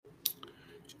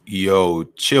Yo,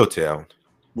 Chilltown.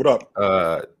 What up?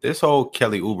 This whole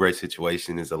Kelly Oubre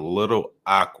situation is a little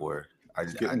awkward. I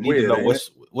need weird, to know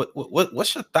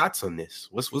what's your thoughts on this?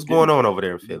 What's getting, going on over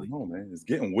there in Philly? No, man, it's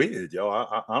getting weird, yo.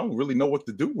 I don't really know what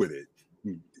to do with it.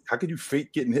 How could you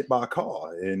fake getting hit by a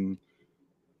car? And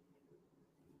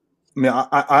I mean,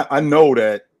 I know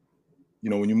that, you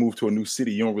know, when you move to a new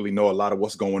city, you don't really know a lot of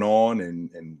what's going on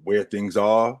and where things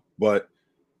are. But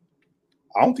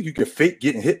I don't think you can fake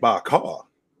getting hit by a car.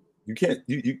 You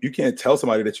can't tell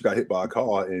somebody that you got hit by a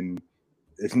car and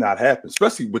it's not happening,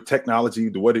 especially with technology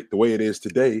the way it is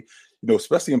today. You know,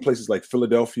 especially in places like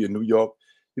Philadelphia, New York.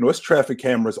 You know, it's traffic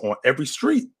cameras on every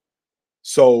street.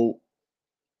 So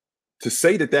to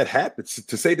say that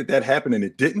happened and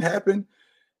it didn't happen,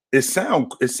 it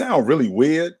sound really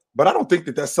weird. But I don't think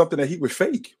that that's something that he would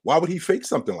fake. Why would he fake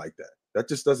something like that? That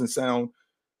just doesn't sound.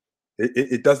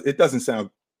 It doesn't sound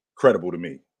credible to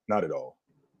me. Not at all.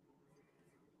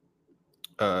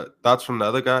 Thoughts from the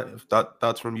other guy?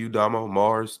 Thoughts from you, Damo,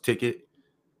 Mars, Ticket?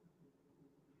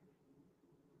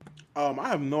 I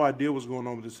have no idea what's going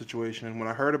on with this situation. When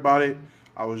I heard about it,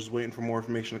 I was just waiting for more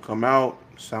information to come out.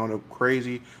 Sounded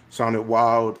crazy, sounded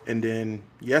wild. And then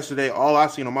yesterday, all I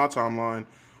seen on my timeline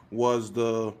was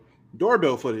the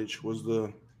doorbell footage, was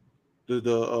the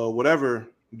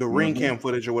whatever, the ring cam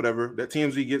footage or whatever that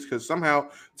TMZ gets, because somehow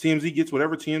TMZ gets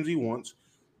whatever TMZ wants.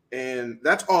 And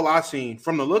that's all I seen.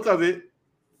 From the look of it,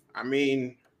 I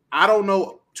mean, I don't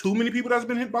know too many people that's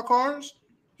been hit by cars.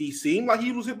 He seemed like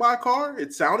he was hit by a car.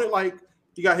 It sounded like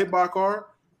he got hit by a car.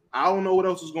 I don't know what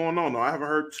else is going on, though. I haven't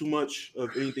heard too much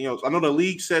of anything else. I know the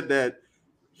league said that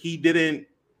he didn't,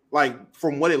 like,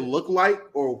 from what it looked like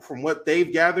or from what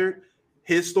they've gathered,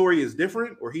 his story is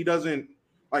different, or he doesn't,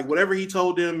 like, whatever he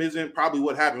told them isn't probably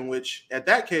what happened, which at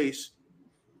that case,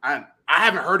 I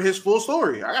haven't heard his full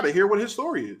story. I got to hear what his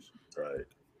story is. Right.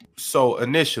 So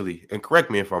initially, and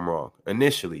correct me if I'm wrong,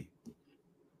 it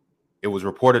was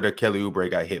reported that Kelly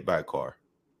Oubre got hit by a car.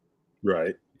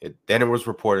 Right. Then it was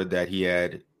reported that he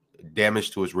had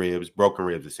damage to his ribs, broken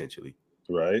ribs, essentially.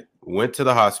 Right. Went to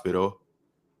the hospital,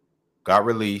 got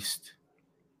released,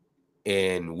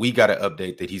 and we got an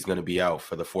update that he's going to be out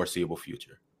for the foreseeable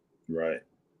future. Right.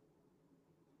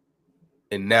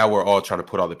 And now we're all trying to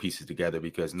put all the pieces together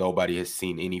because nobody has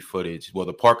seen any footage. Well,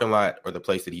 the parking lot or the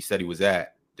place that he said he was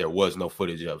at, there was no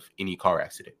footage of any car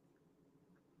accident.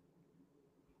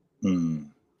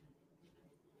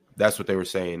 That's what they were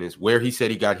saying, is where he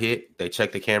said he got hit, they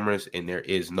checked the cameras and there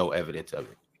is no evidence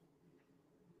of it.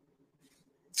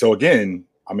 So again,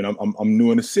 I mean, I'm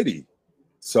new in the city,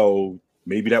 so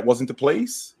maybe that wasn't the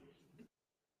place.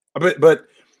 But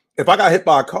if I got hit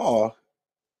by a car,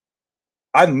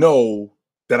 I know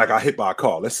that I got hit by a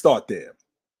car. Let's start there.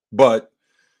 But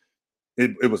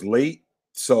it was late,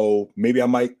 so maybe I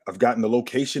might have gotten the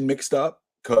location mixed up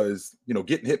because, you know,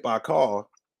 getting hit by a car,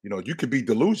 you know, you could be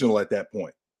delusional at that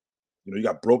point. You know, you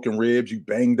got broken ribs, you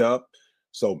banged up.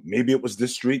 So maybe it was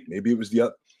this street, maybe it was the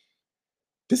other.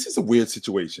 This is a weird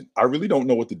situation. I really don't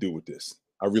know what to do with this.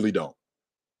 I really don't.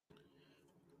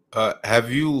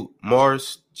 Have you,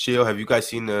 Mars, Chill, have you guys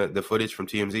seen the footage from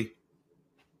TMZ?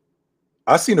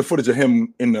 I seen the footage of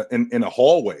him in a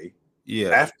hallway.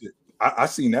 Yeah. After I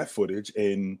seen that footage,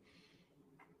 and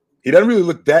he doesn't really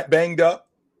look that banged up,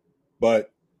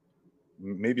 but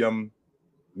maybe I'm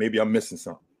missing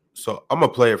something. So I'm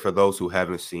gonna play it for those who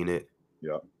haven't seen it.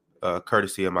 Yeah.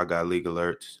 Courtesy of my guy League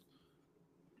Alerts.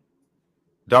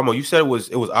 Damo, you said it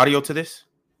was audio to this?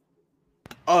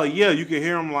 Yeah, you could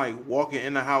hear him like walking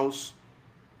in the house,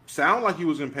 sound like he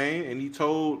was in pain, and he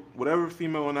told whatever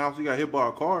female in the house he got hit by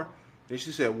a car. Then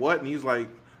she said, "What?" And he's like,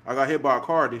 "I got hit by a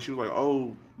car." Then she was like,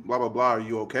 "Oh, blah blah blah. Are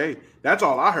you okay?" That's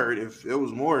all I heard. If it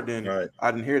was more, then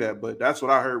I didn't hear that. But that's what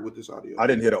I heard with this audio. I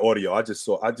didn't hear the audio. I just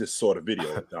saw the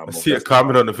video. I see a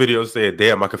comment on the video saying,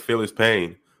 "Damn, I can feel his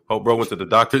pain. Hope bro went to the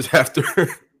doctors after."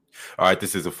 All right,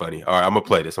 this isn't funny. All right, I'm gonna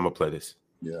play this.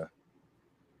 Yeah.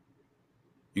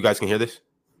 You guys can hear this?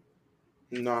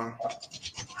 Nah.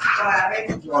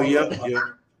 Oh yeah.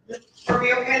 For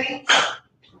real, Kenny?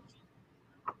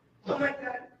 Oh my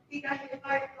God, he got hit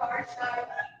by a car, son.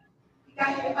 He got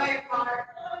hit by a car.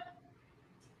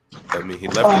 I mean, he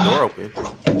left the door open.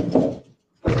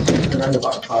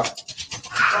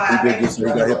 He did just say he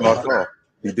got hit by a car.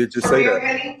 He did just say that.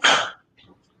 Kenny?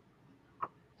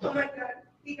 Oh my God,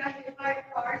 he got hit by a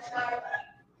car, son.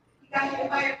 He got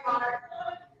hit by a car.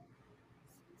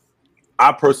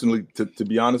 I personally, to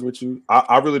be honest with you,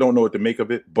 I really don't know what to make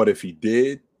of it. But if he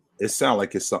did, it sounds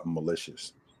like it's something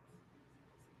malicious.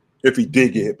 If he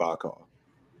did get hit by a car,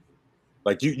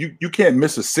 like you can't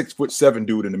miss a 6'7"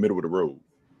 dude in the middle of the road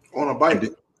on a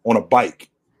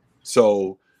bike.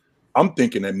 So I'm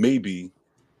thinking that maybe,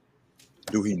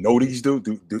 do he know these dudes?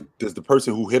 Does the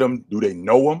person who hit him, do they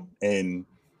know him? And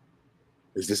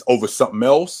is this over something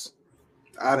else?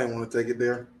 I didn't want to take it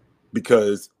there.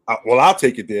 Because, I'll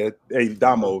take it there. Hey,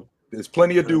 Damo, there's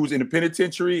plenty of dudes in the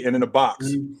penitentiary and in the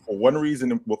box for one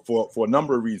reason, for a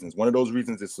number of reasons. One of those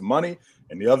reasons is some money,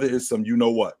 and the other is some you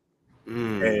know what.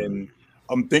 And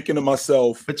I'm thinking to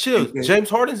myself, but chill, James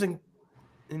Harden's in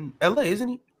LA, isn't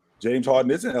he? James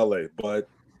Harden is in LA, but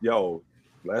yo,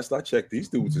 last I checked, these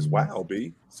dudes is wild,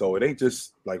 B. So it ain't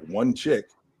just like one chick.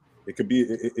 It could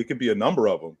be a number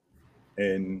of them,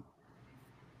 and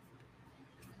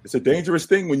it's a dangerous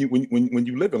thing when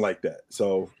you living like that.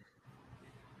 So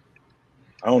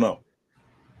I don't know.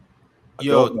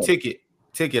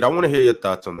 Ticket. I want to hear your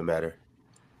thoughts on the matter.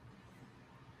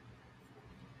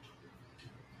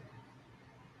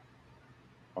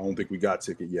 I don't think we got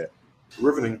Ticket yet.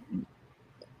 Riveting.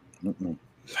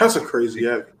 That's a crazy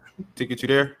act. Ticket, you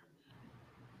there?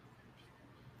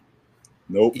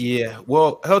 Nope. Yeah.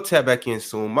 Well, he'll tap back in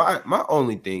soon. My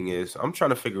only thing is I'm trying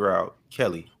to figure out,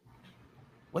 Kelly,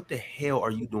 what the hell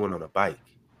are you doing on a bike?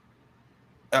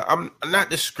 I'm not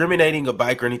discriminating a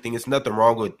bike or anything. It's nothing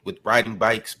wrong with riding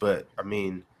bikes, but I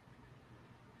mean,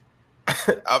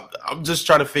 I'm just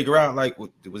trying to figure out, like,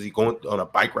 was he going on a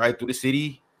bike ride through the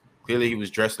city? Clearly, he was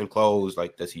dressed in clothes.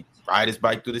 Like, does he ride his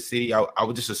bike through the city? I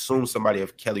would just assume somebody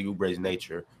of Kelly Oubre's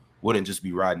nature wouldn't just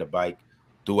be riding a bike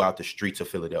throughout the streets of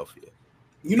Philadelphia.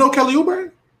 You know Kelly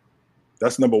Oubre?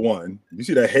 That's number one. You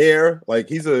see the hair? Like,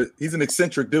 he's an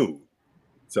eccentric dude.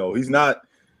 So he's not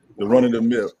the run of the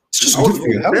mill. It's just good for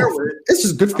your health. It's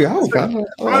just good for your health. I'm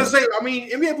gonna say, I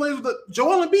mean, NBA players,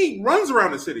 Joel Embiid runs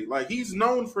around the city. Like, he's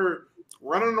known for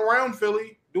running around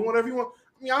Philly, doing whatever you want.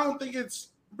 I mean, I don't think I'm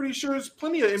pretty sure there's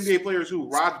plenty of NBA players who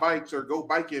ride bikes or go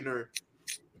biking, or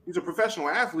these are professional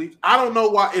athletes. I don't know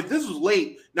why, if this was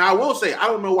late. Now, I will say, I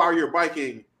don't know why you're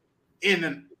biking in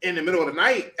the middle of the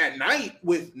night, at night,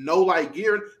 with no light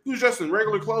gear. He was dressed in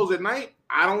regular clothes at night.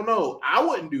 I don't know. I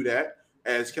wouldn't do that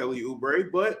as Kelly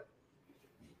Oubre, but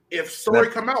if story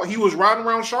come out, he was riding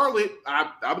around Charlotte,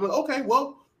 I'd be like, okay,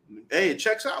 well, hey, it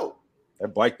checks out.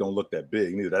 That bike don't look that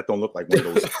big neither. That don't look like one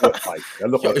of those bikes.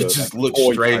 That look it just looks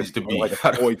strange to me, like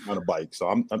a toy kind of bike. So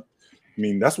I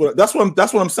mean, that's what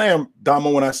I'm saying,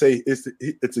 Damo. When I say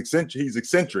it's eccentric, he's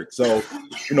eccentric. So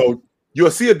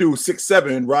you'll see a dude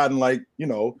 6'7" riding like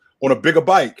on a bigger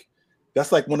bike.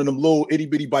 That's like one of them little itty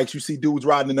bitty bikes you see dudes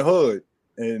riding in the hood,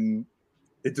 and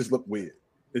it just looked weird.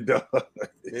 It does.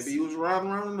 Maybe he was riding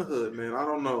around in the hood, man. I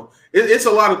don't know. It's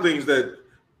a lot of things that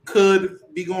could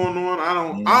be going on. I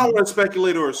don't want to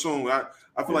speculate or assume. I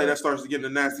feel like that starts to get into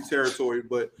nasty territory.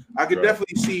 But I could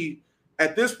definitely see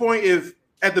at this point, if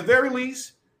at the very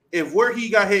least, if where he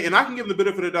got hit, and I can give him the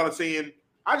benefit of the doubt saying,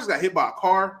 I just got hit by a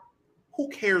car. Who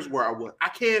cares where I was? I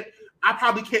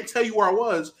probably can't tell you where I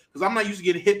was because I'm not used to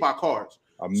getting hit by cars.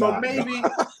 I can understand.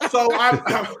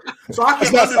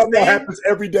 That happens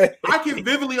every day. I can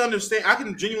vividly understand. I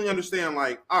can genuinely understand.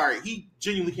 Like, all right, he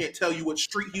genuinely can't tell you what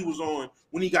street he was on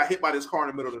when he got hit by this car in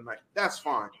the middle of the night. That's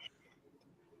fine.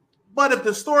 But if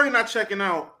the story not checking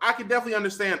out, I can definitely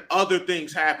understand other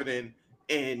things happening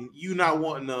and you not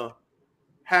wanting to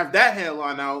have that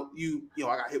headline out. I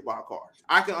got hit by a car.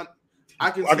 I got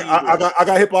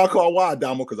hit by a car. Why,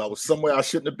 Damo? Because I was somewhere I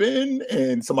shouldn't have been,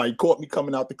 and somebody caught me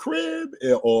coming out the crib,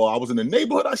 or I was in a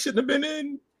neighborhood I shouldn't have been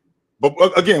in. But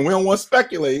again, we don't want to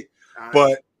speculate.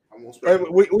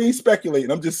 We ain't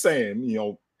speculating. I'm just saying,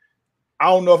 I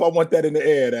don't know if I want that in the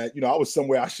air that I was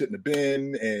somewhere I shouldn't have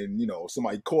been, and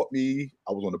somebody caught me.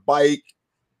 I was on a bike.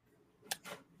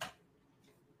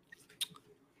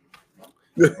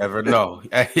 Never know.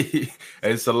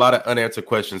 It's a lot of unanswered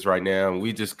questions right now, and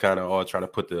we just kind of all trying to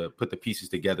put the pieces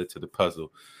together to the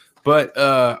puzzle. But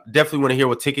definitely want to hear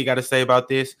what Ticket got to say about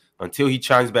this until he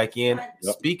chimes back in.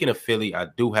 Yep. Speaking of Philly, I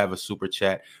do have a super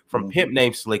chat from Pimp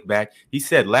named Slickback. He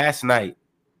said last night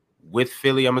with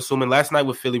Philly, I'm assuming last night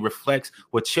with Philly reflects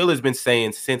what Chill has been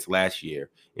saying since last year.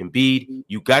 Embiid,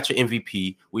 you got your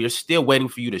MVP. We are still waiting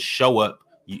for you to show up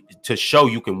to show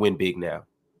you can win big now.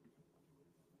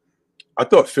 I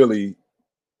thought Philly,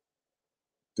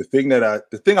 the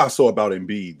thing I saw about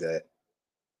Embiid that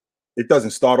it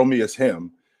doesn't startle me as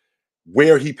him,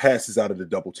 where he passes out of the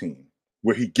double team,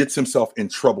 where he gets himself in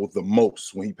trouble the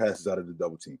most when he passes out of the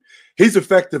double team. He's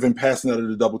effective in passing out of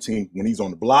the double team when he's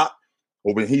on the block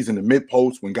or when he's in the mid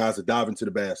post, when guys are diving to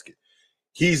the basket.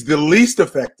 He's the least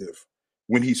effective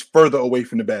when he's further away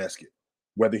from the basket,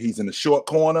 whether he's in the short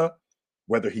corner,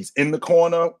 whether he's in the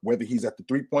corner, whether he's at the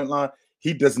 3-point line.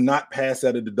 He does not pass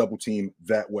out of the double team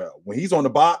that well. When he's on the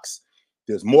box,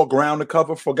 there's more ground to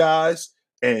cover for guys,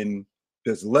 and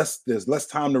there's less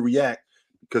time to react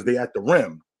because they at the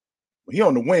rim. When he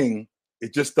on the wing,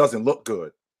 it just doesn't look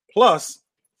good. Plus,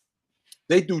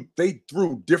 they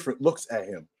threw different looks at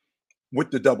him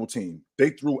with the double team. They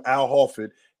threw Al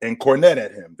Horford and Cornette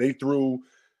at him. They threw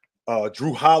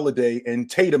Drew Holiday and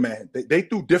Tatum at him. They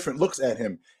threw different looks at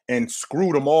him and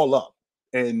screwed them all up.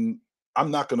 And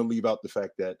I'm not going to leave out the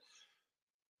fact that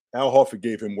Al Horford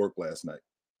gave him work last night.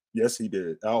 Yes, he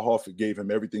did. Al Horford gave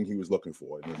him everything he was looking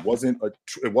for. And it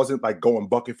wasn't like going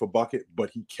bucket for bucket, but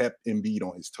he kept Embiid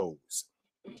on his toes.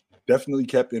 Definitely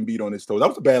kept Embiid on his toes. That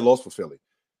was a bad loss for Philly.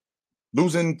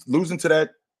 Losing to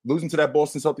that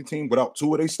Boston Celtics team without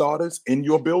two of their starters in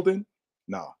your building,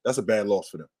 nah, that's a bad loss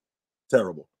for them.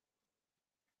 Terrible.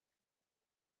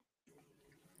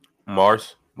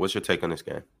 Mars, what's your take on this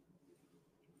game?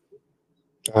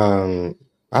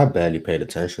 I barely paid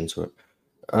attention to it.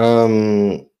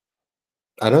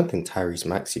 I don't think Tyrese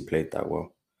Maxey played that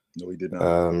well. No, he did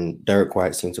not. Derek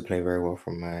White seemed to play very well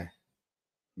from my,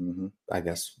 I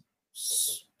guess,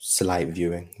 slight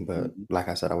viewing. But like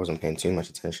I said, I wasn't paying too much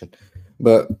attention.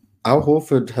 But Al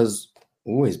Horford has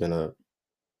always been a,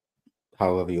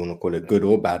 however you want to call it, good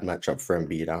or bad matchup for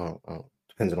Embiid. I don't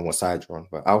depends on what side you're on.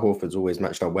 But Al Horford's always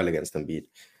matched up well against Embiid.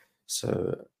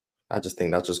 So I just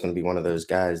think that's just going to be one of those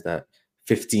guys that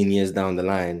 15 years down the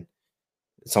line,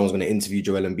 someone's going to interview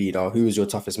Joel Embiid. Oh, who was your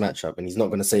toughest matchup? And he's not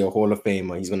going to say a Hall of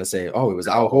Famer. He's going to say, oh, it was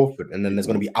Al Horford. And then there's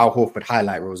going to be Al Horford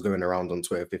highlight reels going around on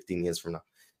Twitter 15 years from now.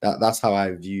 That's how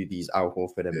I view these Al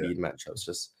Horford and Embiid matchups,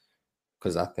 just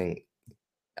because I think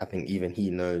even he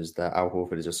knows that Al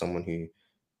Horford is just someone who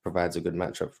provides a good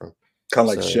matchup for him. Kind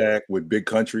of like Shaq with Big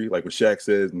Country, like what Shaq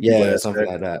says. Yeah, something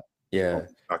like that. Yeah.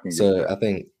 I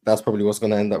think that's probably what's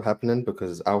going to end up happening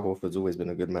because Al Horford's always been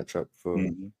a good matchup for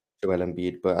Joel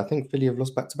Embiid. But I think Philly have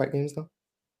lost back-to-back games now.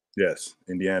 Yes,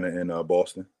 Indiana and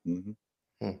Boston.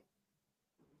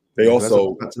 They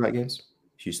also back-to-back games.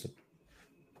 Houston.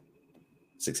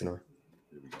 6 in a row.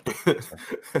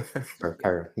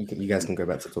 Kyron, you guys can go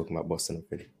back to talking about Boston and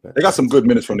Philly. But they got some good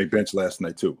minutes from their bench last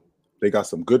night too. They got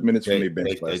some good minutes from their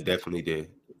bench. They definitely did.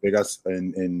 They got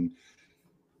and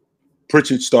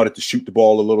Pritchard started to shoot the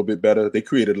ball a little bit better. They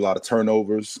created a lot of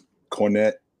turnovers.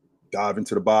 Cornette dive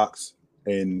into the box,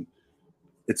 and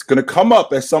it's going to come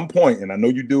up at some point. And I know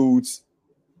you dudes,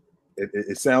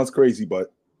 it sounds crazy,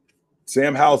 but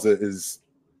Sam Hauser is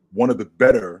one of the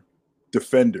better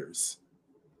defenders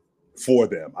for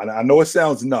them. I know it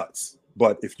sounds nuts,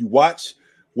 but if you watch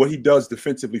what he does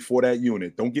defensively for that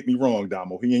unit, don't get me wrong,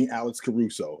 Damo. He ain't Alex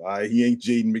Caruso. He ain't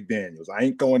Jaden McDaniels. I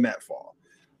ain't going that far.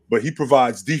 But he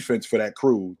provides defense for that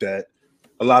crew that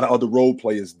a lot of other role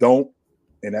players don't,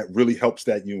 and that really helps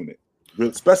that unit,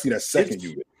 especially that second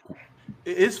unit.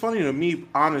 It's funny to me,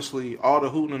 honestly, all the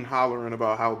hooting and hollering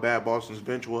about how bad Boston's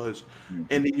bench was,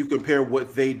 and then you compare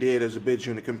what they did as a bench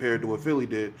unit compared to what Philly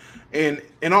did. And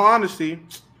in all honesty,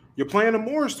 you're playing a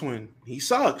Morris twin. He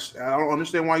sucks. I don't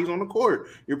understand why he's on the court.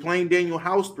 You're playing Daniel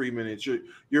House 3 minutes.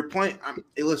 You're playing.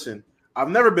 Listen, I've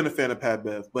never been a fan of Pat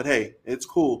Bev, but hey, it's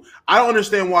cool. I don't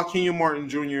understand why Kenyon Martin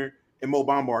Jr. and Mo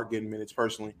Bamba are getting minutes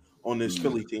personally on this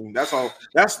Philly team. That's all.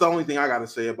 That's the only thing I got to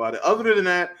say about it. Other than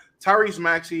that, Tyrese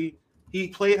Maxey, he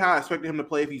played how I expected him to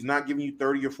play. If he's not giving you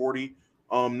 30 or 40,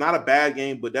 not a bad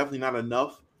game, but definitely not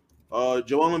enough.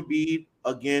 Joel Embiid,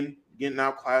 again, getting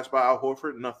outclassed by Al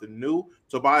Horford, nothing new.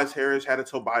 Tobias Harris had a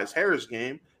Tobias Harris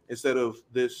game instead of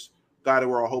this guy that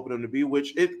we're all hoping him to be,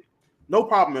 no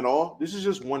problem at all. This is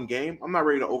just one game. I'm not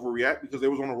ready to overreact because they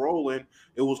was on a roll and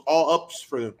it was all ups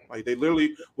for them. Like they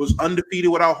literally was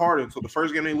undefeated without Harden. So the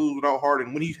first game they lose without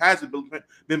Harden, when he hasn't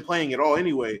been playing at all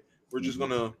anyway, we're just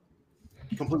gonna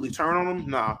completely turn on him.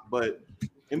 Nah, but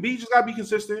Embiid just gotta be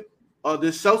consistent.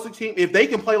 This Celtics team, if they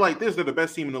can play like this, they're the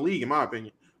best team in the league, in my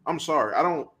opinion. I'm sorry. I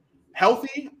don't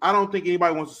think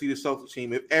anybody wants to see this Celtics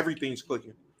team if everything's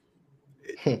clicking.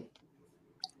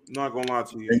 Not gonna lie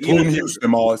to you, including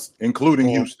Houston, Mars. Including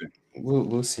Houston.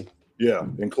 We'll see. Yeah,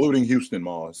 including Houston,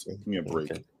 Mars. Give me a break.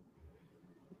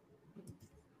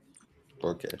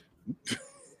 Okay.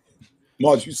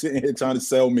 Mars, you sitting here trying to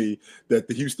sell me that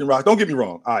the Houston Rockets. Don't get me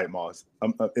wrong. All right, Mars.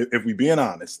 If we being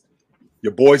honest,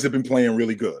 your boys have been playing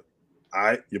really good. All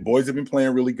right, your boys have been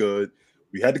playing really good.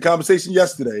 We had the conversation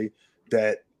yesterday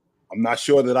that I'm not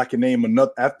sure that I can name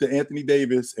another after Anthony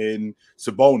Davis and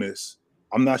Sabonis.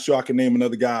 I'm not sure I can name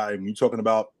another guy when you're talking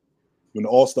about when the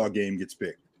All-Star game gets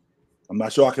picked. I'm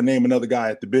not sure I can name another guy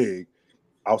at the big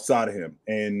outside of him.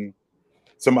 And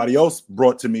somebody else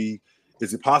brought to me,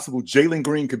 is it possible Jalen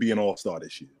Green could be an All-Star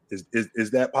this year?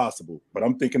 Is that possible? But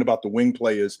I'm thinking about the wing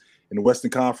players in the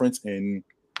Western Conference, and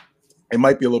it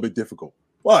might be a little bit difficult.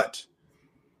 But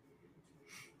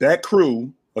that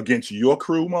crew against your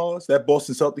crew, Mars, that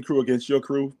Boston Celtics crew against your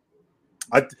crew,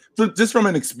 just from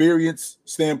an experience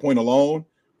standpoint alone,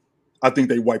 I think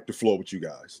they wiped the floor with you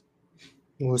guys.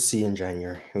 We'll see in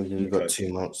January. We've got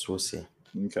 2 months. We'll see.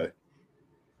 Okay.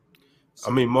 I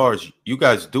mean, Mars, you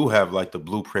guys do have like the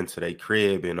blueprints of their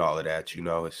crib and all of that. You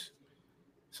know, it's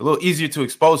a little easier to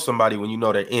expose somebody when you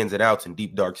know their ins and outs and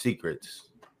deep dark secrets.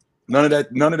 None of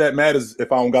that matters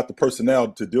if I don't got the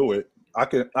personnel to do it. I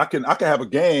can have a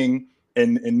gang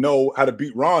and know how to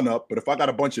beat Ron up, but if I got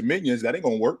a bunch of minions, that ain't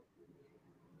gonna work.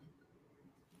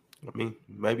 I mean,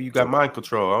 maybe you got mind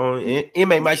control.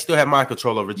 Inmate might still have mind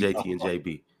control over JT and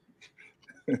JB.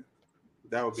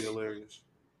 That would be hilarious.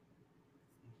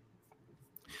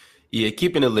 Yeah,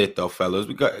 keeping it lit though, fellas.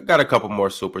 We got a couple more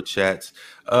super chats,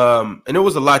 and there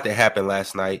was a lot that happened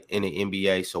last night in the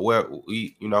NBA. So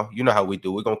we you know how we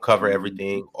do. We're gonna cover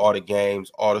everything, all the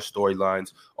games, all the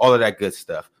storylines, all of that good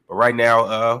stuff. But right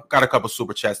now, got a couple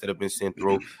super chats that have been sent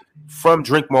through. From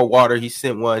Drink More Water, he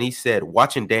sent one. He said,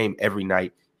 "Watching Dame every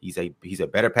night. He's a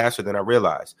better passer than I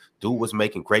realized. Dude was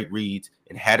making great reads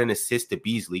and had an assist to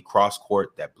Beasley cross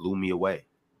court that blew me away."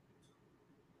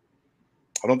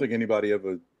 I don't think anybody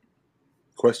ever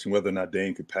questioned whether or not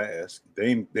Dame could pass.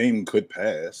 Dame could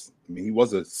pass. I mean, he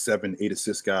was a 7-8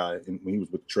 assist guy when he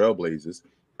was with the Trailblazers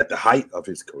at the height of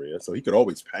his career, so he could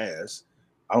always pass.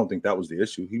 I don't think that was the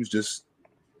issue. He was just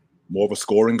more of a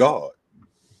scoring guard.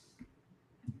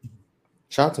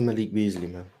 Shout out to Malik Beasley,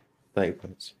 man. 30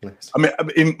 points. Nice. I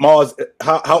mean, Mars,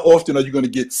 how often are you going to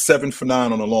get 7 for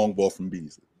 9 on a long ball from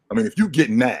Beasley? I mean, if you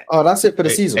getting that, that's it for the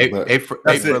season. 8 for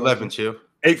 11, chill.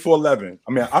 8 for 11.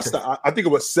 I mean, I think it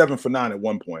was 7 for 9 at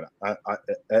one point.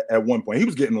 At one point, he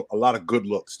was getting a lot of good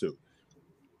looks too,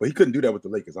 but he couldn't do that with the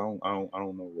Lakers. I don't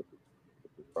know what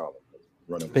the problem was.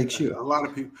 Running fake shooter. A lot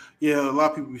of people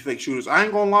be fake shooters. I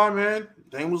ain't gonna lie, man.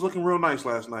 Dame was looking real nice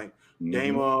last night. Mm-hmm.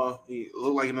 Dame, he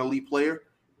looked like an elite player.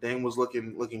 Dame was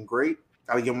looking great.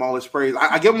 Gotta give him all his praise.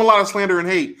 I give him a lot of slander and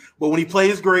hate, but when he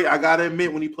plays great, I gotta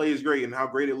admit when he plays great and how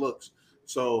great it looks.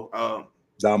 So,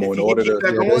 Damo, in order to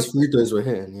those free throws were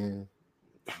hitting,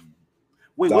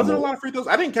 Wait, was it a lot of free throws?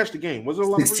 I didn't catch the game. Was it a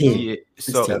lot of free throws?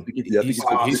 16. So,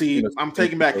 see, I'm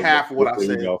taking back half of what I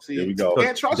said. Here we go.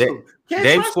 Can't trust him.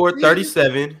 Dame scored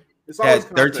 37, had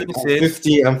 13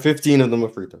 assists. 15 of them were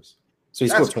free throws. So he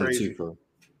scored 22 for.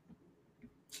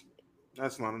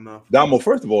 That's not enough. Damo,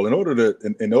 first of all, in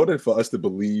order for us to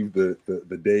believe the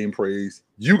Dame praise,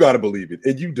 you got to believe it,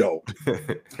 and you don't.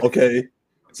 Okay,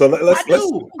 so let's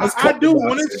I do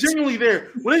when it's genuinely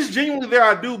there. When it's genuinely there,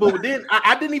 I do. But then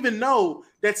I didn't even know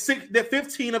that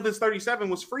 15 of his 37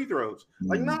 was free throws.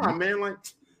 Like, nah, man. Like,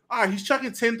 all right, he's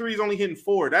chucking 10 threes, only hitting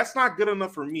 4. That's not good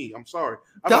enough for me. I'm sorry.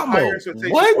 I have higher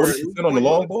expectations. What? 40% on the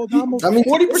long ball, Damo? I mean,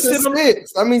 40% on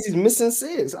 6. That means he's missing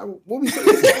 6. What we saying?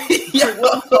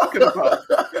 What I'm talking about?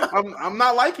 I'm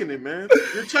not liking it, man.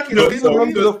 You're chucking. I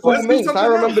remember the 4 minutes. I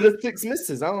remember the 6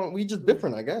 misses. We just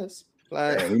different, I guess.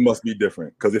 Like, man, we must be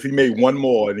different because if he made one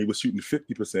more and he was shooting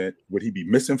 50%, would he be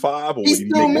missing 5 or would he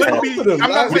be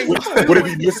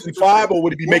missing 5 or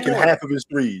would he be making half of his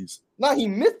threes? Nah, he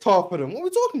missed half of them. What are we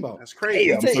talking about? That's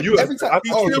crazy. Every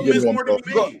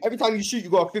time you shoot, you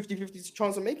got a 50-50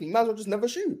 chance of making. You might as well just never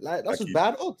shoot. Like, that's just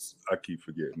bad odds. I keep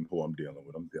forgetting who I'm dealing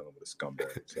with. I'm dealing with a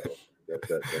scumbag. So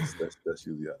that's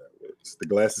usually how that works. The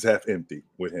glass is half empty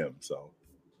with him, so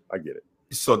I get it.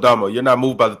 So Damo, you're not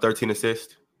moved by the 13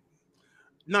 assists?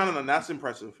 No, that's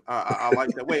impressive. I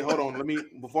like that. Wait, hold on.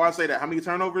 Before I say that, how many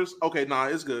turnovers? Okay,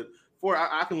 it's good.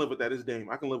 I can live with that. It's Dame.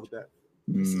 I can live with that.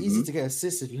 It's easy to get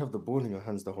assists if you have the ball in your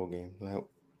hands the whole game. Like,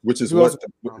 which is what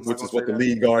the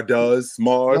lead guard does.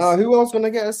 Mars. Who else gonna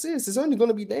get assists? It's only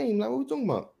gonna be Dame. Like, what are we talking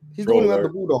about? He's going to have the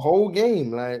ball the whole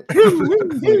game. Like,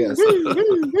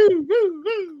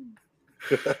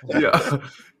 yeah.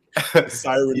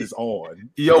 Siren is on.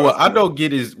 Yo, what I don't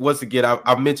get is, once again,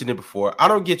 I mentioned it before. I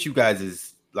don't get you guys'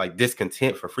 like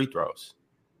discontent for free throws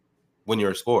when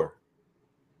you're a scorer.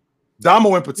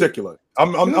 Damo in particular.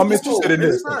 I'm interested in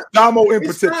this. Damo in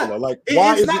particular. Why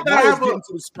is getting to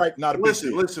the strike not a big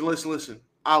deal? Listen.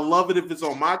 I love it if it's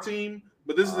on my team,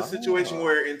 but this is a situation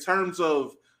where, in terms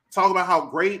of talking about how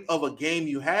great of a game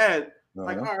you had,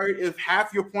 like, all right, if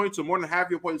half your points or more than half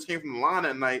your points came from the line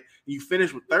that night, and you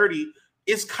finished with 30,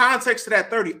 it's context to that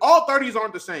 30. All 30s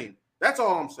aren't the same. That's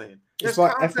all I'm saying. It's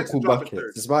about ethical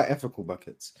buckets. It's about ethical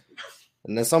buckets.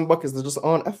 And there's some buckets that just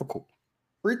aren't ethical.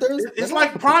 Free throws? It's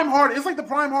like Prime Harden. It's like the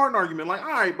Prime Harden argument. Like, all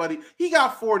right, buddy, he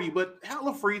got 40, but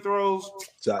hella free throws.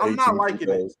 I'm not liking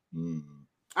it.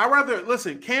 I'd rather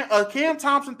listen. Cam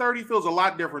Thompson 30 feels a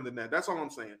lot different than that. That's all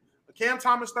I'm saying. A Cam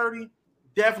Thomas 30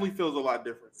 definitely feels a lot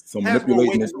different. So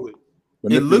manipulating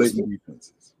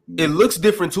defenses. It looks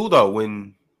different too, though,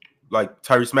 when like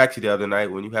Tyrese Maxey the other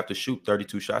night, when you have to shoot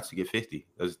 32 shots to get 50.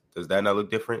 Does that not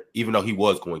look different? Even though he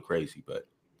was going crazy, but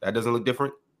that doesn't look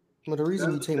different. Well, the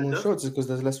reason you take more shots is because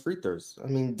there's less free throws. I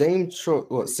mean, Dame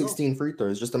shot 16 free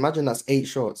throws. Just imagine that's 8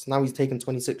 shots. Now he's taking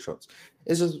 26 shots.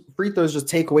 It's just free throws just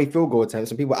take away field goal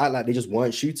attempts, and people act like they just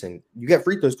weren't shooting. You get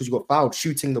free throws because you got fouled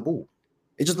shooting the ball.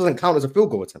 It just doesn't count as a field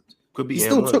goal attempt. Could be. He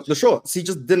still took the shots. He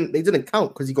just didn't. They didn't count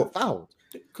because he got fouled.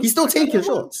 He's still taking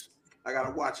shots. I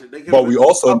gotta watch it. But we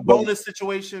also a bonus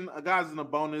situation. A guy's in a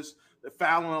bonus. They're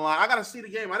fouling a line. I gotta see the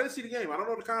game. I didn't see the game. I don't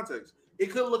know the context.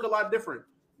 It could look a lot different.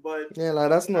 But yeah,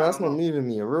 like that's not moving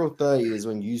me. A real 30 is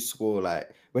when you score like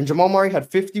when Jamal Murray had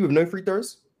 50 with no free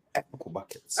throws. Ethical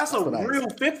buckets. That's a real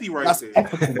 50 right that's there.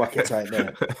 Ethical buckets right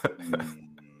there.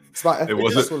 It's like it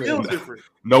wasn't different.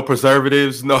 No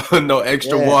preservatives, no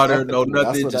extra water, ethical. no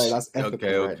nothing. That's ethical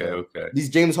Okay. These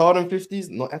James Harden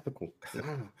 50s, not ethical.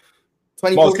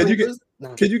 Balls, can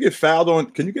you get fouled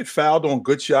on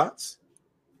good shots?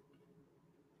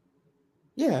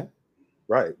 Yeah.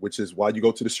 Right, which is why you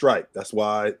go to the strike. That's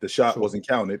why the shot wasn't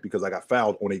counted, because I got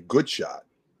fouled on a good shot.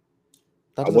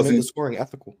 That doesn't make the scoring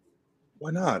ethical.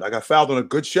 Why not? I got fouled on a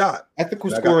good shot. Ethical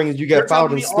scoring is you get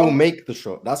fouled and still make the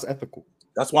shot. That's ethical.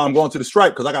 That's why I'm going to the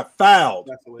strike, because I got fouled.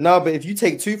 No, but if you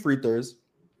take 2 free throws,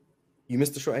 you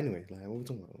missed the shot anyway. Like, what are we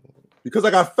talking about? Because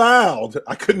I got fouled,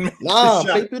 I couldn't make the shot.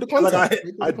 Play through the contact.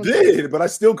 I did, but I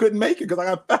still couldn't make it because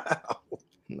I got fouled.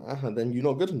 Nah, then you're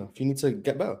not good enough. You need to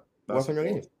get better. Work on your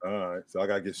game. All right, so I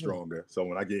gotta get stronger. So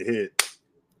when I get hit,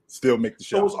 still make the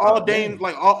shot. So it was all Dame,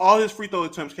 like all his free throw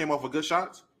attempts came off of good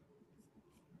shots?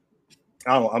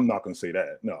 I'm not gonna say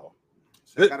that. No.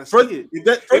 So I gotta see it.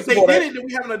 If they did it, then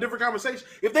we having a different conversation.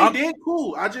 If they did,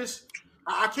 cool. I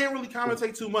can't really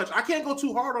commentate too much. I can't go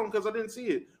too hard on him because I didn't see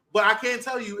it. But I can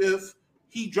tell you if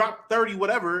he dropped 30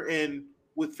 whatever and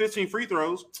with 15 free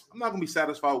throws, I'm not gonna be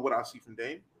satisfied with what I see from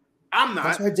Dame. I'm not.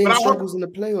 That's why Dame struggles in the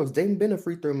playoffs. Dame been a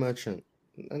free throw merchant,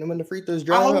 and when the free throws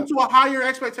dry I hold him to a higher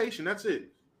expectation. That's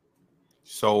it.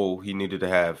 So he needed to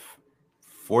have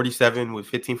 47 with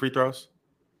 15 free throws,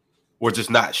 or just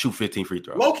not shoot 15 free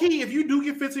throws. Low key, if you do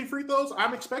get 15 free throws,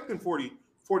 I'm expecting 40,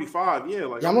 45. Yeah,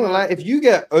 like I'm not gonna lie. If you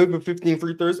get over 15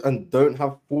 free throws and don't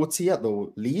have 40 at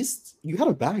the least, you had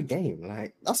a bad game.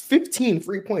 Like that's 15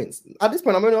 free points. At this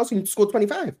point, I'm only asking you to score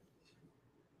 25.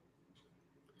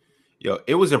 Yo,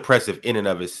 it was impressive in and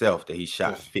of itself that he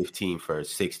shot 15 for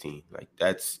 16. Like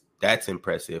that's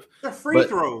impressive. They're free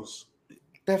throws.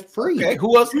 They're free. Okay,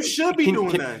 who else? You should be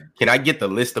doing that. Can I get the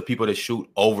list of people that shoot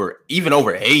over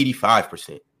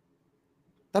 85%?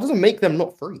 That doesn't make them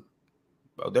not free.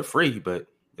 Well, they're free, but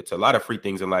it's a lot of free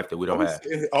things in life that we don't have.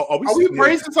 Are we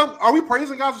praising something? Are we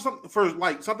praising guys for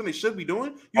like something they should be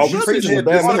doing? You should be praising the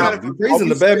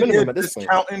bare minimum at this point.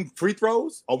 Discounting free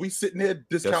throws? Are we sitting here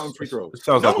discounting free throws? It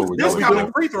sounds like what we're doing.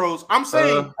 Discounting free throws. I'm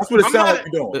saying that's what it sounds like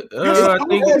you're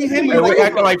doing. We're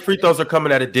acting like free throws are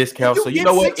coming at a discount. So you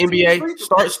know what, NBA,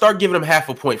 start giving them half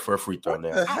a point for a free throw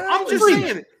now. I'm just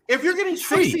saying, if you're getting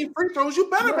 16 free throws, you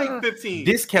better make 15.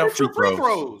 Discount free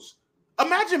throws.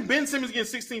 Imagine Ben Simmons getting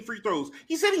 16 free throws.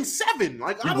 He's hitting 7.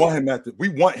 Like we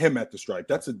want him at the strike.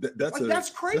 That's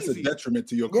crazy. That's a detriment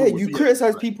to your career. Yeah, you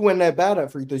criticize people when they're bad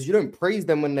at free throws. You don't praise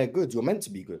them when they're good. You're meant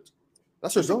to be good.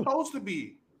 That's your job. Supposed to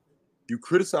be. You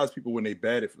criticize people when they're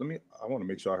bad. I want to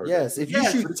make sure I heard. Yes, if you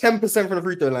shoot 10% from the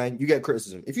free throw line, you get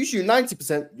criticism. If you shoot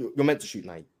 90%, you're meant to shoot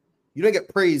 90. You don't get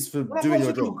praised for doing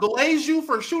your job. Glaze you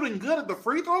for shooting good at the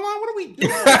free throw line? What are we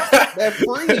doing? They're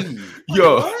free.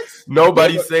 Yo,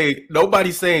 nobody's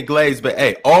saying glaze, but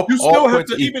hey, all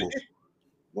points equal.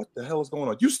 What the hell is going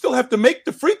on? You still have to make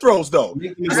the free throws though.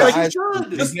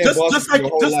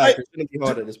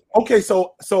 Okay,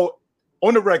 so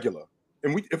on the regular,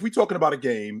 and if we're talking about a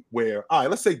game where, all right,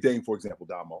 let's say Dame, for example,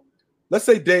 Damo. Let's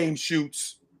say Dame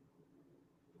shoots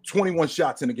 21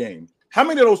 shots in a game. How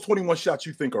many of those 21 shots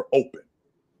you think are open?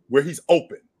 Where he's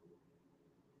open?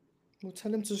 Well,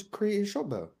 tell him to create his shot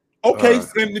better. Okay,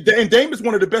 and Dame is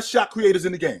one of the best shot creators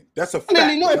in the game. That's a fact.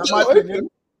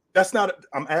 That's not.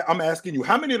 I'm asking you,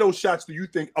 how many of those shots do you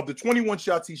think of the 21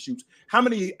 shots he shoots? How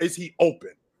many is he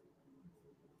open?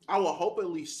 I will hope at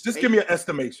least. Just give me an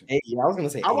estimation. 8. Yeah, I was gonna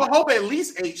say. I will hope at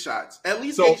least 8 shots. At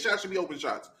least 8 shots should be open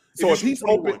shots. So if he's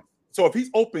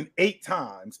open 8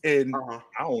 times, and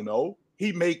I don't know,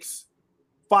 he makes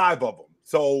 5 of them.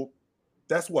 So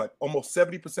that's what, almost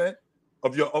 70%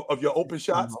 of your open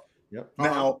shots. Yep.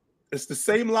 Now it's the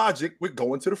same logic with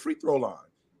going to the free throw line.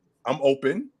 I'm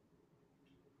open.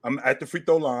 I'm at the free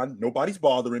throw line. Nobody's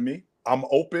bothering me. I'm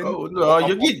open. Oh no,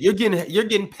 you're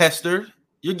getting pestered.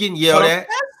 You're getting yelled at.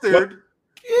 Pestered?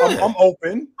 I'm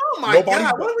open. Oh my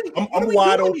Nobody's. God! What I'm are we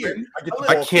wide doing open. here?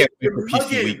 I I can't wait for PC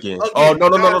Again, weekend. again, Oh no.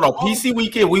 guys, PC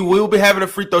weekend. We will be having a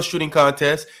free throw shooting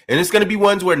contest, and it's gonna be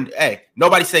ones where hey,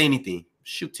 nobody say anything.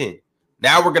 Shoot 10.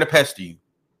 Now we're gonna pester you.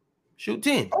 Shoot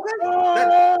 10. Okay,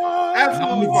 that's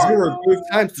absolutely fine. Zero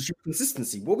both times to show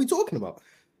consistency. What are we talking about?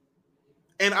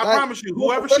 And I Like, promise you,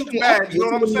 whoever shoots bad, you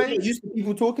know what I'm saying? Used to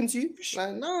people talking to you.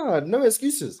 Like, nah, no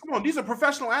excuses. Come on, these are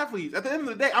professional athletes. At the end of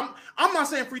the day, I'm not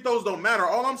saying free throws don't matter.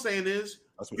 All I'm saying is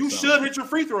you should hit your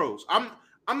free throws. I'm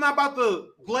not about to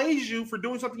glaze you for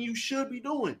doing something you should be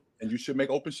doing. And you should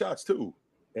make open shots too.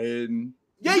 And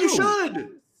yeah, you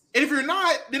should. And if you're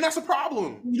not, then that's a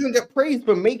problem. You don't get praised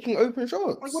for making open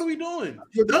shots. Like, what are we doing?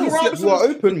 You are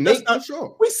open, make the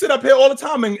shot. We sit up here all the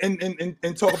time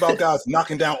and talk about guys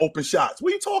knocking down open shots.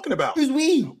 What are you talking about? Who's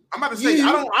we? I'm about to say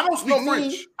I don't speak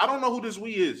French. I don't know who this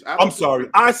we is. I'm sorry.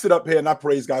 I sit up here and I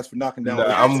praise guys for knocking down.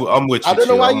 I'm with you. I don't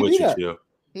know why I'm you with do that. Chill.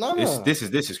 No.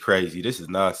 This is crazy. This is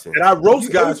nonsense. And I roast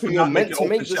guys for not making open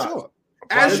make shots. shot.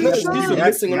 As you should.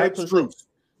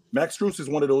 Max Strus is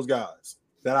one of those guys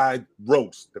that I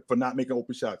roast for not making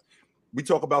open shots. We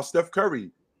talk about Steph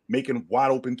Curry making wide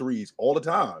open threes all the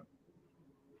time.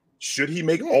 Should he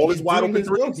make all his wide open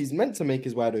threes? He's meant to make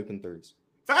his wide open threes.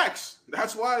 Facts.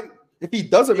 That's why. If he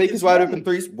doesn't make his wide open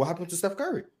threes, what happens to Steph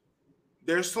Curry?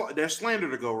 There's slander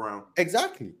to go around.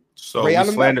 Exactly. So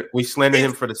we slander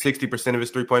him for the 60% of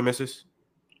his 3-point misses?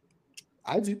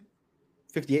 I do.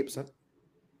 58%.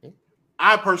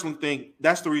 I personally think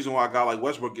that's the reason why a guy like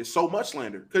Westbrook gets so much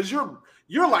slander, because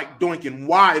you're like doinking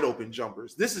wide open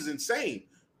jumpers. This is insane.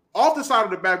 Off the side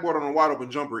of the backboard on a wide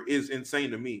open jumper is insane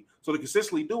to me. So to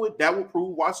consistently do it, that will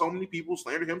prove why so many people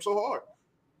slander him so hard.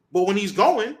 But when he's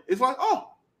going, it's like, oh,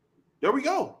 there we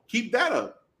go. Keep that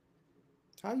up.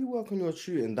 How you work on your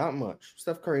shooting that much?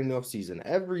 Steph Curry in the offseason.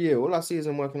 Every year, all I see is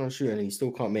him working on shooting, and he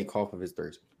still can't make half of his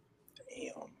threes.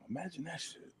 Damn, imagine that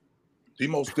shit. The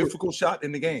most difficult shot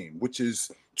in the game, which is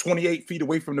 28 feet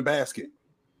away from the basket.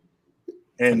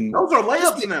 And those are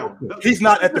layups now. He's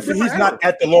not at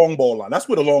the long ball line. That's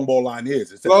where the long ball line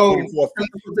is. It's at 24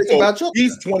 feet. So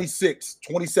he's 26,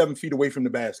 27 feet away from the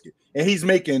basket. And he's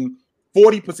making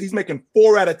 40%. He's making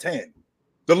 4 out of 10.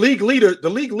 The league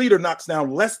leader knocks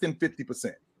down less than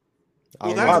 50%.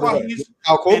 Well, that's why he's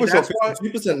Al Korver shot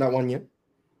 52% that one year.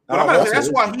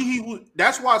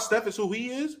 That's why Steph is who he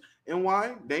is, and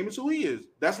why Dame is who he is.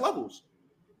 That's levels.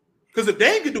 Because if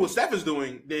Dame can do what Steph is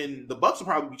doing, then the Bucks will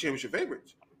probably be championship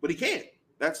favorites. But he can't.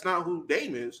 That's not who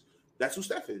Dame is. That's who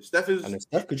Steph is. And if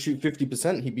Steph could shoot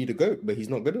 50%, he'd be the GOAT, but he's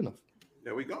not good enough.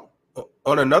 There we go.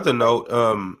 On another note,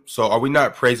 so are we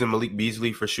not praising Malik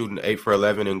Beasley for shooting 8 for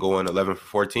 11 and going 11 for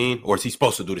 14? Or is he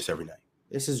supposed to do this every night?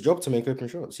 It's his job to make open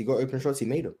shots. He got open shots. He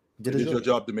made them. It's your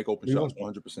job to make open shots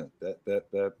 100%. That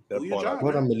part.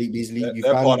 Well done, Malik Beasley.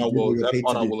 That part I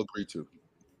will agree to.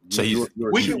 So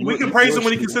we can praise him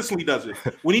when he consistently does it.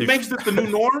 When he makes this the new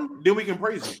norm, then we can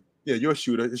praise him. Yeah, you're a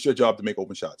shooter. It's your job to make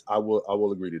open shots. I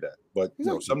will agree to that. But you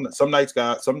know, some nights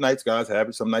guys have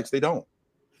it, some nights they don't.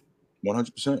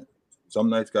 100%. Some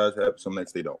nights guys have it, some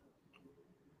nights they don't.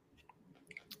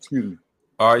 Excuse me.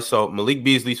 All right, so Malik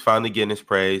Beasley's finally getting his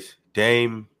praise.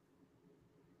 Dame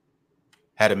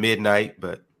had a midnight,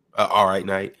 but all right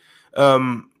night.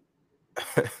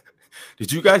 Did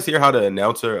you guys hear how the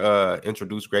announcer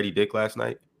introduced Grady Dick last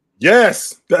night?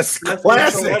 Yes, that's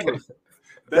classic.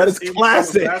 That is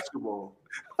classic. Basketball.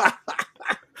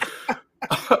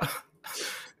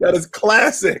 That is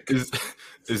classic. Is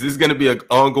this going to be an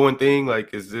ongoing thing?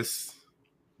 Like,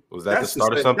 was that the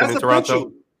start of something in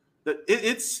Toronto?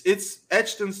 It's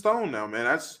etched in stone now,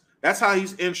 man. That's how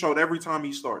he's introed every time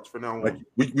he starts from now on. Like,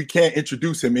 we can't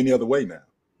introduce him any other way now.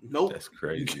 Nope. That's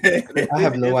crazy. I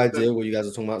have no idea what you guys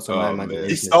are talking about. So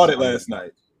he started last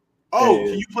night. Oh,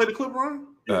 can you play the clip, Ron?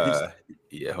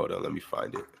 Yeah, hold on. Let me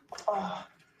find it.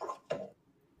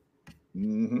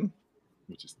 Mm-hmm.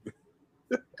 Which is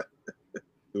it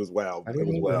was wild. It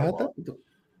was wild.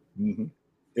 Mm-hmm.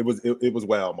 It was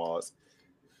wild, Mars.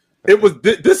 It was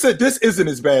this isn't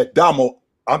as bad. Damo,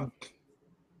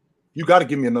 you got to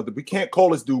give me another. We can't call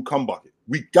this dude Cum Bucket.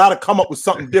 We got to come up with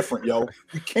something different, yo.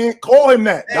 We can't call him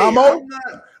that, Damo.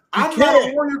 I'm not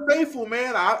a Warrior faithful,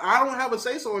 man. I don't have a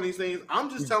say-so on these things. I'm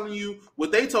just telling you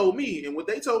what they told me, and what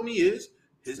they told me is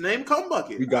his name Cum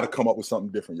Bucket. We got to come up with something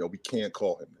different, yo. We can't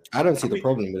call him that. I don't see the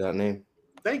problem with that name.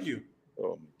 Thank you.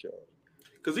 Oh my god.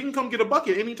 Because he can come get a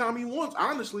bucket anytime he wants.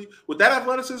 Honestly, with that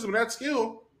athleticism and that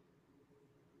skill,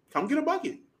 come get a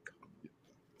bucket.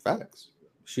 Facts.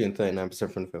 Shooting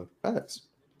 39% from the field. Facts.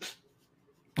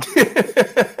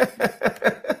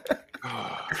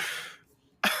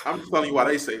 I'm just telling you why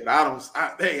they say it. I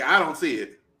don't see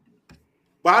it.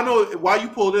 But I know while you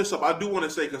pull this up, I do want to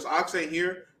say, because Ox ain't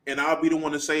here, and I'll be the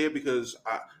one to say it because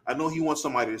I know he wants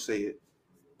somebody to say it.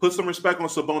 Put some respect on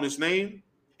Sabonis' name.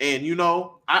 And,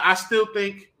 I still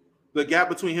think the gap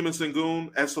between him and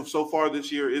Sengun as of so far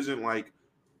this year isn't, like,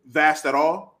 vast at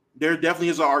all. There definitely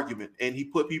is an argument, and he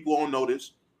put people on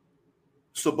notice.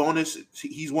 Sabonis,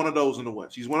 he's one of those in the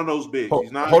West. He's one of those bigs.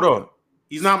 He's not. Hold on.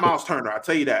 He's not Miles Turner. I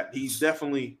tell you that. He's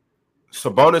definitely.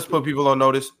 Sabonis put people on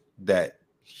notice that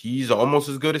he's almost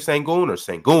as good as Sengun, or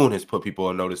Sengun has put people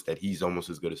on notice that he's almost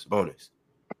as good as Sabonis.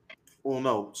 Well,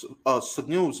 no,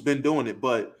 Sengun's been doing it,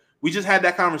 but we just had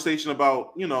that conversation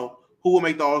about who will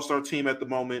make the All-Star team at the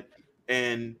moment,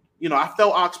 and I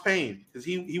felt Ox pain because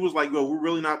he was like, "Yo, we're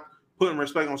really not putting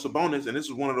respect on Sabonis," and this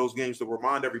is one of those games to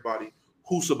remind everybody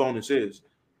who Sabonis is.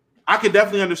 I could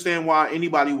definitely understand why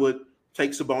anybody would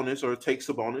take Sabonis or take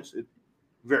Sabonis.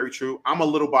 Very true. I'm a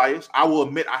little biased. I will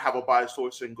admit I have a bias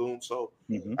towards Sengun, so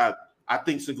I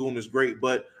think Sengun is great,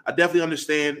 but I definitely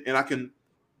understand, and I can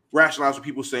rationalize with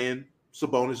people saying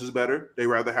Sabonis is better. They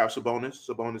rather have Sabonis.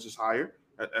 Sabonis is higher.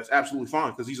 That's absolutely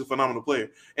fine because he's a phenomenal player.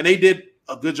 And they did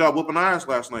a good job whooping our ass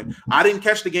last night. I didn't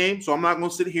catch the game, so I'm not going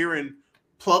to sit here and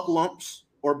pluck lumps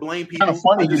or blame people. Kind of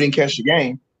funny you didn't catch the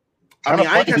game. I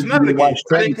didn't catch none of the game.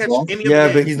 I didn't catch any of the game.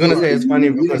 Yeah, but he's going to say it's funny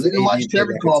because I didn't watch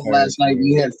Terry Croft last night.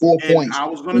 He had 4 points.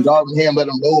 And Darvin Ham let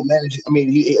him low manage.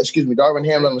 Darvin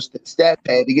Ham let him stat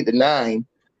pad to get the 9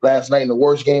 last night in the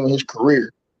worst game of his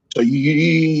career. So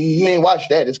you ain't watched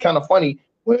that. It's kind of funny.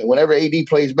 Whenever AD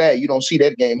plays bad, you don't see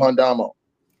that game, Hundamo.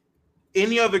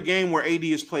 Any other game where AD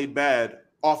has played bad,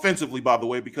 offensively, by the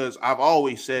way, because I've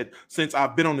always said since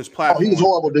I've been on this platform, he was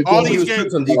horrible. All these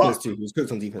games on defense too. He was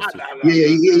cooked on defense too.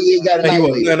 He got it.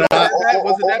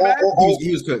 Was it that bad?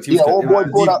 He was cooked. Old boy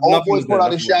put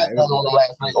out his shotgun on him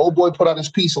last night. Old boy put out his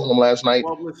piece on him last night.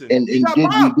 Well, listen, and he got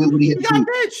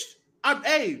bitched.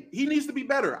 Hey, he needs to be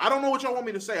better. I don't know what y'all want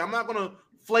me to say. I'm not gonna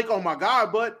flake on my guy,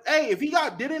 but hey, if he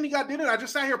got did it. I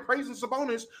just sat here praising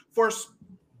Sabonis for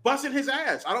busting his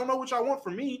ass. I don't know what y'all want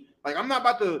from me. Like, I'm not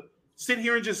about to sit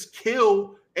here and just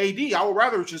kill AD. I would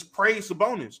rather just praise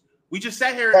Sabonis. We just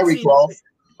sat here and see.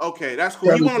 Okay, that's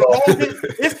cool. You want to hold him?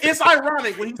 It's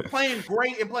ironic when he's playing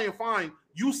great and playing fine.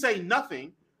 You say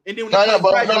nothing, and then when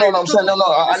I'm saying no.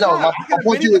 I know. My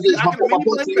point is this. My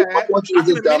point is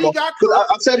this, Damo.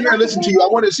 I sat here and listened to you. I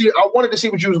wanted to see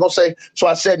what you was gonna say, so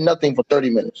I said nothing for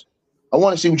 30 minutes. I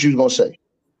want to see what you was gonna say,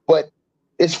 but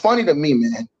it's funny to me,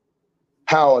 man,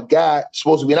 how a guy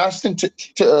supposed to be. And I sent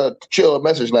to Chill a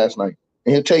message last night,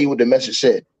 and he'll tell you what the message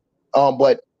said.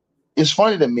 But it's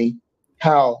funny to me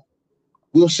how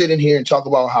we'll sit in here and talk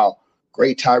about how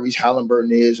great Tyrese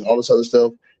Halliburton is and all this other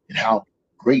stuff, and how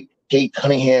great Kate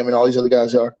Cunningham and all these other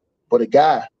guys are. But a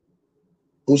guy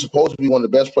who's supposed to be one of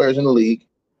the best players in the league,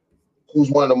 who's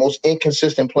one of the most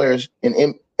inconsistent players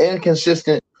in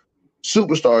inconsistent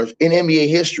superstars in NBA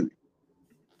history.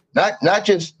 Not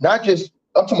just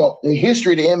I'm talking about the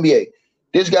history of the NBA.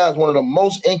 This guy's one of the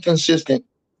most inconsistent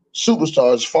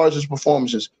superstars as far as his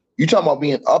performances. You talking about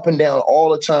being up and down all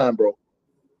the time, bro.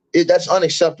 That's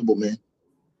unacceptable, man.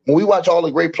 When we watch all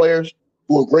the great players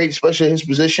who are great, especially in his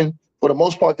position, for the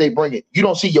most part, they bring it. You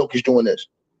don't see Jokic doing this.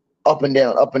 Up and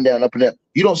down, up and down, up and down.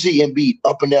 You don't see Embiid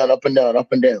up and down, up and down,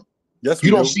 up and down. Yes,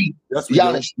 you don't see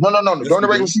Giannis. No. Yes, During the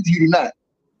regular season, you do not.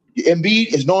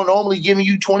 Embiid is normally giving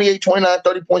you 28, 29,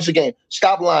 30 points a game.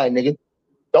 Stop lying, nigga.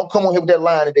 Don't come on here with that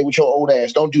line today with your old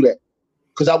ass. Don't do that.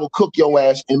 Because I will cook your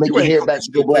ass and make your hair back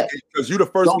to go black. Because you're the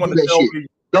first one to tell me.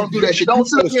 Don't do that shit. Don't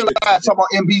sit here and lie talking about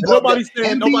Embiid. Nobody's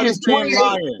 28.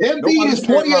 Embiid is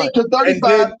 28 to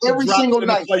 35 every single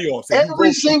night.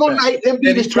 Every single night,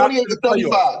 Embiid is 28 to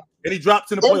 35. And he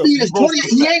drops in the playoffs. Embiid is 28.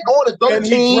 He ain't going to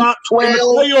 13,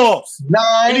 12, 9.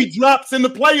 And he drops in the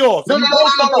playoffs. No. I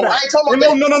ain't talking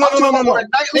about that.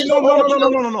 No.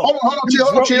 Hold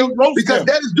on, chill. Because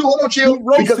that is due. Hold on, chill.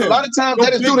 Because a lot of times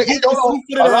that is due to injury.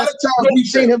 A lot of times we've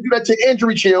seen him do that to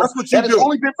injury, chill. That has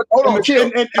only been for chill.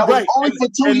 That was only for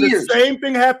 2 years. The same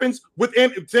thing happens with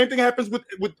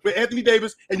Anthony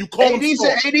Davis, and you call him. AD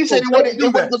said it wasn't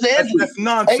because of injury. That's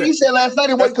nonsense. AD said last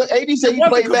night it wasn't because AD said he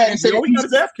played bad. He said he got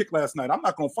his ass kicked last night. I'm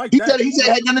not gonna fight. He said it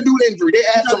had nothing to do with injury. They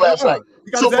asked him last night.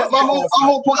 So my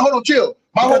whole point. Hold on, chill.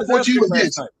 My whole point to you is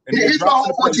this. Here's my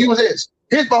whole point to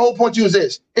you is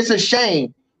this. It's a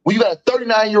shame when you got a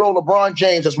 39-year-old LeBron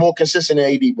James that's more consistent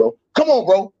than AD, bro. Come on,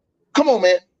 bro. Come on,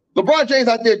 man. LeBron James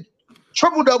out there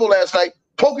triple-double last night,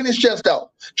 poking his chest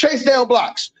out, chase down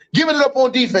blocks, giving it up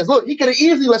on defense. Look, he could have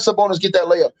easily let Sabonis get that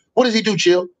layup. What does he do,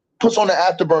 chill? Puts on the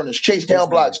afterburners, chase down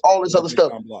blocks, all this other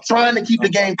stuff, trying to keep the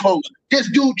game close. This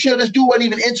dude, chill, this dude wasn't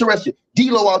even interested.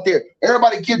 D'Lo out there.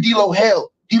 Everybody give D'Lo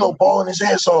hell. D'Lo balling his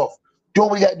ass off, doing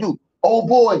what he got to do. Oh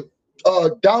boy,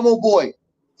 Damo boy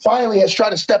finally has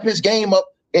tried to step his game up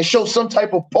and show some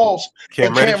type of pulse.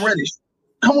 Cam Reddish.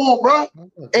 Come on,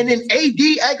 bro. And then AD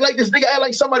act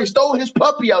like somebody stole his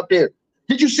puppy out there.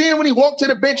 Did you see him when he walked to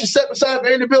the bench and sat beside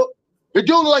Vanderbilt? The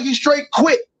dude looked like he straight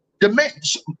quit. The man,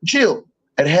 chill.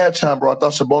 At halftime, bro, I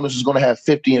thought Sabonis was going to have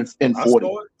 50 and 40.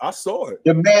 I saw it.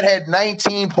 The man had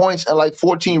 19 points and like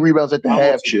 14 rebounds at the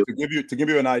half, chill. To give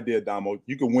you an idea, Damo,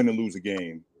 you can win and lose a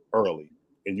game early.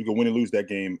 And you can win and lose that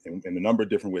game in a number of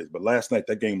different ways. But last night,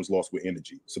 that game was lost with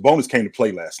energy. Sabonis came to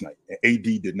play last night, and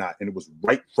AD did not. And it was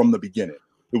right from the beginning.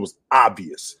 It was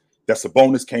obvious that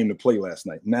Sabonis came to play last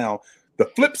night. Now, the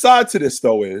flip side to this,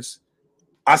 though, is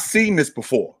I've seen this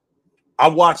before. I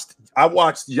watched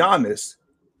Giannis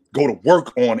go to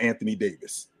work on Anthony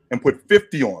Davis and put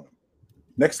 50 on him.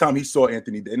 Next time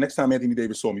Anthony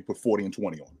Davis saw me, put 40 and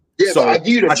 20 on him. Yeah, so I give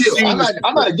you the chill.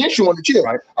 I'm not against you on the chill.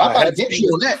 Right? I'm not against you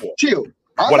on that chill.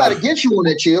 I'm not against you on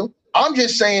that chill. I'm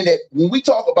just saying that when we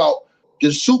talk about the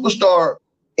superstar,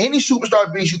 any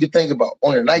superstar beast you can think about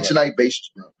on a night-to-night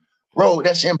basis, bro,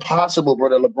 that's impossible, bro.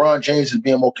 That LeBron James is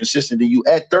being more consistent than you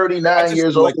at 39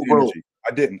 years old, bro.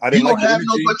 I didn't. You don't have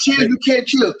no, but chill. You can't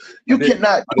chill. You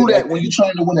cannot do that when you're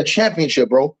trying to win a championship,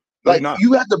 bro. Like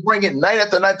you have to bring it night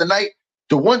after night after night.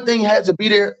 The one thing has to be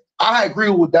there. I agree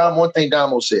with one thing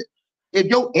Damo said. If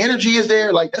your energy is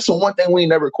there, like that's the one thing we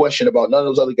never question about none of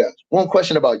those other guys. One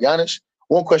question about Giannis,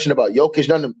 one question about Jokic.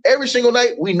 None of them. Every single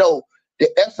night, we know the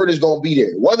effort is going to be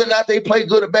there. Whether or not they play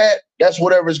good or bad, that's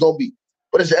whatever it's going to be.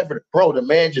 But it's the effort. Bro, the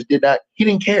man just did not. He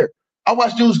didn't care. I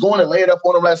watched dudes going and lay it up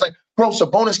on him last night. Bro,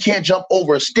 Sabonis can't jump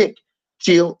over a stick,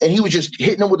 chill, and he was just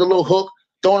hitting him with a little hook,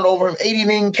 throwing it over him. AD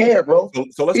didn't care, bro.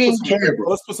 So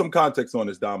let's put some context on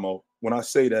this, Damo. When I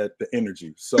say that, the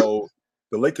energy. So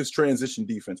the Lakers' transition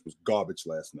defense was garbage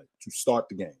last night to start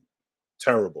the game.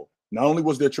 Terrible. Not only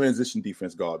was their transition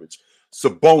defense garbage,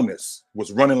 Sabonis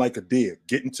was running like a deer,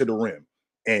 getting to the rim,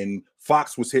 and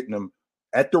Fox was hitting them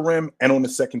at the rim and on the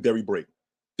secondary break.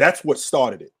 That's what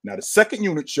started it. Now the second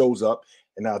unit shows up,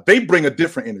 and now they bring a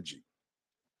different energy.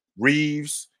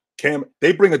 Reeves, Cam,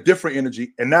 they bring a different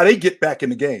energy, and now they get back in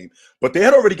the game. But they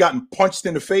had already gotten punched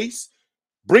in the face.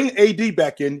 Bring AD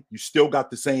back in, you still got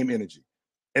the same energy.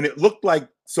 And it looked like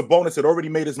Sabonis had already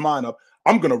made his mind up.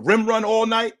 I'm going to rim run all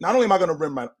night. Not only am I going to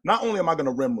rim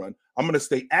run, I'm going to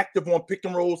stay active on pick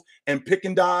and rolls and pick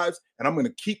and dives, and I'm going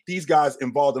to keep these guys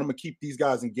involved, and I'm going to keep these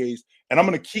guys engaged, and I'm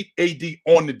going to keep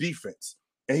AD on the defense.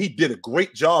 And he did a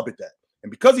great job at that. And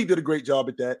because he did a great job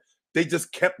at that, they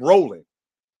just kept rolling.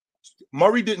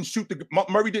 Murray didn't shoot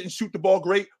the ball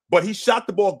great, but he shot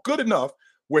the ball good enough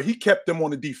where he kept them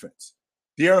on the defense.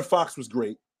 De'Aaron Fox was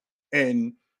great,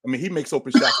 and I mean, he makes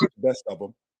open shots with the best of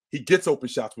them. He gets open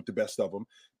shots with the best of them.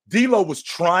 D'Lo was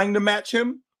trying to match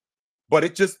him, but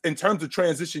it just, in terms of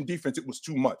transition defense, it was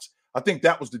too much. I think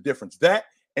that was the difference. That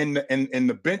and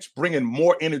the bench bringing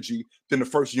more energy than the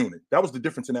first unit. That was the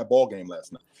difference in that ball game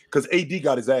last night because AD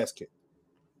got his ass kicked.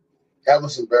 That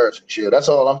was embarrassing, chill. That's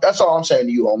all I'm saying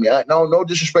to you, homie. No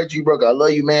disrespect to you, brother. I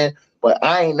love you, man, but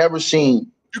I ain't never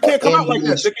seen. You can't come out like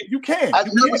that. You can't. I've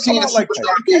never seen a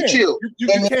superstar get chill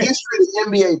in the history of the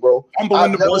NBA, bro.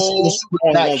 I've never seen a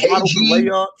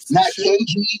superstar, not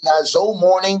KG, not Zoe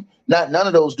Morning, not none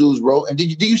of those dudes, bro. And do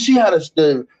you see how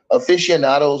the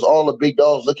aficionados, all the big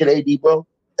dogs, look at AD, bro?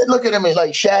 They look at him as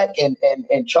like Shaq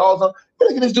and Charles. They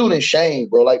look at this dude in shame,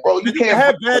 bro. Like, bro, you can't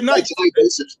have bad nights.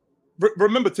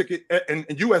 Remember, Ticket, and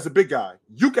you as a big guy,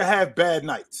 you can have bad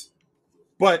nights,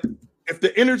 but if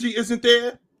the energy isn't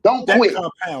there, don't quit.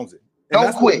 Compounds it. And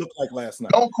don't quit. What it looked like last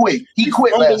night. Don't quit. He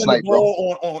quit last night, bro.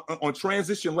 On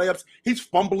transition layups, he's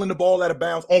fumbling the ball out of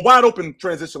bounds on wide open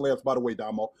transition layups. By the way,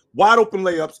 Damo, wide open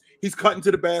layups. He's cutting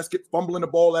to the basket, fumbling the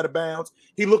ball out of bounds.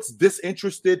 He looks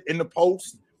disinterested in the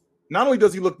post. Not only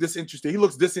does he look disinterested, he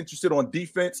looks disinterested on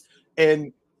defense,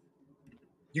 and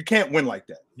you can't win like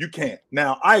that. You can't.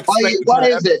 Now, I expect. Why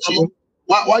is that, Chill?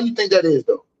 Why you think that is,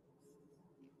 though?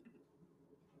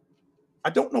 I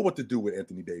don't know what to do with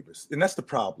Anthony Davis, and that's the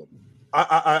problem.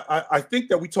 I think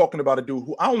that we're talking about a dude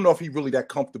who I don't know if he's really that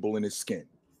comfortable in his skin.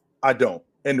 I don't.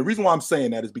 And the reason why I'm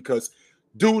saying that is because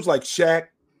dudes like Shaq,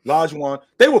 Olajuwon,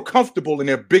 they were comfortable in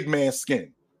their big man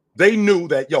skin. They knew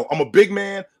that, yo, I'm a big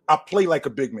man. I play like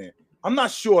a big man. I'm not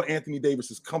sure Anthony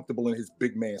Davis is comfortable in his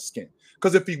big man skin.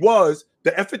 Because if he was,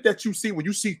 the effort that you see when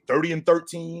you see 30 and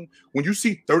 13, when you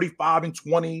see 35 and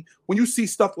 20, when you see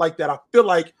stuff like that, I feel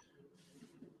like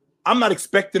I'm not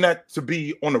expecting that to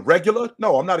be on the regular.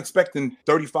 No, I'm not expecting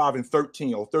 35 and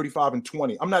 13 or 35 and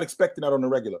 20. I'm not expecting that on the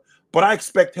regular. But I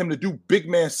expect him to do big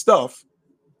man stuff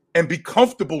and be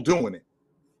comfortable doing it.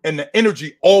 And the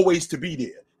energy always to be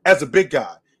there as a big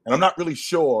guy. And I'm not really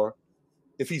sure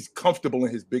if he's comfortable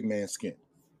in his big man skin.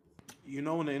 You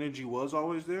know when the energy was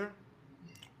always there?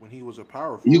 When he was a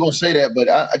powerful. You're gonna say that, but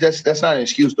that's not an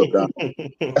excuse though, Damo.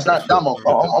 That's not Damo.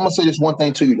 I'm gonna say this one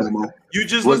thing to you, Damo. You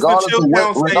just regardless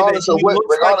of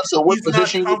what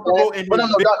position you play. But no,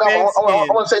 I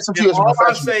want to say something to you as a professional.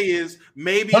 All I say is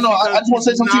maybe. I just want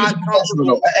to say something to you as a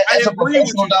professional. As a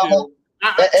professional, Damo.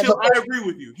 I agree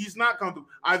with you. He's not comfortable.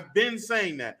 I've been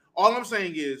saying that. All I'm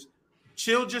saying is,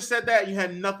 Chill just said that. You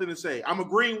had nothing to say. I'm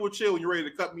agreeing with Chill. You're ready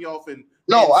to cut me off.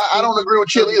 No, I don't agree with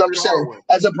Chill either. I'm just saying,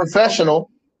 as a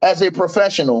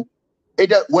professional, it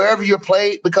does, wherever you're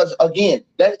played, because again,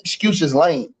 that excuse is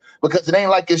lame. Because it ain't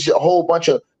like it's a whole bunch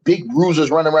of big bruisers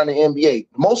running around the NBA.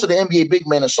 Most of the NBA big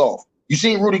men are soft. You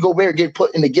seen Rudy Gobert get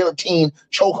put in the guillotine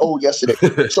chokehold yesterday.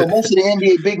 So most of the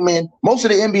NBA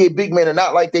big men are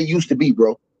not like they used to be,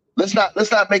 bro. Let's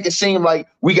not make it seem like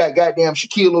we got goddamn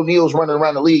Shaquille O'Neal's running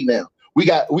around the league now. We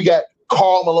got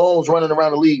Karl Malone's running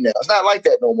around the league now. It's not like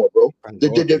that no more, bro.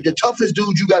 The toughest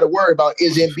dude you got to worry about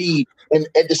is Embiid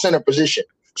at the center position.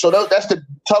 So that's the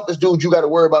toughest dude you got to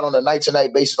worry about on a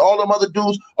night-to-night basis. All them other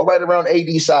dudes are right around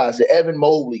AD size. The Evan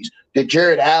Mobleys, the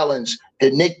Jared Allens,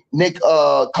 the Nick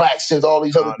Claxtons, all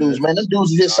these other dudes, man. Them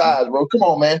dudes is his size, bro. Come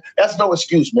on, man. That's no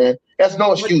excuse, man. That's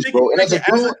no excuse, bro. And as a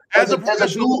dude,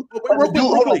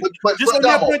 hold on.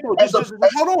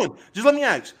 Just let me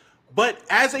ask. But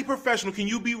as a professional, can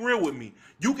you be real with me?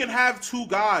 You can have two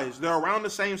guys that are around the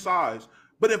same size,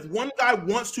 but if one guy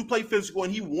wants to play physical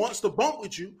and he wants to bump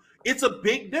with you, it's a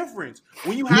big difference.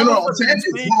 When you have here's what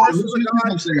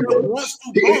I'm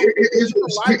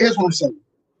saying.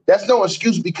 That's no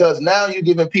excuse because now you're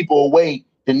giving people a way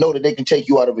to know that they can take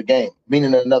you out of a game,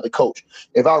 meaning another coach.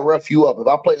 If I rough you up, if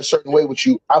I play a certain way with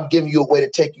you, I'm giving you a way to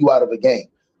take you out of a game,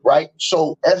 right?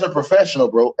 So as a professional,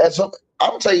 bro, I'm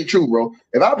gonna tell you the truth, bro.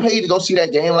 If I paid to go see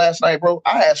that game last night, bro,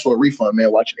 I asked for a refund,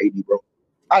 man, watching AD, bro.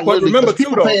 But remember,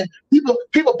 people paying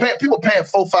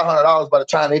 $400-$500 by the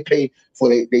time they pay for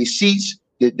their seats,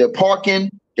 the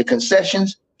parking, the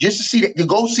concessions, just to see that to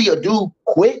go see a dude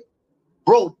quit,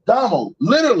 bro. Damo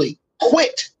literally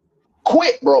quit,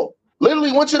 bro.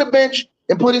 Literally went to the bench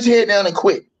and put his head down and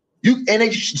quit. And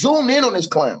they zoomed in on this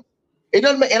clown. It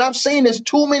doesn't. And I've seen this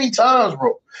too many times,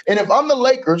 bro. And if I'm the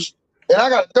Lakers and I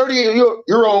got a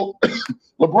 38-year-old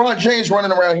LeBron James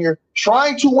running around here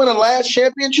trying to win a last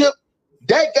championship,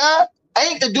 that guy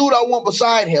ain't the dude I want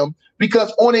beside him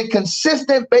because on a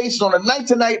consistent basis, on a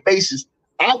night-to-night basis,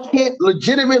 I can't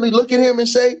legitimately look at him and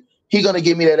say he's going to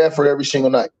give me that effort every single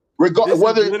night. Regardless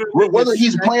whether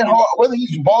he's playing hard, whether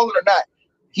he's balling or not,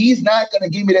 he's not going to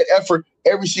give me that effort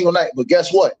every single night. But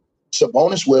guess what?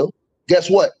 Sabonis will. Guess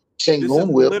what?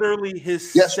 Sengun will. Literally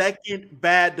his second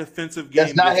bad defensive game.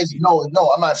 That's not his. No,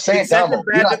 I'm not saying Damo.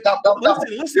 Listen.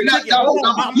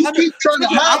 You keep trying to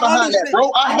hide behind that,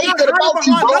 bro. I hate that about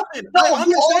you, bro. No,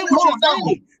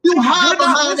 you hide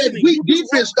behind that weak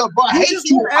defense stuff, bro. I hate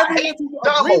you. I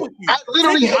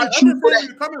literally hate you for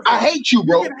that. I hate you,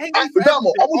 bro.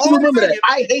 Damo, I want you to remember that.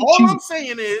 I hate you. All I'm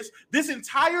saying is this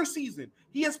entire season,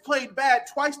 he has played bad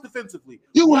twice defensively.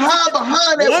 You hide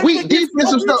behind that weak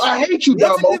defensive stuff. I hate you,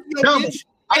 Damo.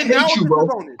 I hate you, bro.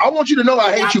 I want you to know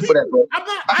I hate you for that, bro.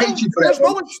 I hate you for that,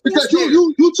 bro. Because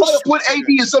you try to put AD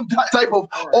in some type of,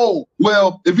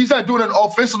 well, if he's not doing it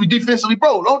offensively, defensively,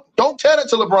 bro, don't tell that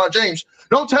to LeBron James.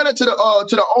 Don't tell it to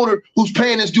the owner who's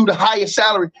paying this dude the highest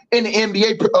salary in the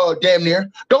NBA, damn near.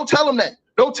 Don't tell him that.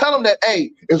 Don't tell them that,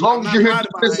 hey, as long as you're here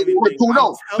defensively, we're cool.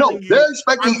 No, they're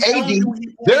expecting AD.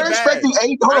 They're expecting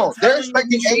AD. Hold on. They're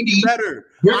expecting AD.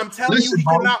 I'm telling you, he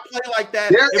cannot play like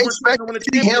that. They're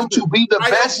expecting him to be the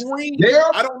best.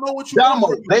 I don't know what you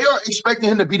Damo, they are expecting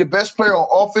him to be the best player on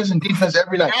offense and defense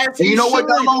every night. And you know what,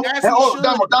 Damo? Hold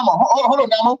on,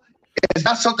 Damo. It's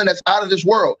not something that's out of this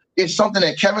world. It's something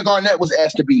that Kevin Garnett was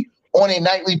asked to be on a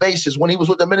nightly basis when he was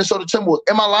with the Minnesota Timberwolves.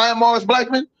 Am I lying, Morris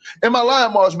Blackman?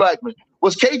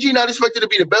 Was KG not expected to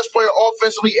be the best player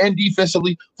offensively and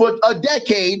defensively for a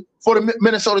decade for the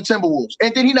Minnesota Timberwolves?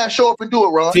 And did he not show up and do it,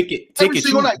 Ron? You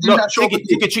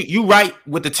right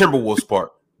with the Timberwolves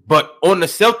part. But on the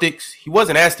Celtics, he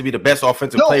wasn't asked to be the best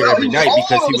offensive player every night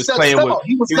because he was playing with.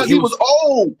 He was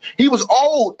old. He was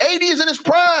old. AD is in his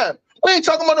prime. We ain't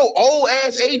talking about no old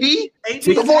ass AD.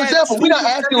 So for example, we're not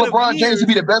asking LeBron James to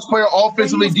be the best player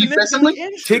offensively, defensively.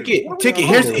 Ticket.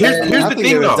 Here's the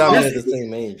thing, though.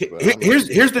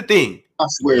 Here's the thing. I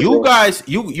swear, you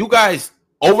guys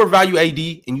overvalue AD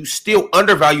and you still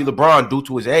undervalue LeBron due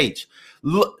to his age.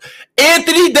 Look,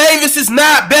 Anthony Davis is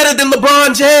not better than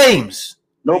LeBron James.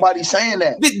 Nobody's saying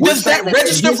that. Does that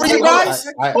register for you guys?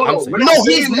 No,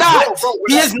 he's not.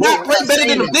 He has not played better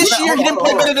than him this year. He didn't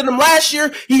play better than him last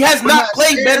year. He has not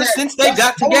played better since they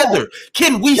got together.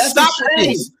 Can we stop with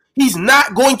this? He's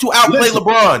not going to outplay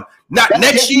LeBron. Not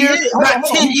next year, not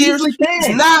 10 years. He's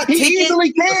not. He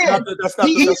easily can.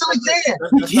 He easily can.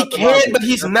 He can, but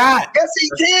he's not. Yes, he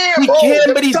can. He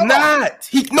can, but he's not.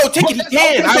 No, take it. He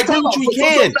can. I agree with you. He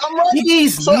can.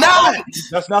 He's not.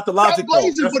 That's not the logic, though.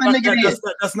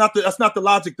 That's not the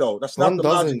logic, though. That's not the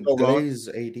logic, though, Ron.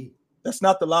 AD. That's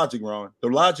not the logic, Ron. The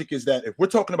logic is that if we're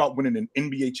talking about winning an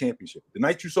NBA championship, the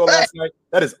night you saw last night,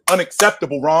 that is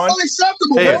unacceptable, Ron.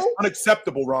 Unacceptable, bro.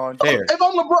 Unacceptable, Ron. If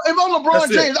I'm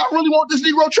LeBron James, I really want this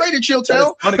Negro traded, Chill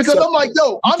Town, because I'm like,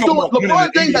 yo, I'm doing.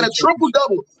 LeBron James had a triple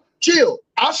double. Chill.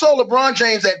 I saw LeBron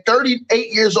James at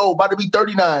 38 years old, about to be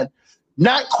 39,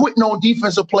 not quitting on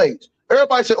defensive plays.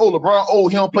 Everybody said, "Oh, LeBron,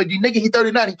 he don't play D." Nigga, he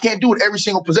 39. He can't do it every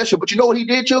single possession. But you know what he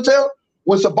did, Chill Town?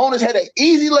 When Sabonis had an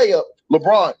easy layup,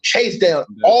 LeBron chased down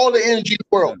all the energy in the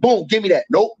world. Boom, give me that.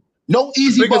 Nope. No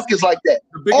easy buckets like that.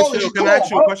 Can I ask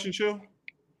you a question, Chill?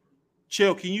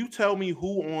 Chill, can you tell me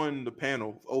who on the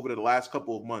panel over the last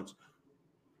couple of months,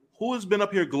 who has been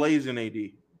up here glazing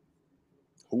AD?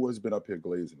 Who has been up here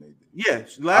glazing AD?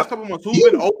 Yes, last couple of months. Who's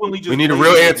been openly just? We need a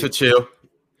real answer, Chill.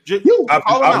 Let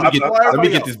me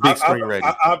get this big screen ready.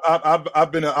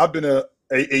 I've been a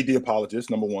AD apologist.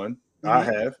 Number one, I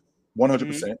have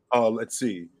 100%. Let's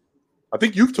see. I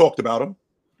think you've talked about him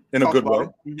in a good way.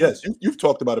 Yes, you've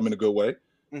talked about him in a good way.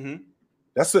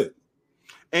 That's it.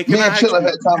 And can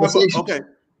okay,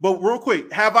 but real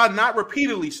quick, have I not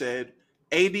repeatedly said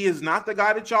AD is not the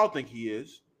guy that y'all think he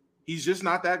is? He's just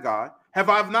not that guy. Have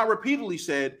I not repeatedly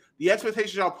said the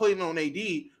expectations y'all putting on AD?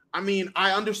 I mean,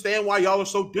 I understand why y'all are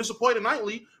so disappointed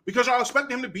nightly because y'all expect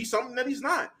him to be something that he's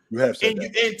not. You have said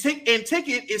that. And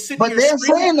Ticket is sitting but here. But they're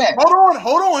saying that.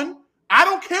 Hold on. I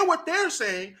don't care what they're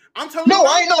saying. I'm telling you. No,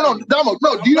 I ain't no. Do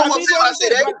you know what I'm saying when I say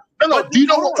that? No. Do you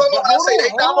know what I'm talking about when I say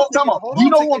that? Do you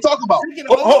know what I'm talking about?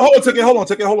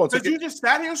 Hold on. Because you just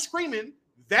sat here screaming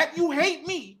that you hate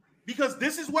me because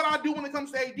this is what I do when it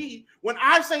comes to AD. When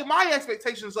I say my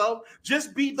expectations of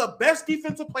just be the best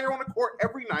defensive player on the court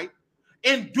every night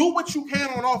and do what you can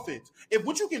on offense. If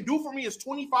what you can do for me is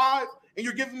 25 and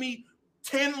you're giving me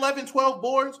 10, 11, 12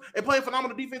 boards and playing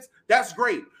phenomenal defense, that's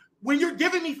great. When you're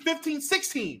giving me 15,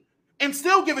 16 and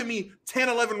still giving me 10,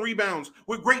 11 rebounds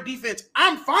with great defense,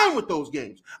 I'm fine with those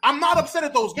games. I'm not upset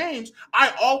at those games.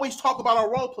 I always talk about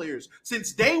our role players.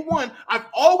 Since day one, I've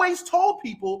always told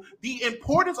people the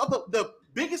importance of the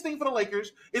biggest thing for the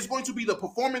Lakers is going to be the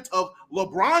performance of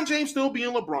LeBron James still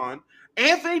being LeBron,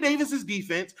 Anthony Davis's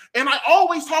defense, and I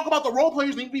always talk about the role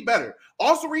players need to be better.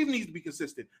 Austin Reeves needs to be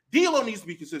consistent. D'Lo needs to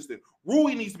be consistent.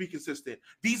 Rui needs to be consistent.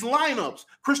 These lineups,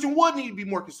 Christian Wood needs to be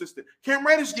more consistent. Cam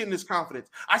Reddish getting this confidence.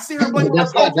 I sit here blaming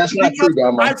that's not true,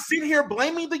 Damo. I sit here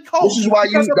blaming the coach. This is why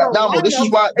you Damo. This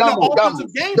is why Damo, brother to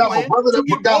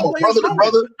brother. Because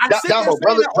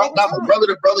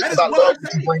I love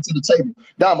what you bring to the table.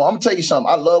 Damo, I'm gonna tell you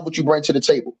something. I love what you bring to the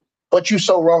table. But you're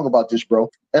so wrong about this, bro.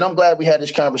 And I'm glad we had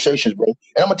this conversation, bro. And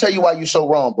I'm going to tell you why you're so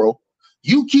wrong, bro.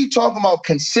 You keep talking about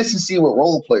consistency with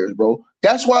role players, bro.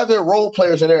 That's why they're role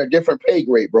players and they're a different pay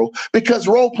grade, bro. Because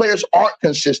role players aren't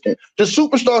consistent. The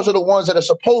superstars are the ones that are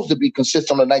supposed to be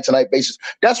consistent on a night-to-night basis.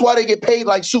 That's why they get paid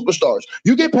like superstars.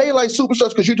 You get paid like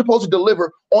superstars because you're supposed to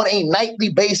deliver on a nightly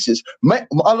basis. A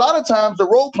lot of times the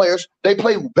role players, they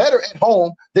play better at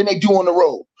home than they do on the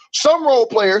road. Some role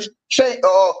players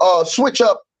switch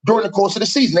up during the course of the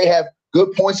season. They have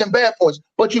good points and bad points.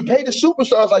 But you pay the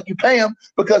superstars like you pay them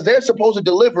because they're supposed to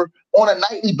deliver on a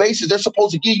nightly basis. They're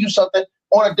supposed to give you something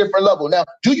on a different level. Now,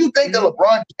 do you think that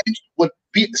LeBron James would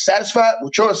be satisfied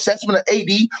with your assessment of AD?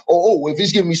 Or, if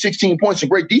he's giving me 16 points and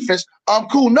great defense, I'm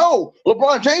cool. No,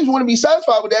 LeBron James wouldn't be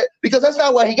satisfied with that because that's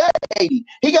not why he got AD.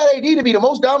 He got AD to be the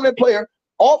most dominant player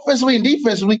offensively and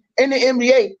defensively in the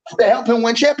NBA to help him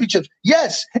win championships.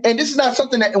 Yes, and this is not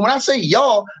something that, and when I say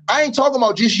y'all, I ain't talking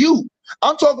about just you.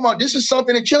 I'm talking about this is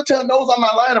something that Chilltown knows I'm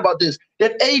not lying about this,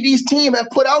 that AD's team have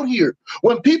put out here.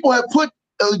 When people have put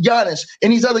Giannis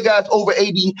and these other guys over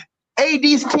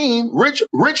AD's team, Rich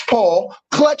Paul,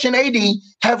 Clutch, and AD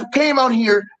have came out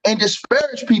here and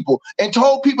disparaged people and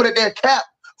told people that they're capped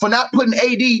for not putting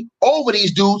AD over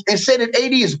these dudes and said that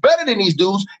AD is better than these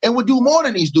dudes and would do more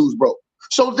than these dudes, bro.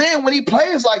 So then when he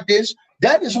plays like this,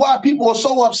 that is why people are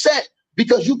so upset,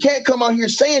 because you can't come out here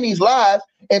saying these lies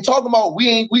and talking about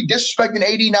we disrespecting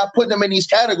AD, not putting them in these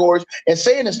categories and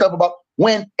saying this stuff about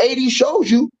when AD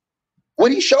shows you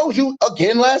what he shows you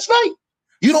again last night.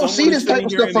 You don't see this type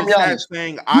of stuff from Giannis.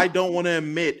 Saying, I don't want to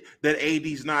admit that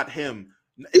AD's not him.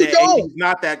 AD's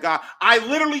not that guy. I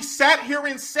literally sat here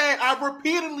and said, I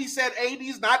repeatedly said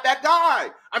AD's not that guy.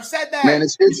 I've said that. Man,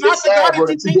 it's not sad, the guy bro.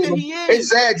 that you think that he is. It's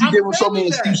sad you give him so many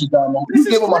excuses, Damo. You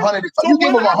give him 100. You give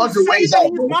him 100 ways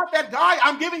out, bro. He's not that guy.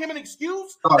 I'm giving him an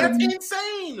excuse. That's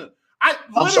insane.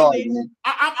 I'm sorry, man.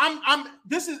 I'm.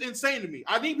 This is insane to me.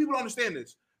 I need people to understand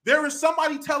this. There is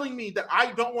somebody telling me that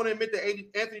I don't want to admit that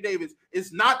Anthony Davis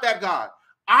is not that guy.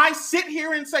 I sit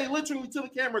here and say literally to the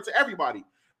camera, to everybody,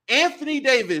 Anthony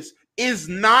Davis is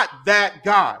not that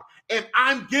guy. And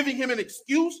I'm giving him an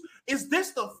excuse. Is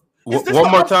this the...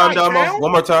 One more time, Damo.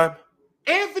 One more time.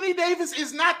 Anthony Davis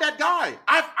is not that guy.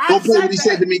 Go play what he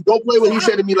said to me. Go play what he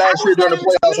said to me last year during the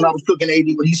playoffs when I was cooking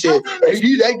AD. When he said, AD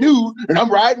that dude, and I'm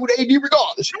riding with AD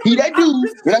regardless. He that dude,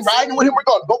 and I'm riding with him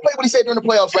regardless. Go play what he said during the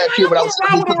playoffs last year when I was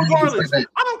regardless. I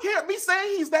don't care. Me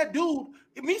saying he's that dude,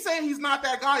 me saying he's not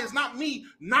that guy is not me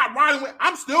not riding with.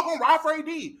 I'm still going to ride for AD.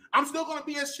 I'm still going to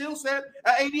be, as Chill said,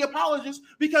 an AD apologist,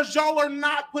 because y'all are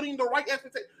not putting the right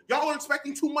expectation. Y'all are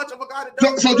expecting too much of a guy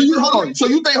that So do you hold on? So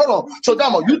you think, hold on. So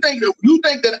Damo, you think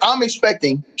that I'm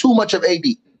expecting too much of AD?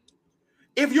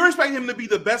 If you're expecting him to be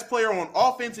the best player on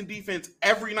offense and defense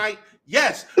every night,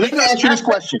 yes. Let me ask you this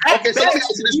question. Okay, so let me ask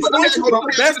you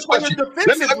this question.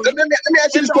 Let me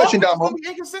ask you this question, Damo.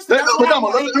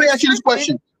 Let me ask you this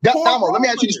question. Damo, let me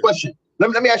ask you this question.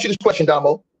 Let me ask you this question,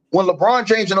 Damo. When LeBron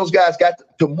James and those guys got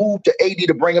to move to AD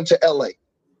to bring him to LA,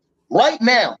 right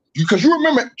now, because you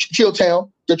remember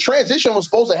Chilltown, the transition was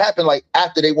supposed to happen like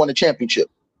after they won the championship.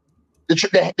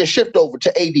 The shift over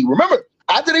to AD. Remember,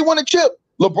 after they won the chip,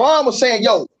 LeBron was saying,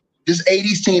 yo, this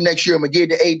AD's team next year, I'm going to give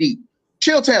it to AD.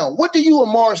 Chilltown, what do you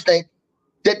and Mars think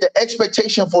that the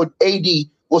expectation for AD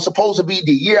was supposed to be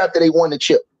the year after they won the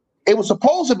chip? It was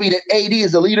supposed to be that AD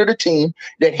is the leader of the team,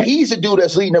 that he's the dude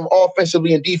that's leading them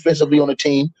offensively and defensively on the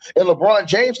team, and LeBron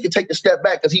James could take a step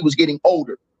back because he was getting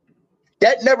older.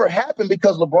 That never happened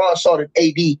because LeBron saw that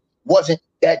AD wasn't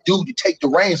that dude to take the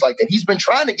reins like that. He's been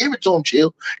trying to give it to him,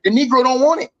 Chill. The Negro don't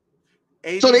want it.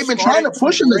 AD so they've been trying to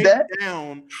push him as that.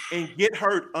 Down and get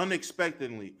hurt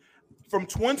unexpectedly. From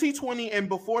 2020 and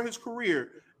before in his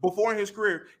career,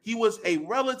 he was a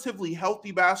relatively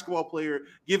healthy basketball player,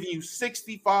 giving you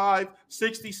 65,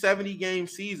 60, 70 game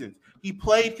seasons. He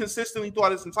played consistently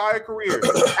throughout his entire career.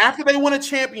 After they won a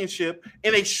championship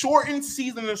in a shortened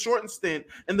season, a shortened stint,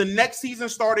 and the next season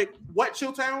started,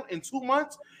 Chilltown? In 2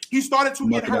 months? He started to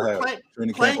get hurt,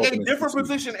 playing a different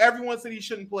position everyone said he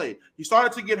shouldn't play. He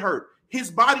started to get hurt.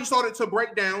 His body started to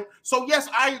break down. So, yes,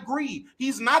 I agree.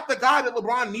 He's not the guy that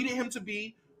LeBron needed him to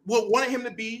be, wanted him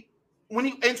to be when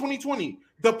in 2020.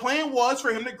 The plan was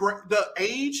for him to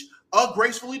age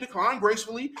gracefully, decline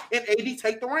gracefully, and AD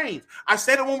take the reins. I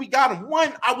said it when we got him.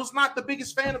 One, I was not the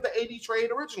biggest fan of the AD trade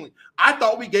originally. I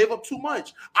thought we gave up too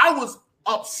much. I was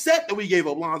upset that we gave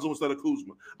up Lonzo instead of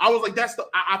Kuzma. I was like,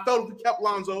 I felt if we kept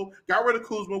Lonzo, got rid of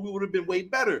Kuzma, we would have been way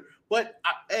better. But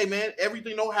hey, man,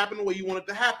 everything don't happen the way you want it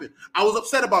to happen. I was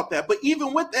upset about that. But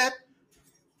even with that,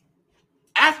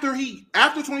 after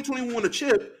 2020 won the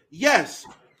chip, yes,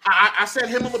 I said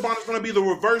him and LeBron is going to be the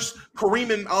reverse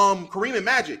Kareem and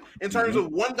Magic in terms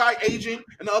of one guy aging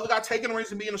and the other guy taking the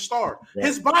reins and being a star. Yeah.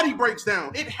 His body breaks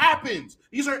down. It happens.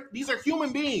 These are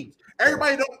human beings.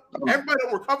 Everybody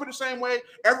don't recover the same way.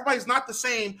 Everybody's not the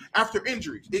same after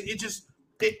injuries. It's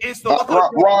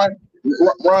the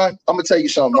Ron, I'm gonna tell you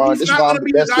something, Ron. This is one of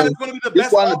the best things. This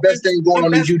is one of the best things going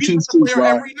on these YouTube streets,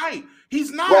 Ron. Every night.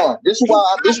 He's not. Ron, this is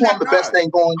one of the best thing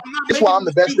going. This is why I'm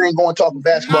the best thing going talking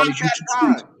basketball on these YouTube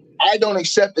streets. I don't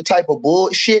accept the type of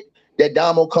bullshit that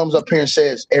Damo comes up here and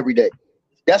says every day.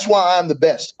 That's why I'm the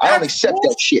best. I don't accept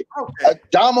that shit. Okay.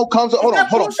 Damo comes up. Hold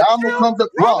on. Damo comes up.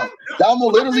 Wrong. Damo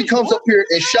literally comes up here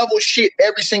and shovels shit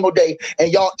every single day,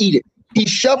 and y'all eat it. He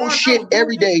shovels shit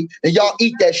every day, and y'all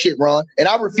eat that shit, Ron. And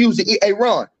I refuse to eat. Hey,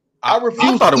 Ron, I refuse.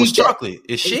 I thought it was chocolate.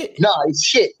 It's shit. Nah, it's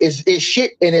shit. It's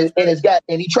shit, and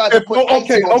he tries to put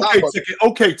okay,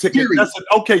 ticket. That's an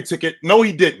okay ticket. No,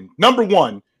 he didn't. Number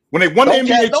one, when they won the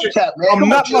NBA chip, I'm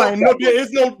not lying. No, there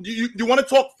is no. You want to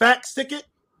talk facts, ticket?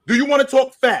 Do you want to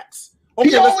talk facts? Okay,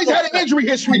 he always had an injury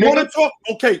history. You want to talk?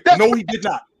 Okay, no, he did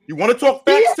not. You want to talk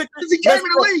facts, ticket? He came in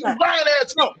the league, lying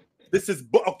ass. No, this is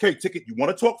okay, ticket. You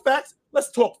want to talk facts?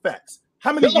 Let's talk facts.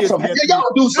 How many years?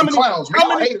 Y'all do some clowns.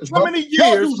 How many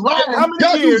years?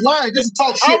 Y'all dudes lying just to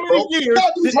talk shit, bro.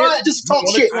 Y'all dudes lying just to talk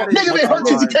shit. Nigga been hurt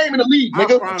since he came in the league,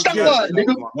 nigga. Stop lying,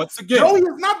 nigga. Once again, no, he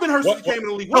has not been hurt since he came in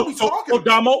the league. What are we talking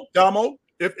about? Damo,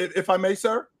 if I may,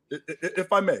 sir,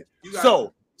 if I may.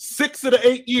 So 6 of the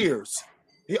 8 years,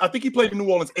 I think he played in New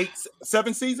Orleans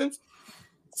 7 seasons.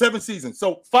 7 seasons.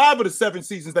 So 5 of the 7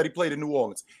 seasons that he played in New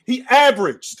Orleans, he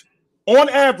averaged on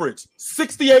average,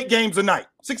 68 games a night,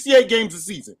 68 games a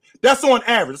season. That's on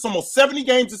average. It's almost 70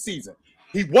 games a season.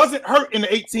 He wasn't hurt in the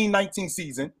 18-19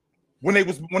 season when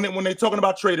they talking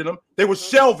about trading him. They were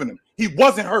shelving him. He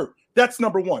wasn't hurt. That's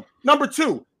number one. Number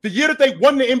two, the year that they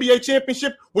won the NBA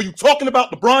championship, were you talking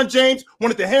about LeBron James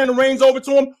wanted to hand the reins over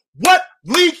to him? What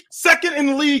league, second in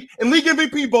the league, in league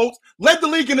MVP votes, led the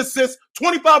league in assists,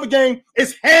 25 a game,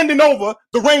 is handing over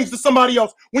the reins to somebody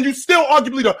else when you still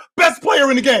arguably the best player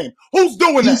in the game? Who's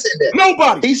doing that?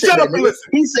 Nobody. Shut up and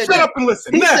listen. Shut up and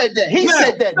listen. He said that. He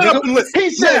said that. Shut up and listen. He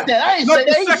said that. I ain't say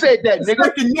that. He said that,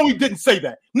 nigga. No, he didn't say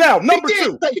that. Now, number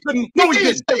two. No, he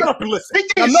didn't. Shut up and listen.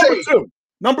 Now,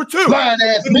 number two.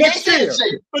 The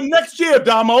next year,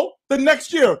 Damo. The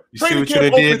next year. You see what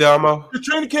you did, Damo? The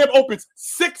training camp opens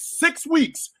six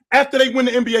weeks after they win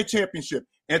the NBA championship.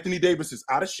 Anthony Davis is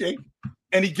out of shape,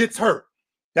 and he gets hurt.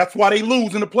 That's why they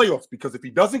lose in the playoffs, because if he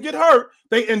doesn't get hurt,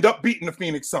 they end up beating the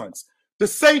Phoenix Suns. The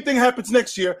same thing happens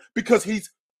next year because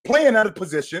he's playing out of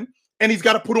position, and he's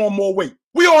got to put on more weight.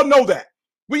 We all know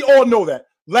that.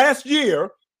 Last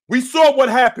year, we saw what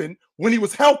happened when he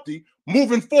was healthy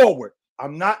moving forward.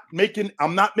 I'm not making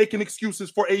excuses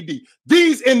for AD.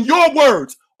 These, in your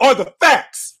words, are the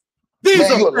facts. These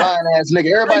are you a lying ass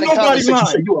nigga. Everybody in the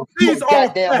comments said you a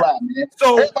goddamn lie, man.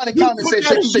 So everybody in the comments said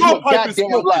you a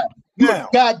goddamn lie. You a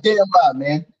goddamn lie,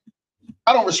 man.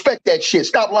 I don't respect that shit.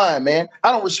 Stop lying, man.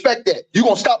 I don't respect that. You're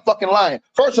going to stop fucking lying.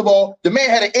 First of all, the man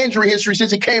had an injury history since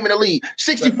he came in the league.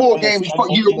 64 games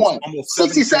year one,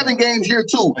 67 games year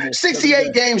two,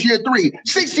 68 games year three,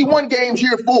 61 games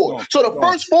year four. So the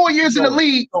first 4 years in the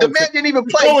league, the man didn't even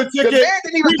play. The man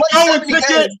didn't even play 70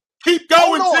 games. Keep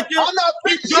going, Ticket. I'm not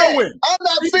finished yet. I'm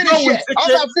not finished yet.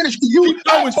 I'm not finished. You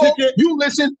talk, you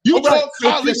listen, you talk,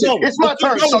 I listen. It's my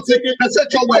turn. So now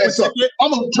set your ass up.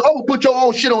 I'm gonna put your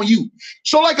own shit on you.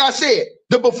 So like I said,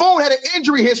 the buffoon had an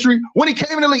injury history when he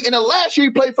came in the league. In the last year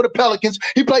he played for the Pelicans,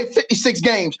 he played 56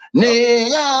 games. And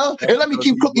let me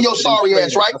keep cooking your sorry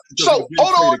ass, right? So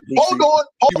hold on.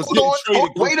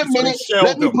 Wait a minute.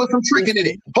 Let me put some tricking in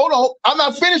it. Hold on. I'm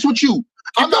not finished with you.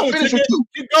 I'm not finished with you.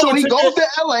 So he goes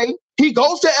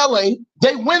to LA.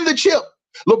 They win the chip.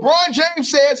 LeBron James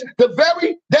says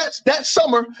that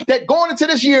summer, that going into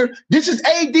this year, this is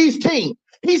AD's team.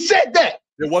 He said that.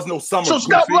 There was no summer. So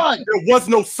stop lying. There was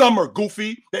no summer,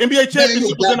 Goofy. The NBA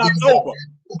championship was in October.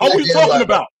 What are you talking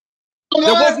about?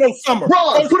 There was no summer.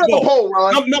 Ron, put up a poll,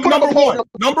 Ron.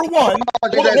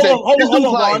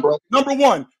 Number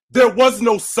one, there was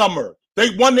no summer.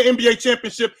 They won the NBA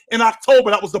championship in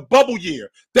October. That was the bubble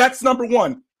year. That's number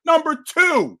one. Number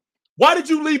two, why did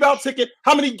you leave out, Ticket,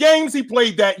 how many games he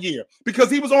played that year?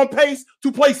 Because he was on pace to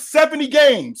play 70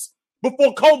 games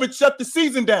before COVID shut the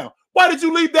season down. Why did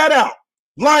you leave that out?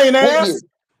 Lying ass.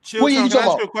 Chill, can I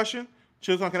ask you a question?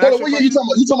 Chill, can I ask you a question? You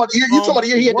talking about the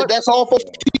year he had the That's All for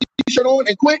t-shirt on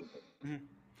and quit?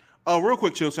 Real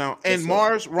quick, Chill Sound. And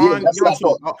Mars, Ron,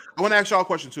 I want to ask y'all a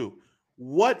question too.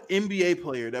 What NBA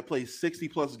player that plays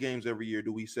 60+ games every year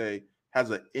do we say has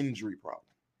an injury problem?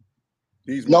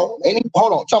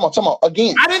 Hold on. Talk about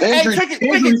again. I didn't take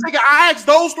it. I asked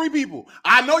those three people.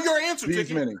 I know your answer. I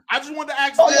just wanted to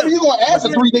ask them. You gonna ask the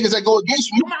three niggas that go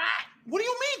against you? What do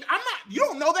you mean? I'm not. You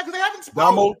don't know that because they haven't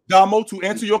spoken. Damo, to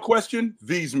answer your question,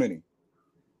 these many.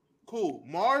 Cool.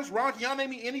 Mars, Ron, can y'all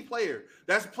name me any player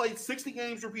that's played 60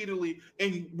 games repeatedly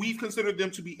and we've considered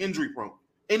them to be injury prone?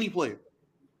 Any player.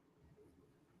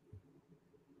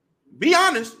 Be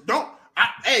honest.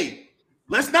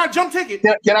 Let's not jump ticket.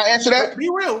 Can I answer that? Be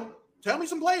real. Tell me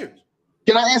some players.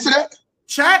 Can I answer that?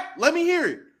 Chat, let me hear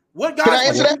it. What guys? Can I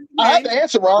answer that? I have to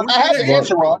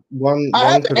answer, Ron.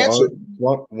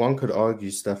 One could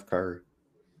argue Steph Curry.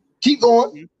 Keep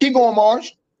going,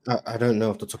 Mars. I don't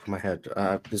know off the top of my head.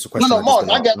 There's a question. No, Mars,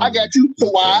 I got you.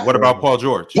 Kawhi. What about Paul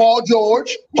George? Hold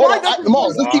on,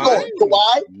 Mars, let's keep going.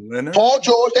 Kawhi, Paul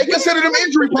George, they consider them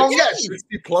injury prone. Yes,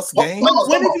 60+ games.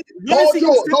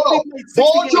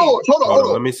 Paul George. Hold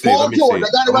on. Let me see. I got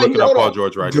it right here. Paul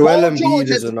George right now.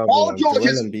 Paul George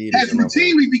has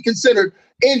routinely be considered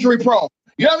injury prone.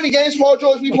 You know how many games Paul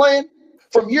George be playing?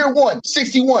 From year 1,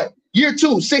 61. Year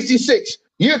 2, 66.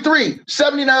 Year 3,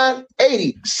 79,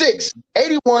 86,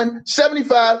 81,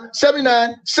 75,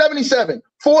 79, 77,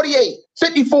 48,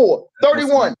 54,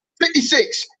 31,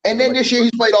 56. And then this year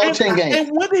he's played all 10 games. And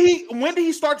when did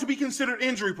he start to be considered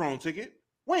injury prone, Ticket?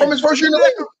 When? From his first year in the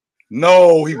league.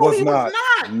 No, he was not.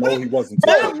 No, he wasn't.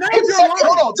 Hold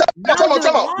on.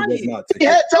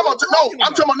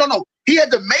 He had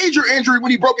the major injury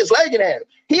when he broke his leg in half.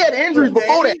 He had injuries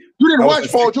before that. You didn't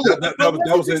watch Paul George.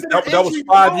 That was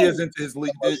 5 years into his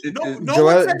league.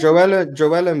 Joel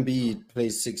Embiid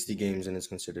plays 60 games and is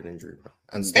considered injury.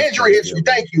 Injury history.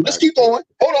 Thank you. Let's keep going.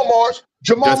 Hold on, Mars.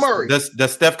 Jamal Murray.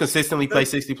 Does Steph consistently play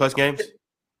 60 plus games?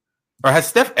 Or has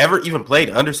Steph ever even played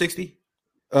under 60?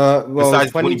 Well,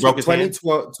 besides when he broke his hand?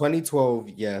 2012,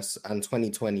 yes, and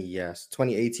 2020, yes.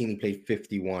 2018, he played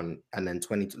 51, and then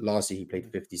last year he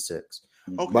played 56.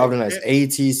 Okay. But other than that,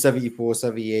 80, 74,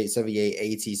 78, 78,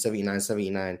 80, 79,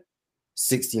 79,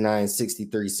 69,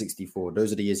 63, 64.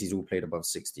 Those are the years he's all played above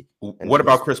 60. What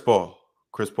about Chris Paul?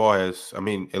 Chris Paul has, I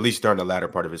mean, at least during the latter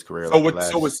part of his career.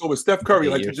 So with Steph Curry,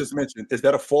 like you just mentioned, is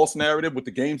that a false narrative with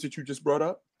the games that you just brought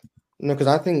up? No, because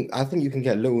I think you can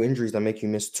get little injuries that make you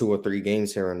miss 2 or 3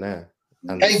 games here and there,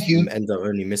 and you end up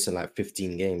only missing like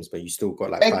 15 games, but you still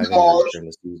got like 5 injuries during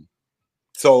the season.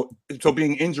 So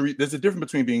being injury, there's a difference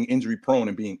between being injury prone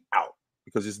and being out,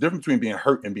 because there's a difference between being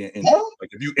hurt and being injured.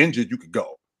 Like if you injured, you could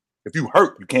go. If you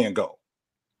hurt, you can't go.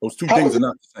 Those two things are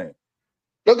not the same.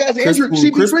 Look, guys,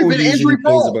 CP3 been injury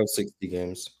prone. Plays above 60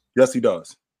 games. Yes, he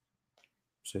does.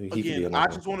 So again, I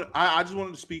just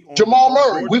wanted to speak on Jamal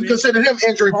Murray. We've considered him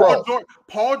injury prone.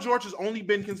 Paul George has only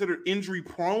been considered injury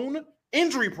prone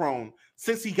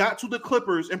since he got to the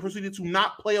Clippers and proceeded to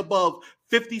not play above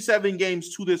 57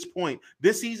 games to this point.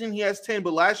 This season he has 10,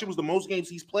 but last year was the most games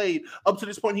he's played. Up to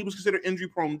this point, he was considered injury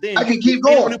prone. Then I can keep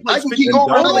going.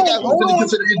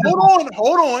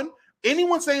 Hold on.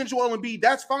 Anyone saying Joel Embiid,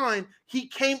 that's fine. He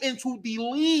came into the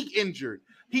league injured.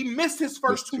 He missed his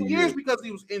first 2 years because he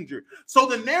was injured. So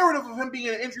the narrative of him being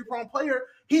an injury-prone player,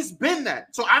 he's been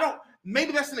that. So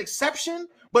maybe that's an exception,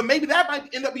 but maybe that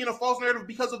might end up being a false narrative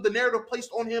because of the narrative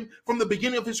placed on him from the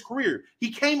beginning of his career.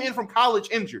 He came in from college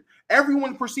injured.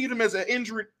 Everyone perceived him as an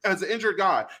injured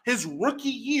guy. His rookie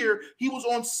year, he was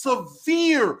on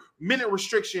severe minute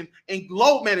restriction and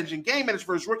load managing, game management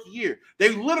for his rookie year. They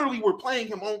literally were playing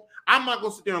him on. I'm not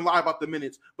going to sit there and lie about the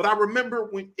minutes, but I remember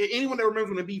anyone that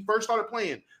remembers when Embiid first started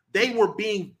playing, they were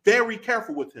being very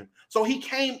careful with him. So he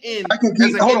came in. I can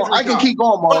keep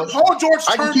going, Mars. But Paul George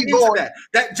turned into that.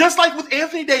 That just like with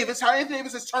Anthony Davis, how Anthony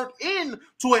Davis has turned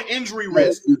into an injury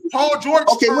risk. Paul George.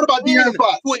 Okay, what about De'Aaron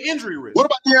Fox? To an injury risk. What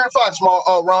about De'Aaron Fox,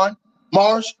 Ron?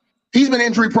 Mars? He's been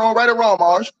injury prone, right or wrong,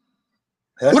 Mars?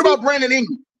 What about Brandon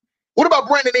Ingram? You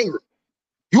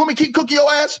want me to keep cooking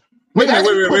your ass? Wait. Go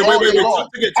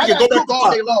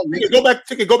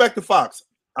back to Fox.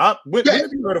 When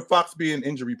have you heard of Fox being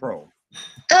injury prone?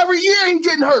 Every year he's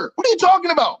getting hurt. What are you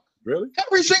talking about? Really?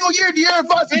 Every single year, De'Aaron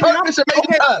Fox is hurt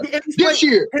this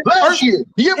year, last year,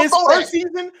 the year before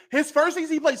his first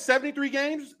season, he played 73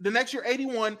 games. The next year,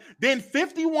 81. Then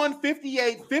 51,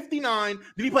 58, 59.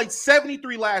 Then he played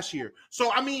 73 last year. So,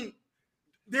 I mean,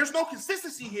 there's no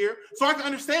consistency here. So I can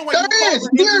understand why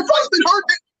De'Aaron Fox been hurt.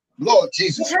 Lord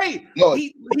Jesus. Okay. Lord.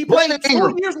 He played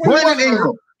 2 years when Brandon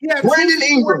Ingram. Yeah, Brandon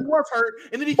Ingram was hurt,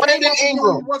 and then he Brandon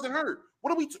Ingram wasn't hurt.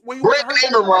 What are we? Brandon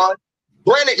Ingram, Ron.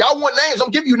 Brandon, y'all want names?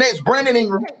 I'm giving you names. Brandon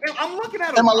Ingram. I'm looking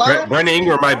at him. Am I lying? Brandon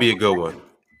Ingram might be a good one.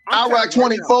 I rock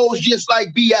 24s just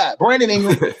like B.I. Brandon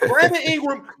Ingram. Brandon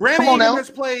Ingram has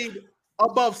played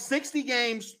above 60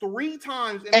 games 3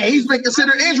 times, and he's been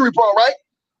considered injury prone, right?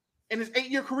 In his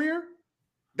 8-year career,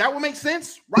 that would make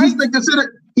sense, right? He's been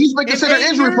considered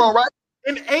injury prone, right?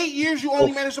 In 8 years, you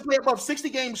only managed to play above 60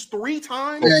 games 3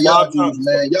 times. Yeah, y'all dudes,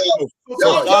 man. Y'all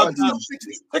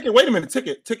Wait a minute.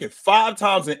 Ticket. 5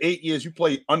 times in 8 years, you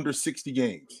played under 60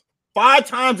 games. 5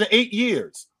 times in 8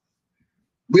 years.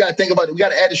 We got to think about it. We got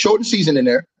to add the shortened season in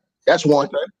there. That's one.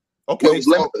 Okay.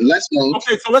 Less games.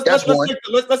 Okay, so let's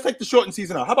take the shortened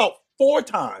season out. How about 4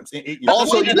 times in 8 years?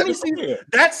 Also,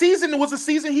 that season was a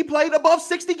season he played above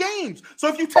 60 games. So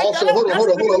if you take hold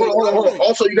on.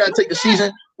 Also, you got to take the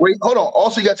season where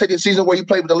Also, you got to take the season where he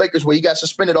played with the Lakers, where he got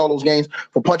suspended all those games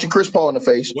for punching Chris Paul in the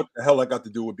face. What the hell that got to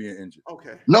do with being injured?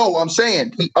 Okay. No, I'm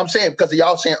saying because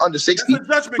y'all saying under 60.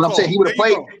 I'm saying he would have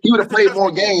played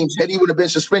more games had he would have been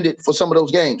suspended for some of those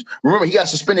games. Remember, he got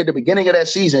suspended at the beginning of that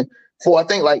season for I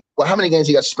think how many games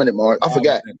he got suspended, Mark? I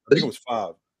forgot. I think it was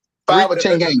 5. 5 or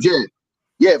 10 games,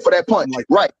 yeah, for that punch,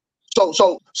 right? So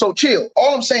chill.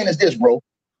 All I'm saying is this, bro.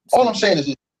 All I'm saying is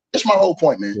this. This is my whole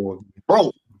point, man.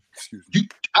 Bro,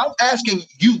 I'm asking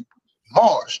you,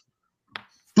 Mars.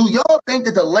 Do y'all think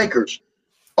that the Lakers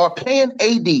are paying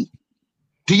AD?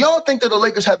 Do y'all think that the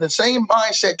Lakers have the same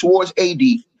mindset towards AD?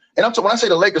 And when I say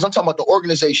the Lakers, I'm talking about the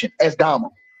organization as Dama.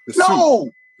 The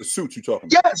suit you talking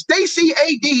about? Yes, they see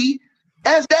AD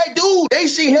as that dude. They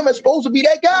see him as supposed to be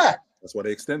that guy. That's why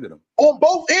they extended him. On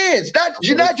both ends.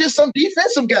 You're not just some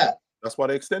defensive guy. That's why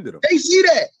they extended him. They see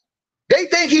that. They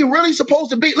think he really supposed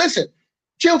to be. Listen,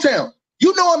 Chilltown,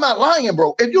 You know I'm not lying,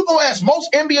 bro. If you go ask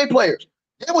most NBA players,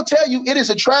 they will tell you it is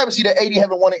a travesty that AD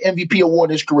haven't won an MVP award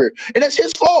in his career. And that's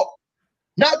his fault.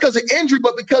 Not because of injury,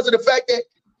 but because of the fact that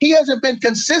he hasn't been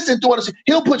consistent throughout the.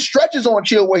 He'll put stretches on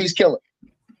Chill where he's killing.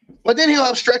 But then he'll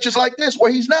have stretches like this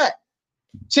where he's not.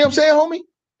 See what I'm saying, homie?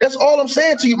 That's all I'm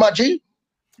saying to you, my G.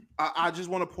 I just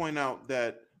want to point out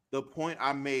that the point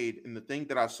I made and the thing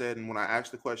that I said, and when I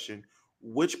asked the question,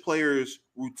 which players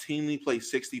routinely play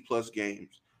 60-plus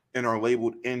games and are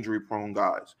labeled injury-prone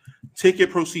guys? Ticket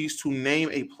proceeds to name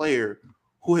a player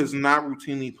who has not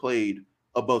routinely played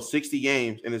above 60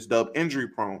 games and is dubbed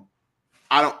injury-prone.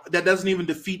 That doesn't even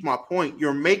defeat my point.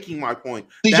 You're making my point.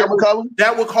 CJ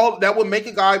McCollum? That would make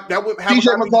a guy that would have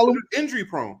CJ McCollum injury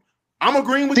prone. I'm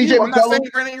agreeing with CJ you. I'm not McCollum? saying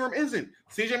Brandon Ingram isn't.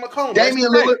 CJ McCollum.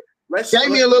 Damian Lillard. Let's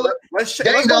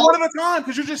go one at a time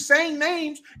because you're just saying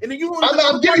names and then you.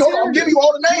 I'm giving you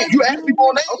all the names. You asked me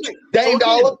for names. Okay. Dame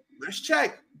Dollar. Let's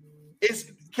check.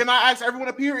 Can I ask everyone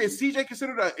up here? Is CJ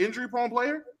considered an injury prone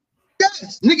player?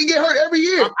 Yes. Nigga get hurt every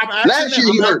year. Last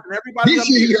year he hurt. This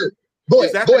year he hurt. Go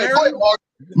ahead, Mars.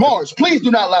 Mars, please do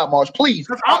not lie, Mars. Please.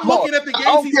 I'm looking at the games.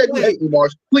 I don't care if you hate me,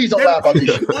 Mars. Please don't lie about this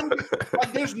shit.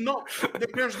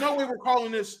 There's no way we're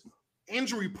calling this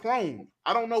injury prone.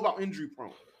 I don't know about injury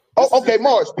prone. Okay,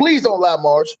 Mars. Please don't lie,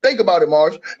 Mars. Think about it,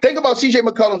 Mars. Think about CJ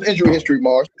McCollum's injury history,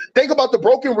 Mars. Think about the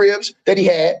broken ribs that he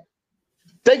had.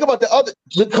 Think about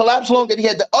the collapse lung that he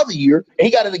had the other year, and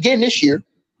he got it again this year.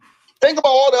 Think about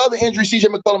all the other injuries CJ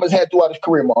McCollum has had throughout his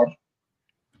career, Mars.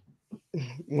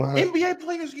 Well, NBA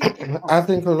players I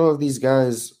think a lot of these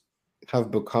guys have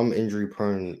become injury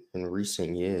prone in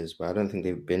recent years, but I don't think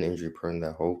they've been injury prone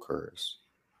their whole careers.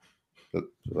 So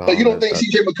you don't think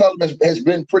CJ McCollum has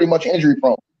been pretty much injury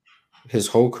prone? His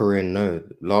whole career, no.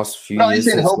 Last few years. No, he's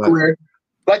in his whole career.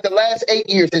 Like the last 8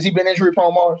 years, has he been injury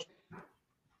prone, Mars?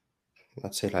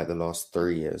 I'd say like the last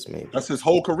 3 years, maybe. That's his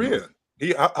whole career.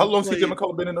 How long CJ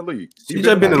McCollum been in the league?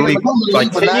 CJ been in the league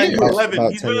like 10 years.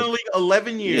 11. He's been in the league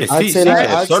 11 years. Yeah, I'd say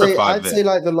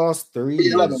like the last 3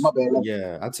 years. 11,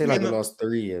 yeah, I'd say like the last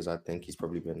 3 years. I think he's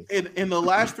probably been. In the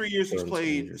last 3 years, he's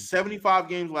played 75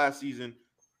 games last season,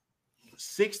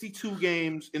 62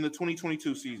 games in the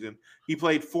 2022 season. He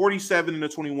played 47 in the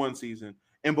 21 season.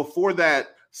 And before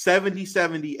that, 70,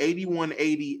 70, 81,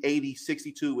 80, 80,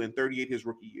 62, and 38 his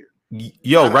rookie year.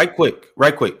 Yo, right quick,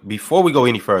 before we go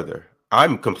any further,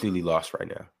 I'm completely lost right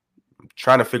now. I'm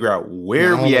trying to figure out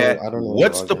where we at.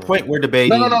 What's the point we're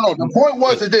debating? No. The point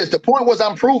was this. The point was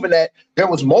I'm proving that there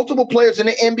was multiple players in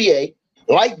the NBA,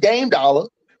 like Dame Dollar,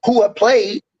 who have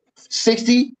played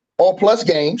 60 or plus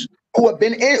games,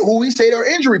 who we say they're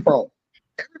injury prone.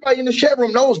 Everybody in the chat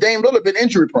room knows Dame Lillard been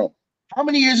injury prone. How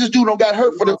many years this dude don't got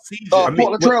hurt for the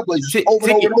Portland Trailblazers over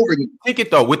and over again? Ticket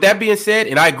though. With that being said,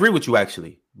 and I agree with you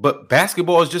actually, but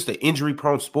basketball is just an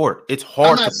injury-prone sport. It's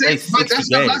hard to play 60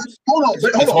 games.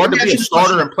 It's hard to be a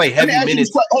starter and play heavy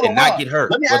minutes and not get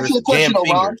hurt. Let me ask you a question,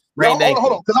 Ron.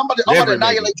 Hold on, because I'm about to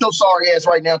annihilate your sorry ass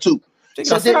right now too.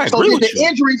 So did the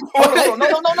injuries? No.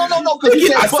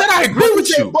 I said I agree with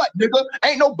you. But nigga,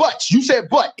 ain't no buts. You said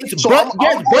but.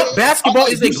 But basketball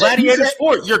is a gladiator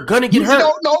sport. You're gonna get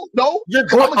hurt. No. You're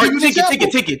going.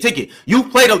 Ticket. You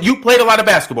played a lot of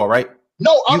basketball, right?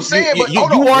 No, I'm saying, but you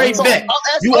are a vet.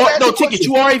 You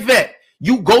are a vet.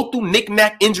 You go through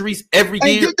knick-knack injuries every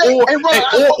year, or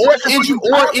injury.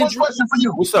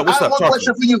 What's up? I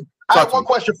have one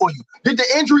question for you. Did the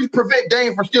injuries prevent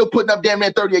Dame from still putting up damn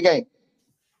near 30 a game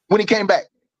when he came back?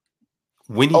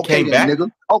 When he came back, nigga.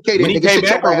 Okay, then, when he came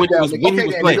back, or when he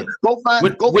was playing? Go find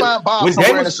Bob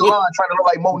somewhere in the salon trying to look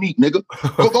like Monique, nigga.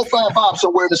 Go find Bob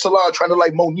somewhere in the salon trying to look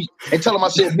like Monique, and tell him I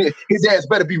said his ass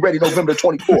better be ready November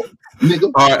 24th, nigga.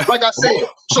 Right. Like I said,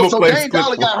 so Dame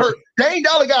Dollar got hurt. Dame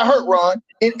Dollar got hurt, Ron,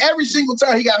 and every single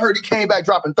time he got hurt, he came back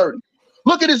dropping 30.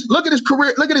 Look at his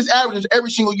career. Look at his averages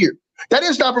every single year. That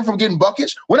didn't stop him from getting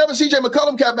buckets. Whenever CJ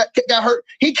McCollum got hurt,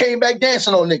 he came back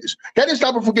dancing on niggas. That didn't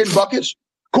stop him from getting buckets.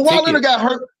 Kawhi Leonard got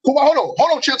hurt. Hold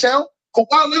on, Chilltown.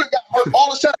 Kawhi Leonard got hurt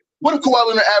all the time. What did Kawhi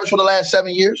Leonard average for the last 7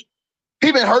 years?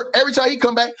 He been hurt. Every time he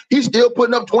come back, he's still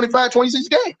putting up 25, 26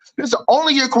 games. This is the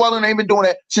only year Kawhi Leonard ain't been doing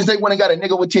that since they went and got a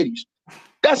nigga with titties.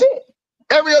 That's it.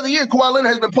 Every other year, Kawhi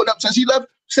Leonard has been putting up since he left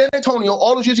San Antonio.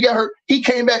 All those years he got hurt, he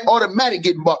came back automatic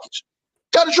getting buckets.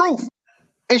 Tell the truth.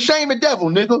 And shame the devil,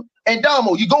 nigga. And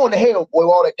Damo, you going to hell, boy,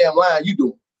 with all that damn line you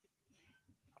do.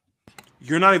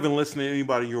 You're not even listening to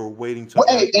anybody you're waiting to. Well,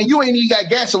 hey, and you ain't even got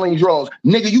gasoline draws.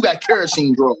 Nigga, you got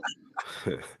kerosene draws.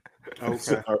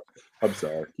 Okay. I'm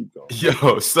sorry. Keep going.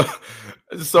 Yo,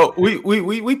 so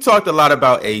we talked a lot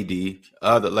about AD,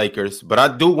 the Lakers, but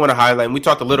I do want to highlight, and we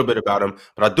talked a little bit about them,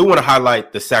 but I do want to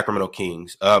highlight the Sacramento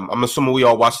Kings. I'm assuming we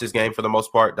all watched this game for the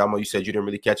most part. Damo, you said you didn't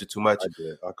really catch it too much. I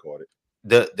did. I caught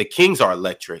it. The Kings are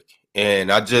electric.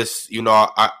 And I just,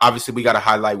 obviously we got to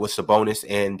highlight what Sabonis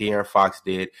and De'Aaron Fox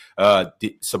did.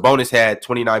 Sabonis had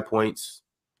 29 points,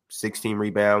 16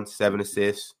 rebounds, 7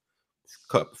 assists,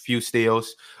 a few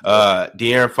steals.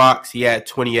 De'Aaron Fox, he had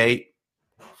 28,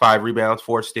 5 rebounds,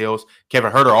 4 steals.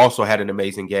 Kevin Huerter also had an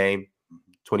amazing game,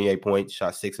 28 points,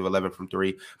 shot 6 of 11 from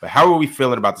 3. But how are we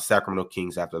feeling about the Sacramento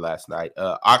Kings after last night?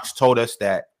 Ox told us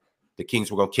that the Kings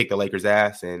were going to kick the Lakers'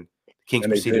 ass, and the Kings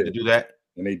proceeded to do that.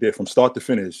 And they did from start to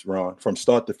finish, Ron. From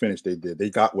start to finish, they did. They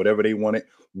got whatever they wanted,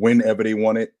 whenever they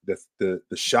wanted. The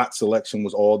shot selection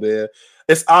was all there.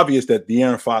 It's obvious that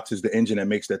De'Aaron Fox is the engine that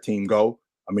makes that team go.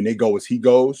 I mean, they go as he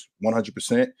goes,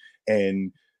 100%.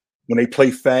 And when they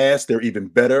play fast, they're even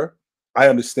better. I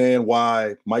understand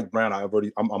why Mike Brown.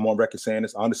 I'm on record saying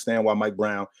this. I understand why Mike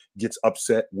Brown gets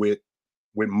upset with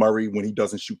Murray when he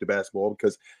doesn't shoot the basketball,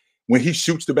 because when he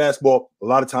shoots the basketball, a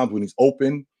lot of times when he's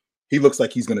open, he looks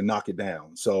like he's going to knock it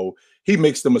down. So he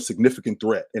makes them a significant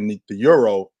threat. And the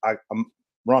Euro, I'm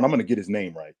going to get his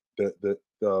name right. The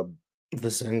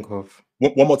Vasenkov.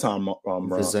 One more time, Ron.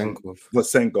 Vasenkov.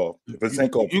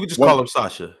 Vasenkov. You could just call him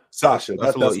Sasha. Sasha.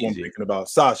 That's what I'm thinking about.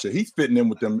 Sasha. He's fitting in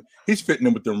with them. He's fitting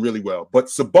in with them really well. But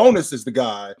Sabonis is the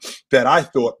guy that I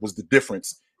thought was the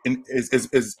difference. And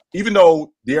is even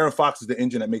though De'Aaron Fox is the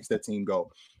engine that makes that team go,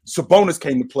 Sabonis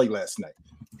came to play last night.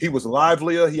 He was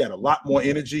livelier. He had a lot more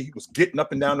energy. He was getting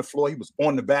up and down the floor. He was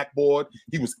on the backboard.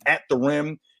 He was at the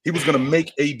rim. He was going to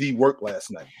make AD work last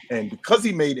night. And because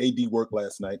he made AD work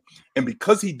last night, and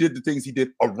because he did the things he did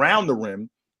around the rim,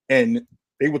 and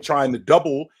they were trying to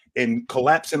double and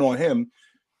collapsing on him,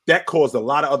 that caused a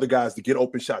lot of other guys to get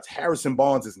open shots. Harrison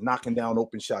Barnes is knocking down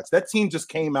open shots. That team just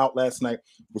came out last night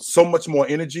with so much more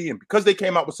energy. And because they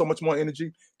came out with so much more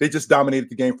energy, they just dominated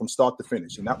the game from start to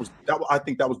finish. And I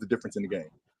think that was the difference in the game.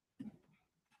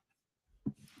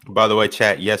 By the way,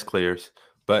 chat, yes, clears.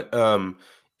 But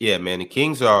yeah, man, the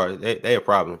Kings are they a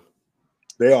problem.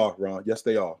 They are, Ron. Yes,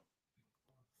 they are.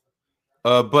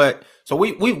 But so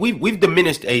we've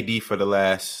diminished AD for the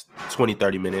last 20,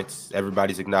 30 minutes.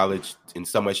 Everybody's acknowledged in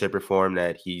some way, shape, or form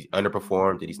that he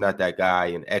underperformed, that he's not that guy,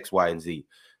 and X, Y, and Z.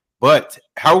 But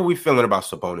how are we feeling about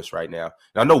Sabonis right now?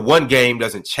 And I know one game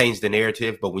doesn't change the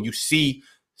narrative, but when you see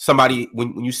somebody,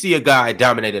 when you see a guy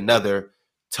dominate another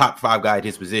top 5 guy at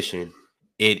his position,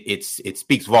 it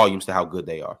speaks volumes to how good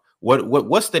they are.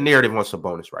 What's the narrative on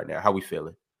Sabonis right now? How we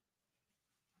feeling?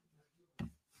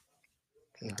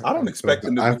 I don't expect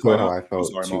him to. I feel how I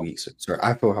felt 2 weeks ago. Sorry,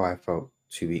 I feel how I felt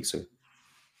 2 weeks ago.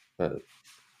 But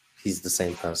he's the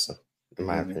same person, in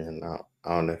my opinion.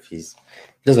 I don't know if he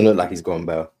doesn't look like he's gone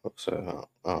better. So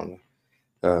I don't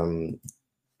know.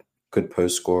 Good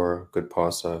post scorer, good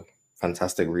passer,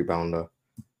 fantastic rebounder.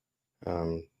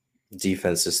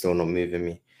 Defense is still not moving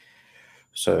me.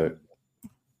 So,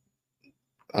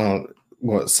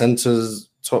 centers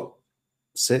top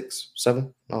 6,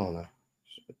 7? I don't know.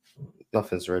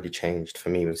 Nothing's really changed for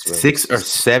me. 6 or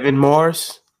 7,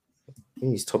 Mars?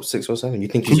 He's top 6 or 7. You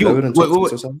think he's lower than top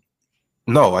 6 or 7?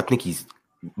 No, I think he's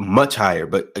much higher.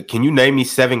 But can you name me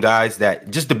 7 guys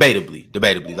that just debatably,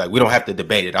 like we don't have to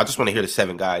debate it. I just want to hear the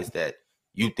 7 guys that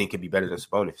you think could be better than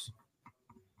Sabonis.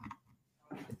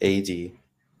 AD,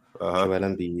 Joel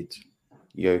Embiid,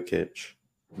 Jokic,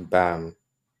 Bam,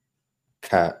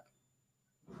 Cat.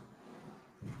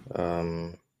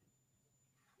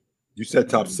 You said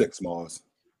top 6, Mars.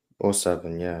 Or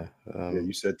 7, yeah. Yeah,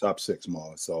 you said top 6,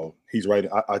 Mars. So he's right.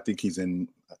 I think he's in.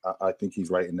 I think he's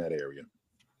right in that area.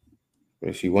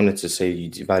 If you wanted to say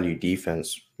you value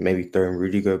defense, maybe throw in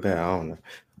Rudy Gobert. I don't know,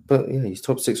 but yeah, he's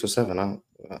top 6 or 7.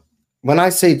 When I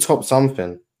say top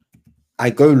something, I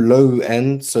go low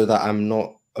end so that I'm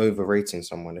not overrating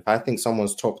someone. If I think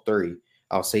someone's top 3,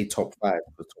 I'll say top 5.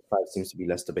 But top 5 seems to be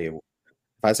less debatable.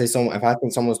 If I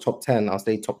think someone's top 10, I'll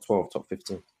say top 12, top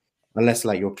 15. Unless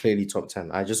like you're clearly top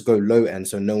 10. I just go low end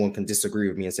so no one can disagree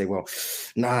with me and say, well,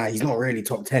 nah, he's not really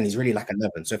top 10. He's really like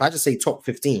 11. So if I just say top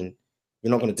 15,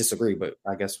 you're not going to disagree, but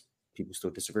I guess people still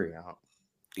disagree.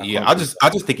 I just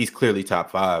think he's clearly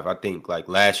top 5. I think like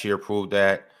last year proved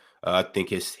that. I think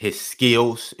his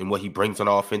skills and what he brings on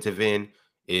the offensive end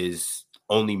is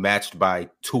only matched by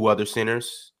 2 other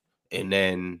centers. And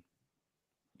then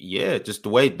yeah, just the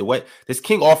way this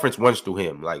King offense runs through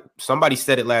him. Like somebody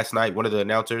said it last night, one of the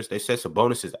announcers, they said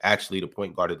Sabonis is actually the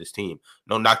point guard of this team.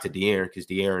 No knock to De'Aaron, because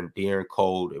De'Aaron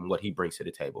cold and what he brings to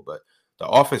the table. But the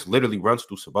offense literally runs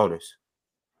through Sabonis.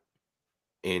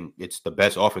 and it's the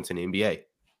best offense in the NBA.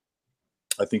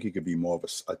 I think he could be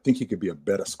I think he could be a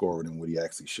better scorer than what he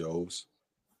actually shows.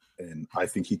 And I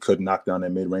think he could knock down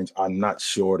that mid-range. I'm not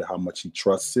sure how much he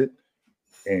trusts it.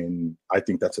 And I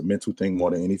think that's a mental thing more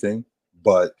than anything.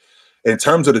 But in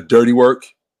terms of the dirty work,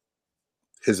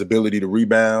 his ability to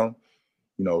rebound,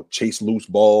 chase loose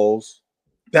balls,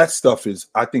 that stuff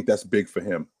I think that's big for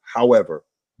him. However,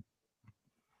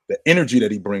 the energy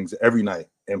that he brings every night,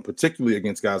 and particularly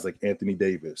against guys like Anthony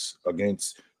Davis,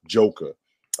 against Joker,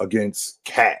 against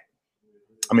Cat,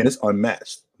 I mean, it's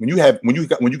unmatched. When you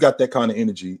got that kind of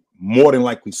energy, more than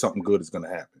likely something good is going to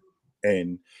happen,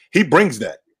 and he brings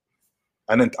that.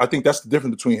 And then I think that's the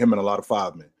difference between him and a lot of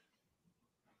five men.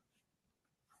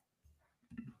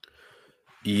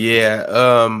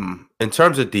 Yeah. In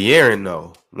terms of De'Aaron,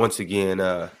 though, once again,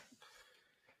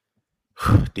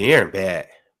 De'Aaron bad.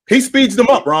 He speeds them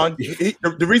up, Ron.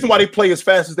 The reason why they play as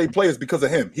fast as they play is because of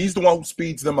him. He's the one who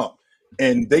speeds them up,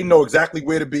 and they know exactly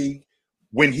where to be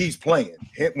when he's playing.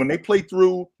 When they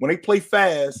play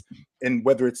fast, and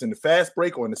whether it's in the fast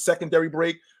break or in the secondary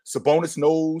break, Sabonis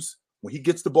knows when he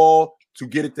gets the ball to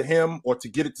get it to him or to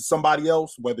get it to somebody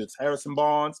else, whether it's Harrison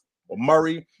Barnes or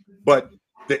Murray. But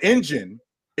the engine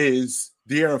is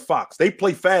De'Aaron Fox. They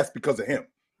play fast because of him.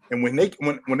 And when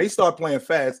they start playing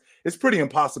fast, it's pretty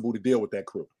impossible to deal with that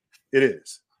crew. It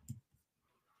is.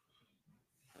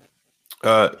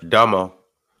 Damo.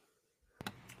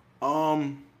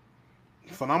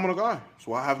 Phenomenal guy.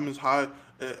 So I have him as high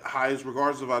as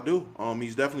regards as I do.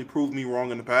 He's definitely proved me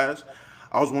wrong in the past.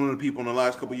 I was one of the people in the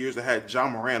last couple of years that had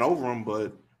John Morant over him,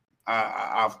 but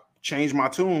I've changed my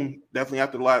tune definitely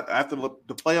after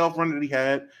the playoff run that he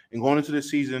had and going into this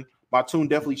season. My tune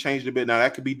definitely changed a bit. Now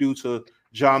that could be due to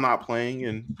John not playing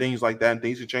and things like that, and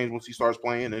things can change once he starts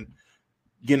playing and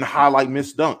getting highlight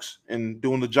missed dunks and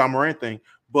doing the John Morant thing.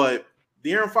 But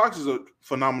De'Aaron Fox is a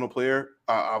phenomenal player.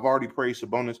 I've already praised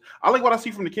Sabonis. I like what I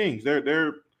see from the Kings.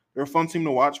 They're a fun team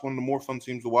to watch. One of the more fun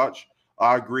teams to watch.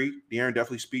 I agree. De'Aaron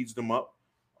definitely speeds them up.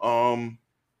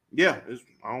 Yeah,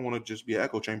 I don't want to just be an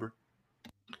echo chamber.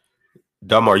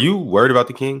 Dom, are you worried about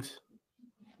the Kings?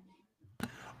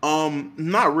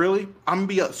 Not really. I'm gonna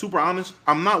be super honest.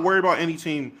 I'm not worried about any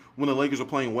team when the Lakers are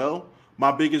playing well.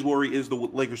 My biggest worry is the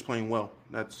Lakers playing well.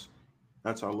 That's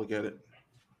how I look at it.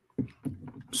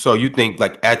 So you think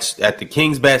like at the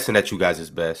Kings' best and at you guys'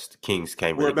 best, Kings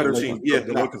came. We're a better team. Yeah,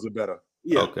 the Lakers are better.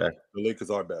 Yeah. Okay. The Lakers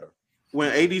are better.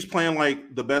 When AD's playing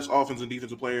like the best offensive and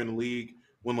defensive player in the league,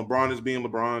 when LeBron is being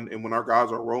LeBron, and when our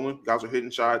guys are rolling, guys are hitting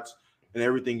shots, and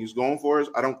everything is going for us,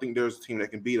 I don't think there's a team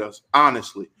that can beat us,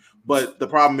 honestly. But the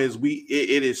problem is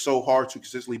it is so hard to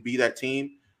consistently be that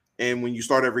team. And when you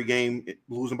start every game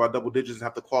losing by double digits and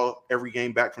have to claw every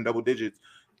game back from double digits,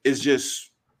 it's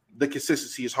just the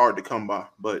consistency is hard to come by.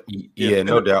 But yeah,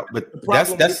 no doubt. But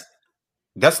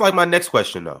that's like my next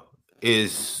question though.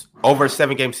 Is over a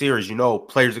 7-game series,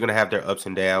 players are going to have their ups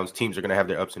and downs. Teams are going to have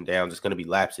their ups and downs. It's going to be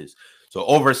lapses. So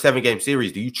over a 7-game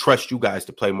series, do you trust you guys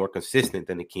to play more consistent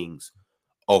than the Kings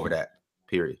over that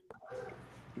period?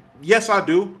 Yes, I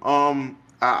do.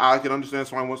 I can understand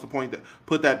someone wants to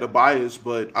put that to bias,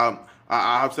 but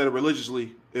I've said it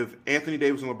religiously. If Anthony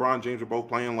Davis and LeBron James are both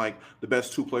playing like the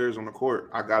best two players on the court,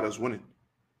 I got us winning.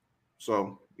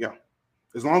 So, yeah.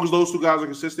 As long as those two guys are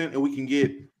consistent and we can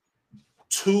get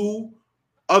two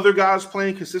other guys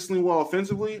playing consistently well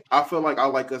offensively, I feel like I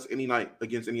like us any night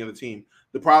against any other team.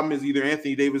 The problem is either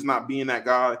Anthony Davis not being that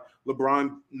guy,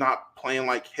 LeBron not playing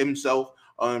like himself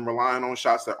and relying on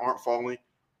shots that aren't falling,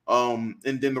 and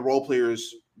then the role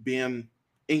players being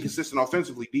inconsistent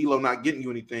offensively, D'Lo not getting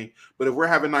you anything. But if we're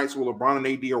having nights where LeBron and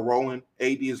AD are rolling,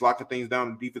 AD is locking things down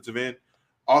on the defensive end,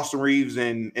 Austin Reeves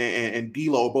and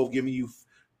D'Lo are both giving you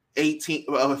 18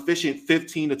 efficient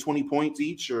 15 to 20 points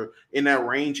each or in that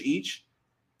range each,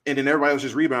 and then everybody else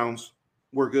just rebounds,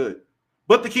 we're good.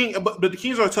 But the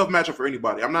Kings are a tough matchup for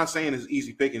anybody. I'm not saying it's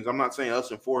easy pickings. I'm not saying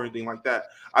us and 4 or anything like that.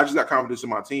 I just got confidence in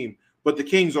my team. But the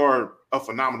Kings are a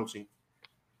phenomenal team.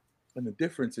 And the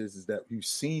difference is that you've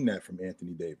seen that from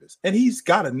Anthony Davis. And he's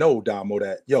got to know, Damo,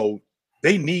 that,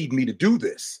 they need me to do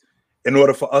this in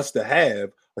order for us to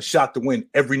have a shot to win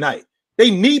every night.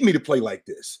 They need me to play like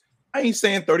this. I ain't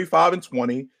saying 35 and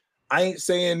 20. I ain't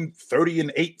saying 30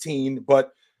 and 18,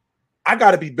 but I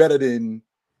got to be better than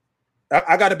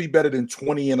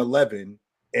 20 and 11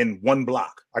 and 1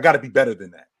 block. I got to be better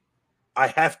than that. I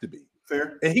have to be.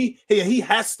 Fair. And he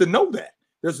has to know that.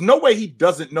 There's no way he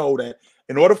doesn't know that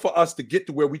in order for us to get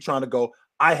to where we're trying to go,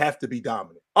 I have to be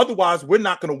dominant. Otherwise, we're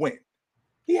not going to win.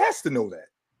 He has to know that.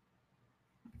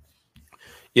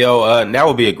 Now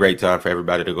would be a great time for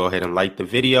everybody to go ahead and like the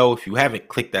video. If you haven't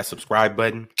clicked that subscribe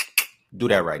button, do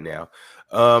that right now.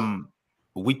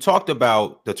 We talked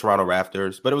about the Toronto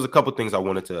Raptors, but it was a couple things I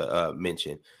wanted to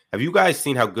mention. Have you guys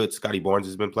seen how good Scotty Barnes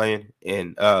has been playing?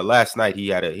 And last night he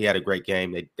had a great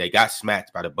game. They got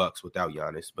smacked by the Bucks without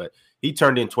Giannis, but he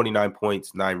turned in 29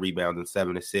 points, 9 rebounds, and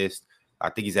 7 assists. I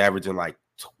think he's averaging like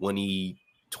 20,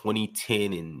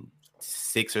 10, and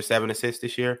 6 or 7 assists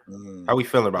this year. How are we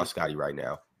feeling about Scotty right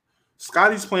now?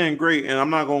 Scotty's playing great, and I'm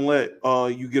not gonna let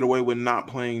you get away with not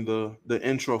playing the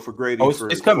intro for Grady. Oh,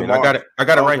 it's coming. I got it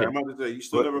right here. I'm about to say, you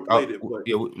still never played it. But,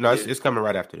 it's coming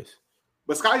right after this.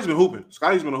 But Scotty's been hooping.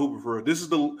 Scotty's been a hooper for real. This is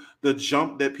the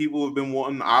jump that people have been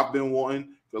wanting. I've been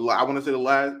wanting. I want to say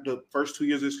the first 2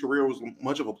 years of his career was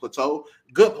much of a plateau.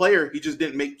 Good player. He just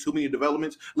didn't make too many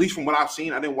developments. At least from what I've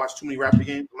seen, I didn't watch too many Raptor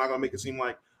games. I'm not gonna make it seem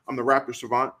like I'm the Raptor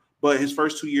savant. But his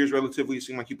first 2 years relatively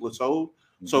seemed like he plateaued.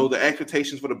 So the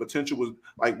expectations for the potential was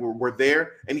like were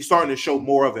there, and he's starting to show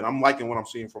more of it. I'm liking what I'm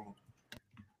seeing from him.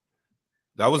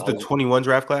 That was the 21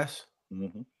 draft class.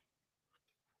 Mm-hmm.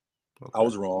 Okay. I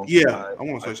was wrong. Yeah, I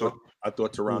want to say so. I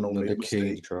thought Toronto made a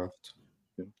mistake. Draft.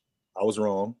 I was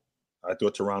wrong. I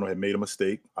thought Toronto had made a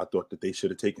mistake. I thought that they should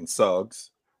have taken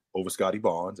Suggs over Scotty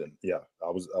Barnes, and yeah,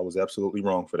 I was absolutely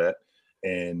wrong for that.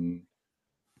 And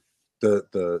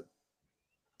the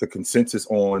consensus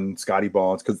on Scotty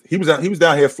Barnes, because he was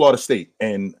down here at Florida State,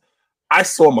 and I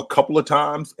saw him a couple of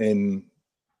times, and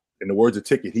in the words of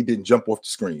Ticket, he didn't jump off the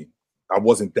screen. I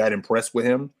wasn't that impressed with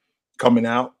him coming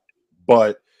out,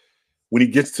 but when he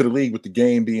gets to the league with the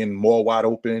game being more wide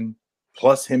open,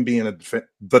 plus him being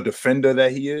the defender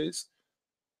that he is,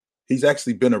 he's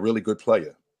actually been a really good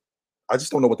player. I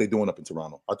just don't know what they're doing up in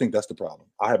Toronto. I think that's the problem.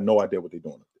 I have no idea what they're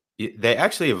doing up there. They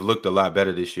actually have looked a lot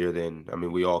better this year than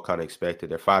we all kind of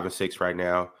expected. They're 5-6 right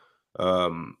now.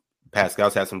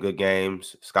 Pascal's had some good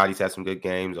games. Scotty's had some good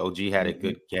games. OG had a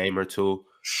good game or two.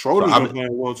 Schroeder's been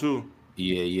playing well too.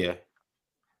 Yeah.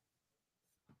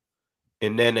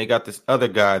 And then they got this other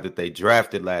guy that they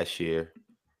drafted last year.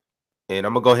 And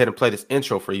I'm gonna go ahead and play this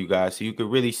intro for you guys so you can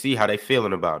really see how they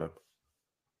feeling about him.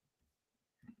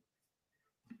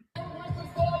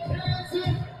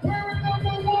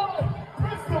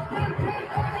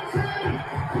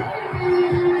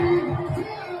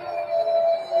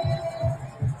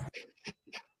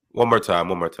 One more time.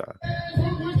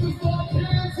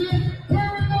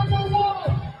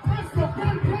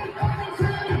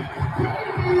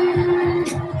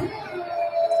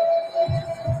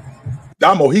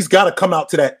 Damo, he's got to come out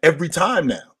to that every time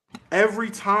now. Every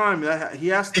time he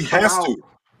has to come out.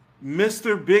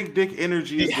 Mr. Big Dick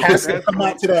Energy. He has to come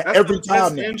out to that every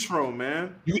time. Now. Intro,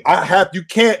 man. You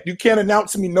can't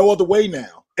announce me no other way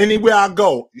now. Anywhere I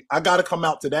go, I got to come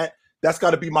out to that. That's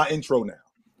got to be my intro now.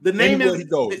 The name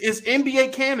is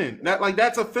NBA Canon.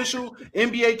 That's official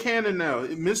NBA Canon now.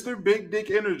 Mr. Big Dick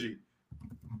Energy.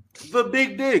 The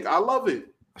Big Dick. I love it.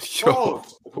 Oh,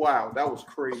 wow, that was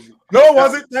crazy. No, it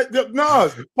wasn't. No,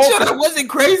 that wasn't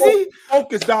crazy.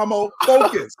 Focus, Damo.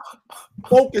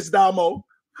 Focus, Damo.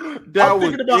 I'm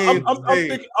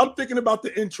thinking about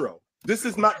the intro. This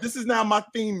is now my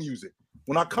theme music.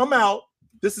 When I come out,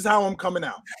 this is how I'm coming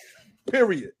out.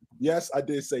 Period. Yes, I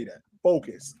did say that.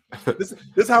 Focus. This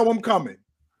is how I'm coming.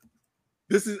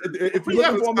 This is if you're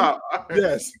looking for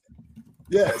me.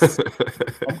 Yes.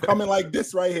 I'm coming like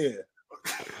this right here.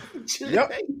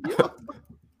 Yep.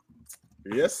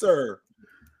 Yes, sir.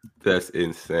 That's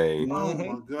insane. Oh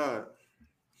my god.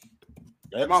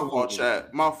 Absolutely. My fault,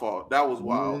 Chad. My fault. That was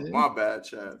wild. My bad,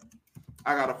 Chad.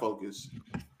 I gotta focus.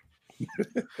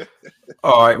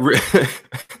 All right.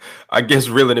 I guess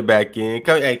reeling it back in.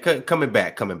 Coming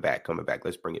back.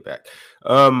 Let's bring it back.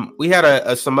 We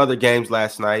had some other games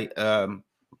last night.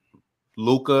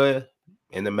 Luka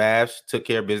and the Mavs took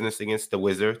care of business against the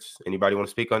Wizards. Anybody want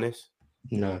to speak on this?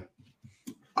 No.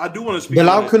 I do want to speak.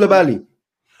 Bilal Coulibaly.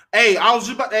 Hey, I was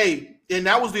just about. Hey, and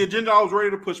that was the agenda I was ready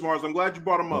to push, Mars. I'm glad you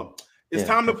brought him up. It's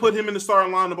time to put him in the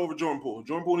starting lineup over Jordan Poole.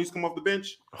 Jordan Poole needs to come off the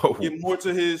bench, get more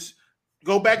to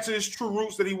go back to his true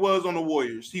roots that he was on the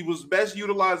Warriors. He was best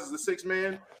utilized as a sixth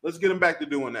man. Let's get him back to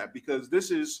doing that because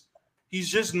he's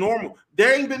just normal.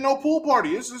 There ain't been no pool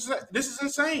party. This is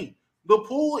insane. The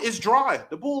pool is dry.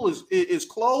 The pool is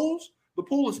closed. The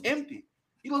pool is empty.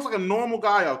 He looks like a normal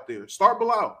guy out there. Start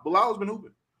Bilal. Bilal has been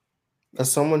hooping. As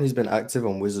someone who's been active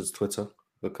on Wizards Twitter,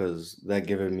 because they're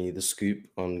giving me the scoop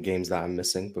on games that I'm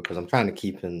missing because I'm trying to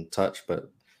keep in touch,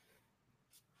 but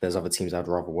there's other teams I'd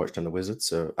rather watch than the Wizards,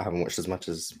 so I haven't watched as much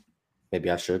as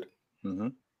maybe I should. Mm-hmm.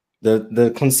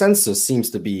 The consensus seems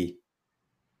to be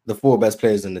the 4 best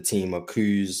players in the team are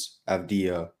Kuz,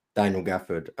 Avdia, Daniel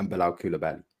Gafford, and Bilal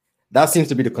Coulibaly. That seems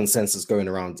to be the consensus going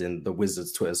around in the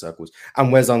Wizards Twitter circles.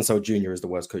 And Wes Unseld Jr. is the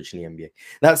worst coach in the NBA.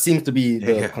 That seems to be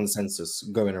the consensus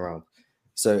going around.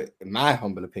 So, in my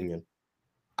humble opinion,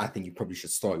 I think you probably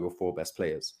should start your 4 best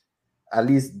players. At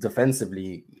least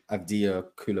defensively, Avdia,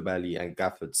 Koulibaly, and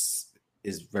Gafford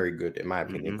is very good, in my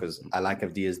opinion, because I like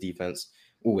Avdia's defense,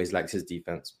 always likes his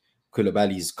defense.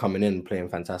 Koulibaly's coming in playing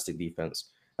fantastic defense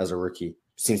as a rookie.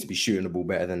 Seems to be shooting the ball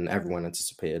better than everyone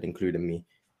anticipated, including me.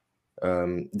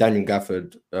 Daniel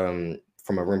Gafford,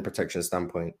 from a rim protection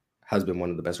standpoint, has been one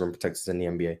of the best rim protectors in the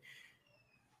NBA.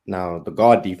 Now, the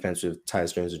guard defense with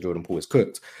Tyus Jones and Jordan Poole is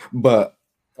cooked, but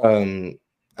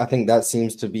I think that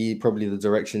seems to be probably the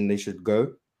direction they should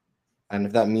go. And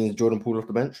if that means Jordan Poole off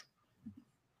the bench,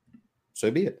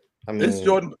 so be it. I mean, is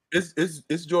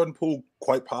Jordan Poole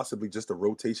quite possibly just a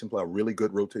rotation player, a really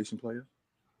good rotation player?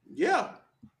 Yeah.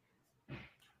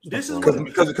 This is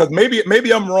because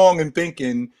maybe I'm wrong in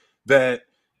thinking that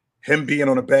him being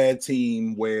on a bad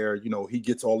team where, you know, he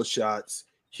gets all the shots,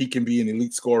 he can be an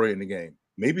elite scorer in the game.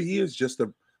 Maybe he is just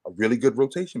a really good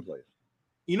rotation player.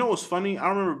 You know what's funny? I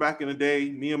remember back in the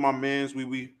day, me and my mans,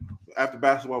 we after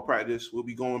basketball practice, we'll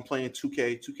be going playing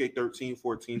 2K, 2K13,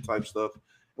 14 type stuff.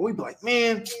 And we'd be like,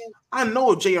 man, I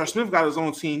know if J.R. Smith got his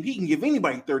own team, he can give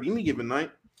anybody 30 any given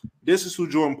night. This is who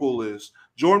Jordan Poole is.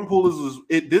 Jordan Poole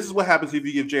this is what happens if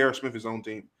you give J.R. Smith his own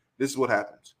team. This is what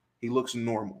happens. He looks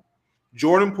normal.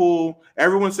 Jordan Poole,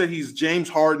 everyone said he's James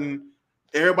Harden.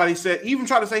 Everybody said, even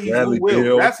tried to say he's Lou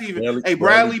Will. That's even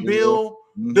Bradley Beal.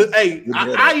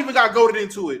 I even got goaded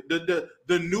into it.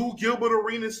 The new Gilbert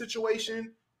Arenas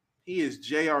situation. He is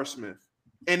J.R. Smith.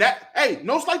 And that,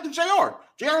 no slight to JR.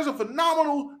 JR is a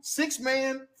phenomenal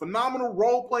 6-man, phenomenal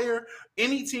role player.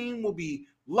 Any team will be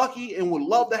lucky and would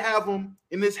love to have him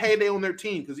in this heyday on their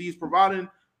team because he's providing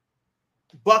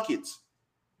buckets.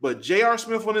 But J.R.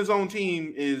 Smith on his own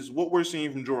team is what we're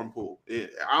seeing from Jordan Poole.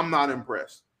 I'm not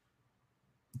impressed.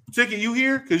 Ticket, you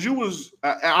here? Because you was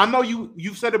I know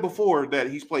you've said it before that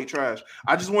he's played trash.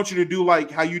 I just want you to do like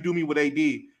how you do me with AD,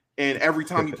 and every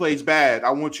time he plays bad,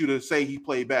 I want you to say he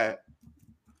played bad.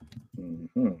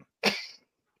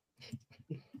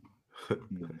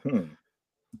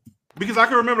 Because I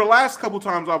can remember the last couple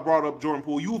times I brought up Jordan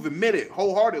Poole, you've admitted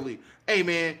wholeheartedly, hey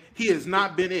man, he has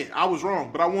not been it. I was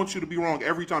wrong, but I want you to be wrong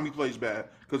every time he plays bad,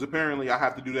 because apparently I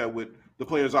have to do that with the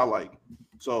players I like.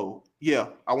 So yeah,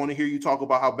 I want to hear you talk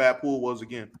about how bad Poole was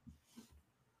again.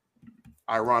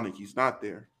 Ironic, he's not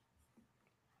there.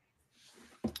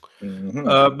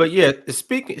 But yeah,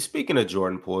 speaking of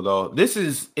Jordan Poole, though, this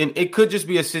is, and it could just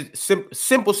be a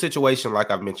simple situation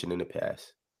like I've mentioned in the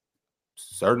past.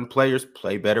 Certain players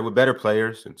play better with better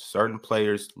players, and certain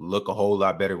players look a whole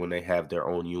lot better when they have their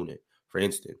own unit. For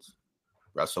instance,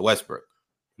 Russell Westbrook.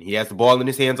 When he has the ball in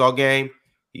his hands all game,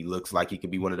 he looks like he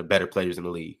could be one of the better players in the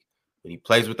league. When he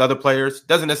plays with other players,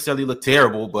 doesn't necessarily look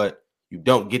terrible, but you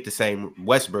don't get the same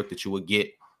Westbrook that you would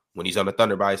get when he's on the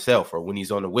Thunder by himself or when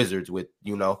he's on the Wizards with,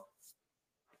 you know,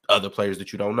 other players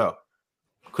that you don't know.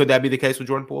 Could that be the case with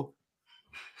Jordan Poole?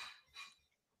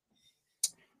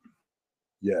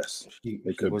 Yes. He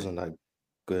wasn't that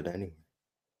good anyway.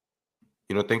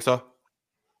 You don't think so?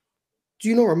 Do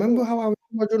you not remember how I was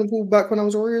about Jordan Poole back when I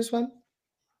was a Warriors fan?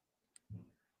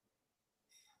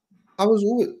 I was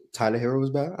always Tyler Hero was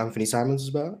better. Anthony Simons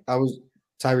was better. I was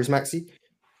Tyrese Maxey.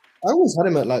 I always had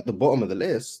him at like the bottom of the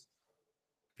list.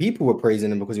 People were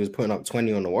praising him because he was putting up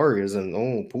 20 on the Warriors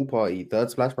and pool party, third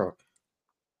splash bro.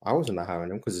 I wasn't that high on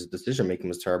him because his decision making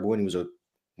was terrible and he was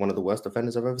one of the worst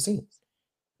defenders I've ever seen.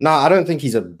 Now, I don't think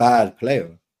he's a bad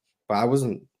player, but I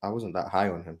wasn't that high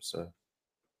on him. So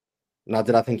now,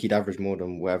 did I think he'd average more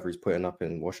than whatever he's putting up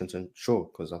in Washington? Sure,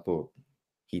 because I thought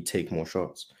he'd take more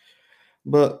shots.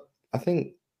 But I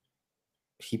think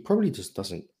he probably just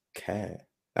doesn't care.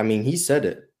 I mean, he said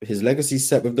it. His legacy's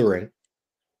set with the ring.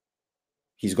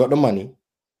 He's got the money.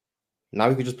 Now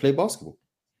he could just play basketball.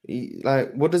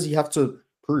 What does he have to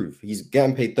prove? He's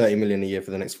getting paid $30 million a year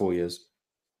for the next 4 years.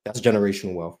 That's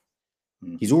generational wealth.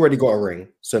 He's already got a ring,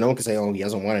 so no one can say, "Oh, he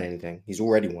hasn't won anything." He's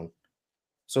already won.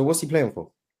 So what's he playing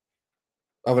for,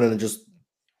 other than just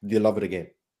the love of the game?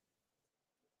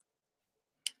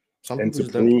 And to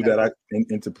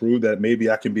prove that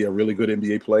maybe I can be a really good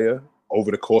NBA player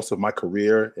over the course of my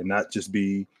career and not just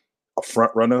be a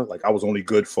front runner. Like I was only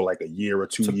good for like a year or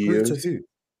 2 years. Prove to who?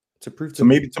 To prove to so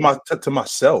maybe to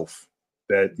myself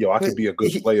that I could be a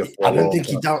good player. I don't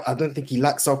think he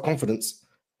lacks self-confidence.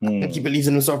 I think he believes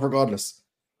in himself regardless.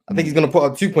 I think he's going to put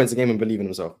up 2 points a game and believe in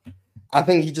himself. I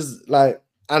think he just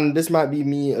and this might be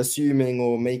me assuming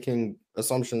or making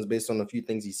assumptions based on a few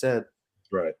things he said.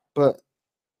 Right. But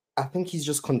I think he's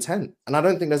just content, and I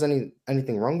don't think there's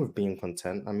anything wrong with being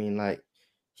content. I mean, like,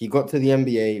 he got to the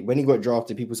NBA when he got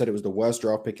drafted. People said it was the worst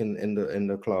draft pick in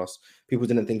the class. People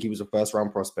didn't think he was a first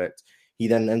round prospect. He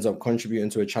then ends up contributing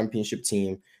to a championship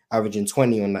team, averaging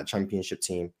 20 on that championship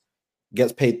team.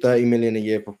 Gets paid $30 million a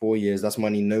year for 4 years. That's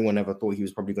money no one ever thought he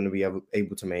was probably going to be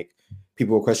able to make.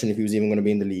 People were questioning if he was even going to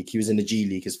be in the league. He was in the G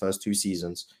League his first 2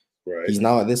 seasons. Right. He's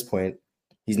now at this point.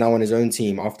 He's now on his own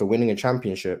team after winning a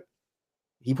championship.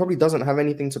 He probably doesn't have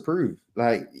anything to prove.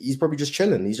 Like, he's probably just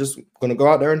chilling. He's just going to go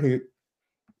out there and hoop.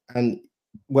 And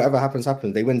whatever happens,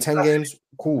 happens. They win 10 games,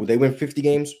 cool. They win 50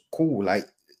 games, cool. Like,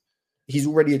 he's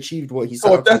already achieved what he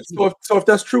said. So if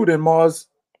that's true, then Mars,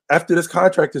 after this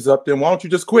contract is up, then why don't you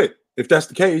just quit? If that's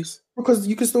the case, because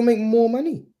you can still make more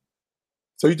money.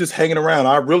 So you're just hanging around.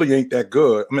 I really ain't that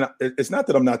good. I mean, it's not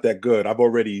that I'm not that good. I've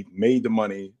already made the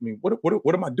money. I mean,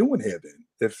 what am I doing here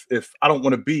then? If I don't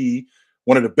want to be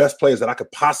one of the best players that I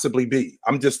could possibly be,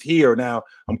 I'm just here now.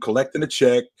 I'm collecting a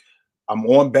check. I'm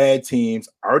on bad teams.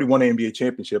 I already won an NBA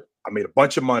championship. I made a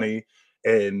bunch of money,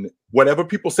 and whatever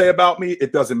people say about me,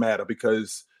 it doesn't matter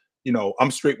because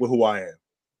I'm straight with who I am.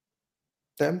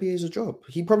 The NBA is a job.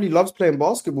 He probably loves playing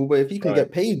basketball, but if he can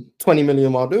get paid $20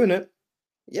 million while doing it,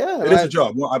 yeah, it is a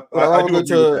job. Well, I do go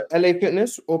to LA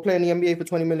Fitness or play in the NBA for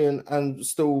 $20 million and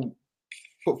still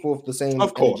put forth the same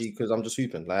energy because I'm just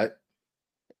hooping. Like,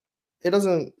 it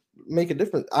doesn't make a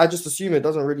difference. I just assume it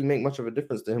doesn't really make much of a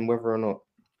difference to him whether or not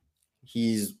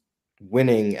he's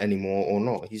winning anymore or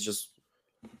not. He's just,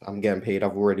 I'm getting paid.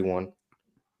 I've already won.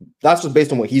 That's just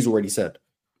based on what he's already said.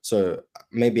 So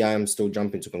maybe I am still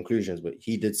jumping to conclusions, but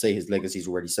he did say his legacy is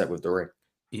already set with the ring.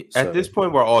 At this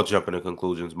point, we're all jumping to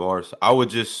conclusions, Morris.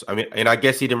 And I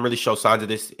guess he didn't really show signs of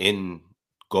this in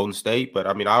Golden State, but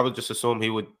I mean, I would just assume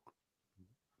he would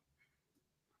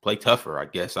play tougher, I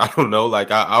guess. I don't know.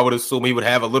 Like, I would assume he would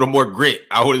have a little more grit.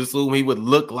 I would assume he would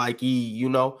look like he,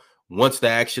 wants to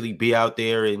actually be out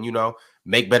there and,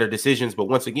 make better decisions. But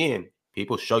once again,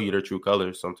 people show you their true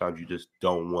colors. Sometimes you just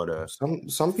don't want to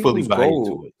some fully buy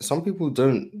into it. Some people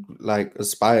don't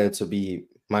aspire to be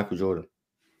Michael Jordan.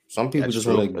 Some people just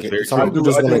want to get. Some people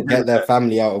just want to get their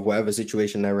family out of whatever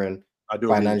situation they're in.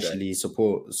 Financially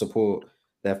support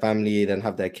their family, then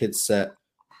have their kids set,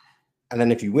 and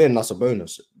then if you win, that's a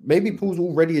bonus. Maybe Paul's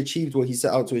already achieved what he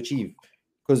set out to achieve.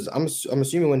 Because I'm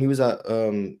assuming when he was at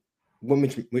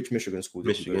which Michigan school?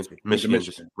 Michigan.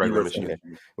 Okay.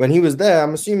 When he was there,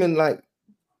 I'm assuming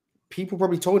people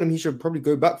probably told him he should probably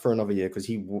go back for another year because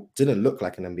he didn't look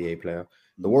like an NBA player.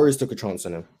 The Warriors took a chance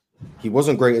on him. He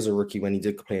wasn't great as a rookie when he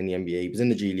did play in the NBA. He was in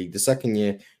the G League. The second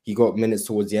year, he got minutes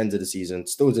towards the end of the season.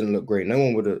 Still didn't look great. No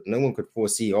one could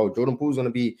foresee, Jordan Poole's going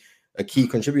to be a key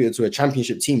contributor to a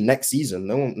championship team next season.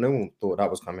 No one thought that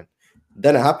was coming.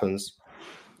 Then it happens.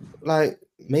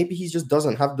 Maybe he just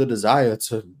doesn't have the desire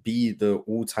to be the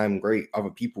all-time great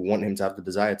other people want him to have the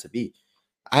desire to be.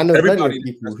 I know plenty of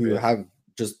people who have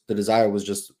just the desire was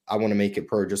just, I want to make it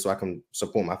pro just so I can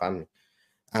support my family.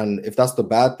 And if that's the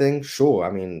bad thing, sure.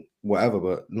 I mean, whatever,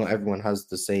 but not everyone has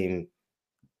the same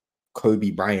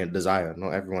Kobe Bryant desire. Not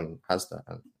everyone has that.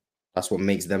 And that's what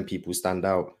makes them people stand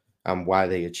out and why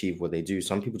they achieve what they do.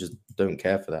 Some people just don't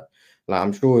care for that.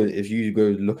 I'm sure if you go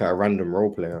look at a random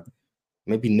role player,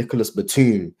 maybe Nicholas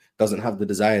Batum doesn't have the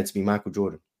desire to be Michael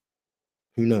Jordan.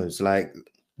 Who knows?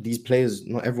 These players,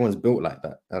 not everyone's built like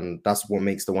that. And that's what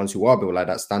makes the ones who are built like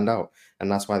that stand out.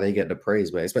 And that's why they get the praise.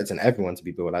 But expecting everyone to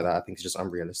be built like that, I think is just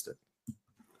unrealistic.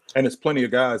 And there's plenty of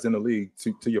guys in the league,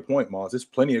 to your point, Mars, there's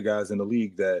plenty of guys in the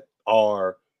league that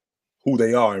are who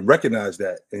they are and recognize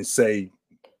that and say,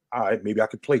 all right, maybe I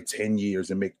could play 10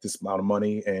 years and make this amount of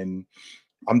money and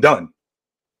I'm done.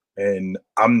 And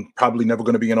I'm probably never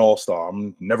going to be an all-star.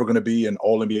 I'm never going to be an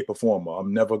all-NBA performer.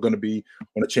 I'm never going to be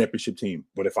on a championship team.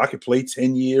 But if I could play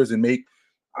 10 years and make,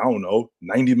 I don't know,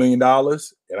 $90 million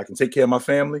and I can take care of my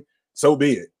family, so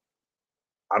be it.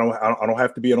 I don't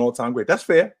have to be an all-time great. That's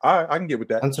fair. I can get with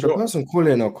that. And to the person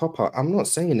calling a cop-out, I'm not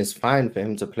saying it's fine for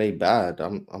him to play bad.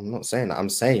 I'm not saying that. I'm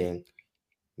saying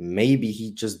maybe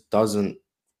he just doesn't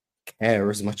care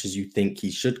as much as you think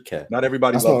he should care. Not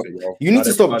everybody loves it, bro. You need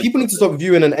to stop. People need to stop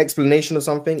viewing an explanation of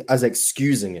something as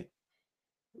excusing it.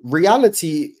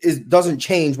 Reality doesn't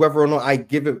change whether or not I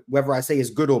give it, whether I say it's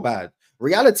good or bad.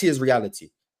 Reality is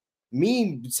reality.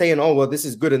 Me saying, oh, well, this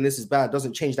is good and this is bad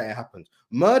doesn't change that it happened.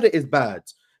 Murder is bad.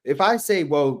 If I say,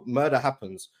 well, murder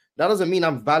happens, that doesn't mean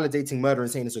I'm validating murder and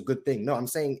saying it's a good thing. No, I'm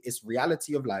saying it's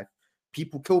reality of life.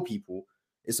 People kill people.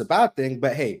 It's a bad thing,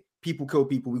 but hey, people kill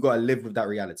people. We got to live with that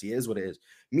reality. It is what it is.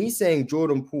 Me saying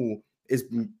Jordan Poole is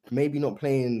maybe not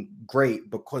playing great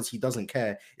because he doesn't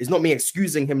care. It's not me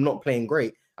excusing him not playing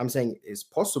great. I'm saying it's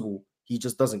possible he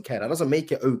just doesn't care. That doesn't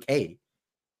make it okay.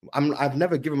 I've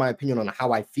never given my opinion on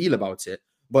how I feel about it,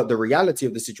 but the reality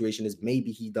of the situation is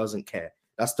maybe he doesn't care.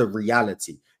 That's the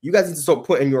reality. You guys need to stop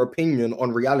putting your opinion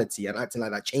on reality and acting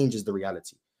like that changes the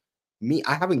reality.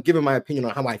 I haven't given my opinion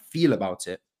on how I feel about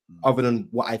it, other than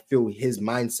what I feel his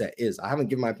mindset is. I haven't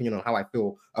given my opinion on how I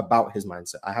feel about his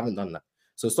mindset. I haven't done that.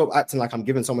 So stop acting like I'm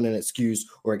giving someone an excuse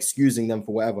or excusing them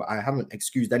for whatever. I haven't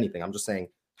excused anything. I'm just saying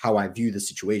how I view the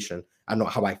situation and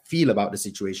not how I feel about the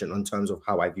situation in terms of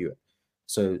how I view it.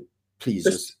 So please,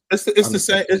 it's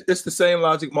the same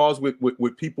logic, Mars,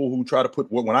 with people who try to put,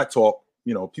 when I talk,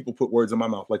 people put words in my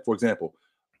mouth. Like, for example,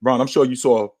 Ron, I'm sure you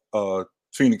saw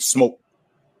Phoenix smoke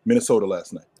Minnesota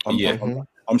last night.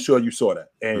 I'm sure you saw that,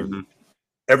 and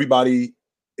everybody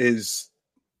is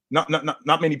not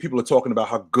many people are talking about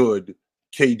how good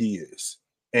KD is,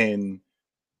 and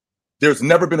there's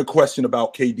never been a question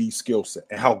about KD's skill set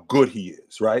and how good he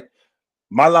is, right?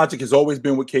 My logic has always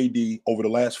been with KD over the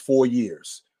last 4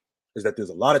 years is that there's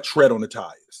a lot of tread on the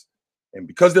tires. And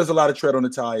because there's a lot of tread on the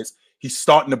tires, he's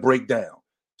starting to break down.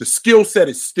 The skill set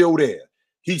is still there.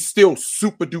 He's still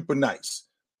super duper nice.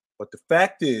 But the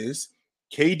fact is,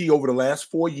 KD over the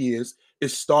last 4 years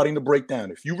is starting to break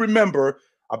down. If you remember,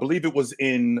 I believe it was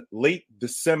in late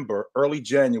December, early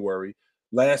January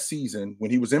last season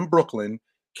when he was in Brooklyn,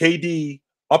 KD,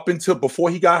 up until before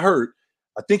he got hurt,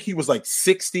 I think he was like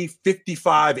 60,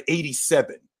 55,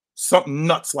 87, something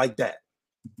nuts like that.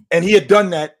 And he had done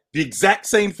that, the exact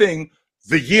same thing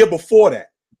the year before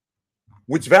that,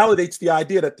 which validates the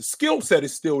idea that the skill set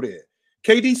is still there.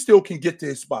 KD still can get to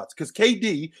his spots because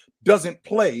KD doesn't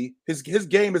play. His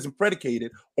game isn't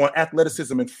predicated on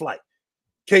athleticism and flight.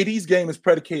 KD's game is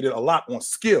predicated a lot on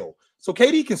skill. So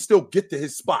KD can still get to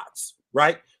his spots,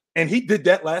 right? And he did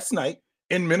that last night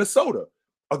in Minnesota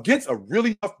against a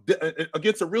really tough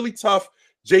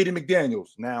Jaden McDaniels.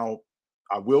 Now,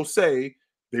 I will say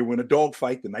they were in a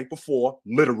dogfight the night before,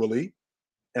 literally,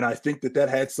 and I think that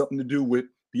had something to do with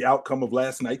the outcome of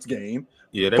last night's game.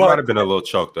 Yeah, they might have been a little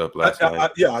choked up last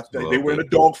night. They were in a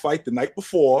dogfight the night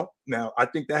before. Now, I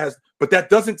think but that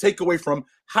doesn't take away from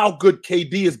how good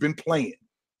KD has been playing.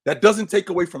 That doesn't take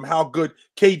away from how good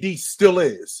KD still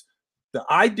is. The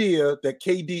idea that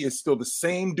KD is still the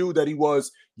same dude that he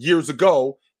was years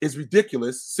ago is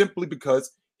ridiculous simply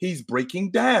because he's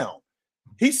breaking down.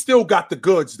 He's still got the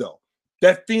goods, though.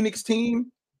 That Phoenix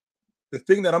team, the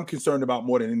thing that I'm concerned about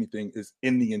more than anything is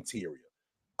in the interior.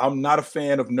 I'm not a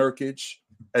fan of Nurkic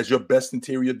as your best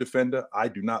interior defender. I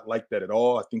do not like that at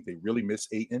all. I think they really miss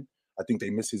Ayton. I think they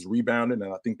miss his rebounding,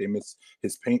 and I think they miss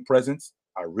his paint presence.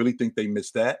 I really think they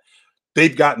miss that.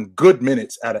 They've gotten good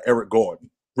minutes out of Eric Gordon,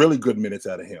 really good minutes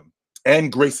out of him,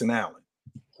 and Grayson Allen,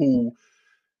 who,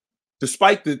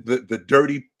 despite the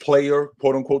dirty player,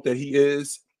 quote unquote, that he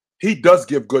is, he does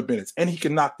give good minutes, and he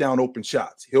can knock down open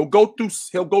shots. He'll go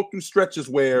through stretches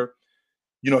where,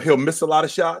 he'll miss a lot of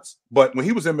shots. But when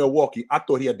he was in Milwaukee, I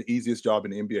thought he had the easiest job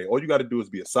in the NBA. All you got to do is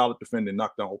be a solid defender and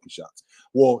knock down open shots.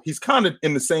 Well, he's kind of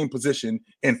in the same position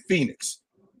in Phoenix,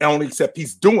 only except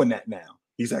he's doing that now.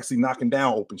 He's actually knocking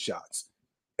down open shots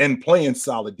and playing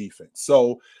solid defense.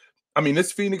 So, I mean,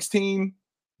 this Phoenix team,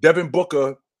 Devin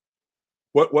Booker,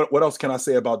 what else can I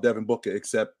say about Devin Booker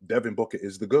except Devin Booker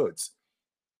is the goods?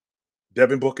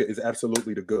 Devin Booker is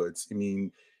absolutely the goods. I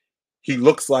mean, he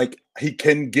looks like he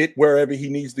can get wherever he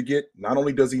needs to get. Not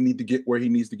only does he need to get where he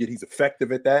needs to get, he's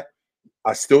effective at that.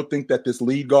 I still think that this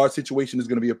lead guard situation is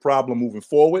going to be a problem moving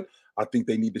forward. I think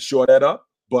they need to shore that up.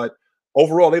 But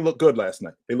overall, they look good last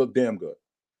night. They look damn good.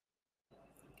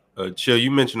 Chill,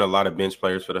 you mentioned a lot of bench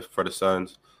players for the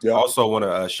Suns. Yeah. I also want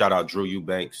to shout out Drew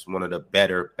Eubanks, one of the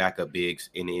better backup bigs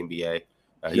in the NBA.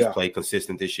 He's played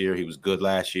consistent this year. He was good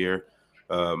last year.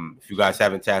 If you guys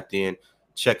haven't tapped in,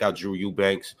 check out Drew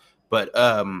Eubanks. But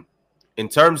in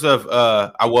terms of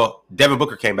Devin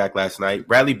Booker came back last night.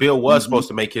 Bradley Beal was supposed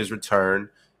to make his return.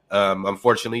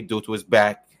 Unfortunately, due to his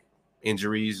back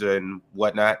injuries and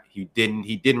whatnot, he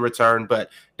didn't return. But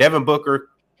Devin Booker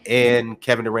and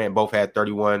Kevin Durant both had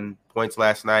 31 points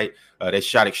last night. They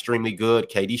shot extremely good.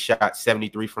 KD shot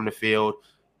 73 from the field.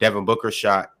 Devin Booker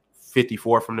shot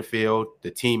 54 from the field. The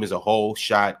team as a whole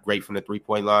shot great from the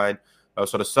three-point line.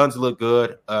 So the Suns look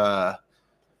good.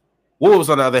 Wolves,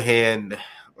 on the other hand,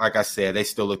 like I said, they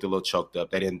still looked a little choked up.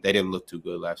 They didn't look too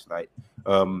good last night.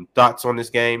 Thoughts on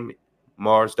this game,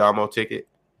 Mars, Damo, Ticket?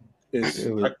 It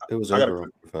was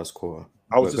over the first quarter.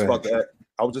 I was just about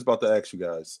to ask you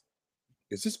guys: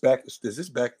 Is this back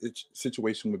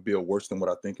situation with Bill worse than what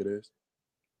I think it is?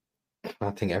 I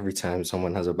think every time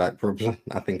someone has a back problem,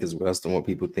 I think it's worse than what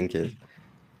people think it is.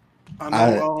 I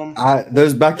know.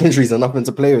 Those back injuries are nothing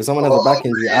to play with. Someone has a back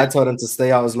injury. I told them to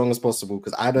stay out as long as possible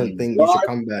because I don't think you should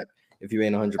come back if you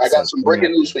ain't 100%. I got some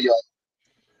breaking news for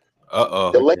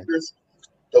y'all.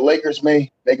 The Lakers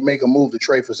may make a move to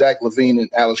trade for Zach LaVine and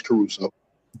Alex Caruso.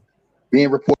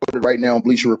 Being reported right now on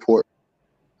Bleacher Report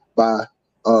by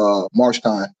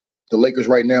Marstein. The Lakers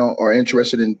right now are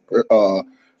interested in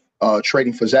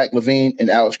trading for Zach LaVine and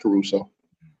Alex Caruso.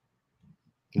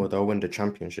 Well, they'll win the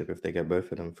championship if they get both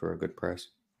of them for a good price.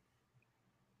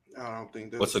 I don't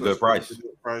think that's what's a good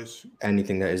price?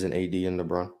 Anything that isn't AD and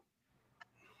LeBron.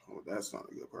 Oh, that's not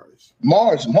a good price.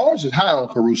 Mars is high on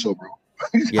Caruso, bro.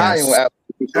 He's high on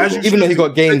Caruso. Even though he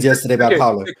got games yesterday by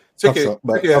Paolo.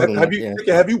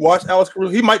 Have you watched Alex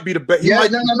Caruso? He might be the best. No.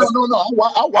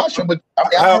 I watched him, but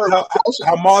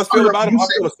how Mars feel about him? I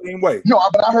feel the same way. No,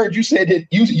 but I heard you said that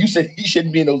you said he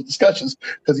shouldn't be in those discussions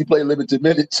because he played limited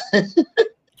minutes.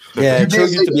 Yeah, Trill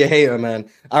used to be a hater, man.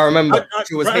 I remember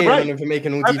Trill was hating on him for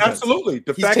making all defense. Absolutely.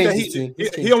 The fact that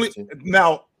he only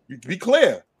now be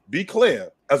clear.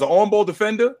 As an on-ball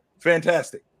defender,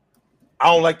 fantastic. I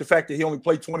don't like the fact that he only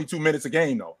played 22 minutes a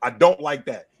game, though. I don't like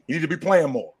that. He need to be playing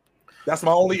more. That's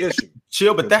my only issue.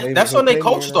 Chill, but that's on their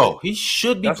coach, though. He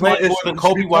should be playing more than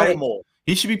Kobe White.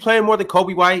 He should be playing more than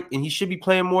Kobe White, and he should be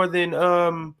playing more than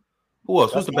who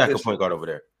else? Who's the backup point guard over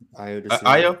there?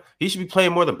 Ayo. He should be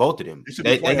playing more than both of them.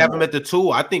 They have him at the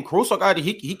 2. I think Caruso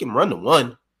he can run the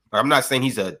 1. I'm not saying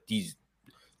he's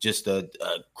just a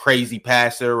crazy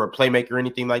passer or playmaker or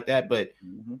anything like that, but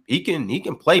he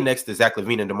can play next to Zach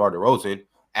LaVine and DeMar DeRozan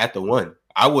at the 1.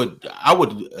 I would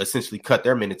essentially cut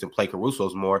their minutes and play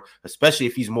Caruso's more, especially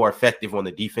if he's more effective on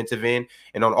the defensive end.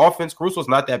 And on offense, Caruso's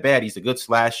not that bad. He's a good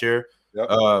slasher. Yep.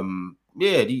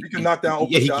 He can knock down.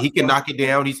 He can knock it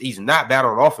down. He's not bad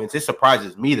on offense. It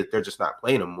surprises me that they're just not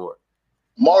playing him more.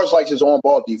 Mars likes his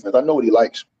on-ball defense. I know what he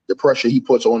likes. The pressure he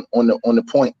puts on the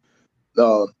point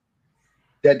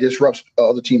that disrupts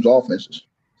other teams' offenses.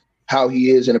 How he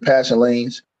is in the passing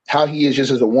lanes. How he is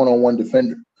just as a one-on-one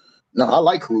defender. Now, I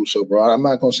like Caruso, bro. I'm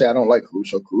not gonna say I don't like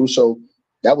Caruso. Caruso,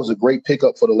 that was a great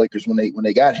pickup for the Lakers when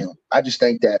they got him. I just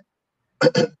think that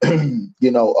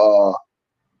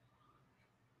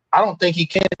I don't think he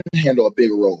can handle a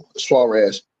bigger role as far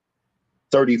as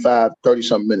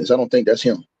 30-something minutes. I don't think that's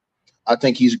him. I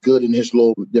think he's good in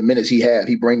the minutes he have.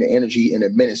 He bring the energy in the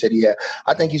minutes that he have.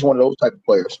 I think he's one of those type of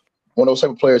players. One of those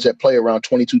type of players that play around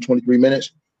 22, 23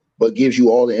 minutes, but gives you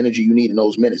all the energy you need in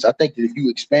those minutes. I think that if you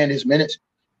expand his minutes,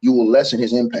 you will lessen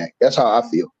his impact. That's how I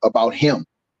feel about him,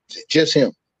 just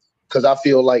him. Because I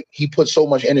feel like he puts so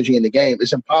much energy in the game,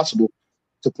 it's impossible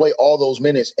to play all those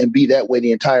minutes and be that way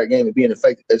the entire game and being as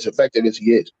effective as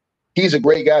he is. He's a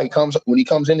great guy. When he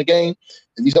comes in the game,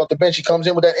 if he's off the bench, he comes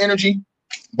in with that energy,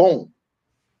 boom.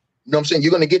 You know what I'm saying?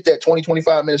 You're going to get that 20,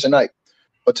 25 minutes a night.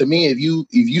 But to me, if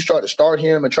you start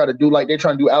him and try to do like they're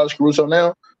trying to do Alex Caruso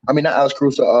now, I mean, not Alex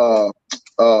Caruso,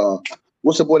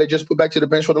 what's the boy they just put back to the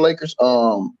bench for the Lakers?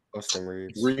 Austin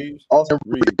Reeves. Austin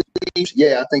Reeves.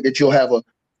 Yeah, I think that you'll have a,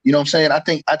 you know what I'm saying? I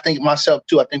think myself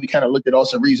too. I think we kind of looked at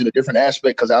Austin Reeves in a different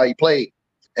aspect because of how he played.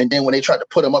 And then when they tried to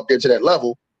put him up there to that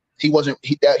level, he wasn't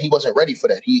ready for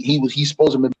that. He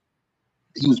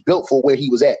was built for where he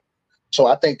was at. So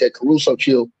I think that Caruso,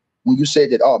 chill. When you said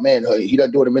that, oh man, he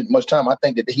doesn't do it in much time, I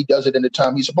think that he does it in the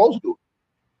time he's supposed to do it.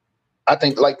 I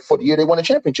think like for the year they won a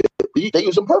championship, they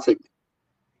used him perfectly.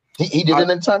 He did it in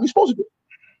the time he's supposed to do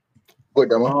it. Go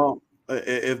ahead, Demo.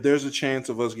 If there's a chance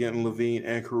of us getting LaVine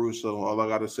and Caruso, all I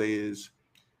gotta say is,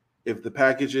 if the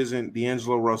package isn't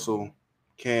D'Angelo Russell,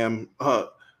 Cam,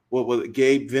 what was it,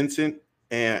 Gabe Vincent,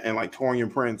 and like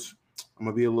Taurean Prince, I'm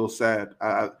gonna be a little sad.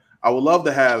 I would love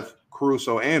to have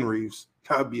Caruso and Reeves.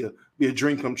 That'd be a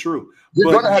dream come true.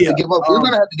 You're gonna have to give up. You're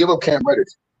gonna have to give up Cam Reddish.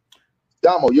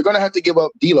 Damo, you're gonna have to give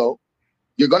up D'Lo.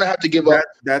 You're gonna have to give up.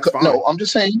 That's fine. No, I'm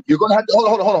just saying you're gonna have to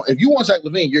hold on. If you want Zach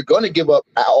LaVine, you're gonna give up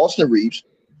Austin Reeves.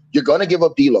 You're gonna give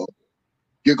up D'Lo.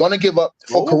 You're gonna give up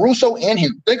for Caruso and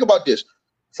him. Think about this: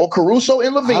 for Caruso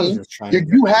and LaVine,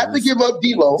 you have to give up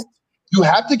D'Lo. You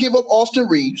have to give up Austin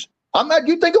Reeves. I'm not.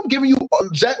 You think I'm giving you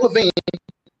Zach LaVine?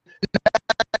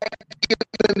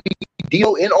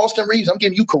 D'Lo and Austin Reeves. I'm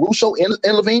giving you Caruso and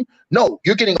LaVine. No,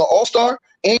 you're getting an all-star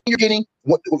and you're getting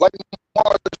like one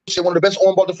of the best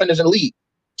on-ball defenders in the league.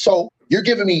 So you're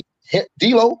giving me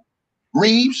D'Lo,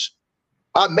 Reeves.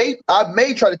 I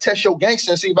may try to test your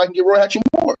gangster and see if I can get Roy Hatchie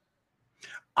more.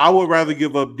 I would rather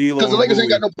give up D'Lo because the Lakers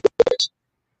ain't got no points.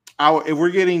 If we're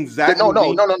getting Zach, no.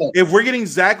 If we're getting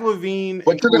Zach LaVine,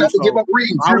 but you're gonna have to give up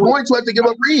Reeves. You're going to have to give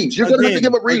up Reeves. You're gonna have to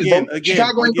give up Reeves.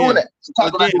 Chicago ain't doing that.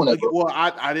 Chicago not doing that. Well,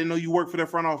 I didn't know you work for their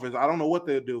front office. I don't know what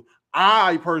they'll do.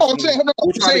 I personally,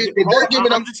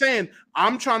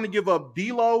 I'm trying to give up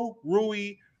D'Lo,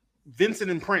 Rui,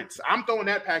 Vincent, and Prince. I'm throwing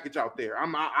that package out there.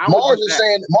 Mars is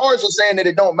saying that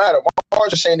it don't matter.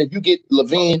 Mars is saying that you get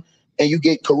LaVine and you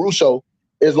get Caruso,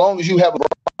 as long as you have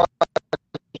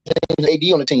AD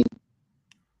on the team,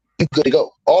 you good to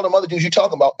go. All them other dudes you're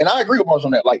talking about, and I agree with Mars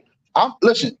on that. Like,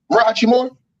 listen, Roy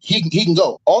Hachimura, he can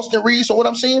go. Austin Reeves, so what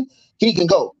I'm saying, he can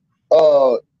go.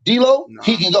 D'Lo,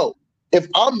 he can go. If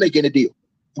I'm making a deal,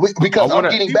 because I'm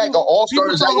getting back on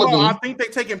All-Star Zach LaVine. I think they're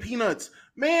taking peanuts.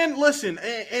 Man, listen,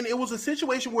 and it was a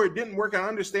situation where it didn't work. I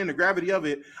understand the gravity of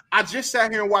it. I just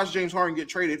sat here and watched James Harden get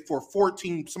traded for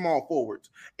 14 small forwards.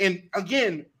 And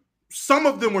again, some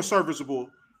of them were serviceable.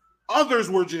 Others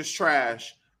were just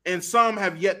trash. And some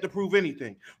have yet to prove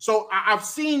anything. So I've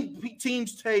seen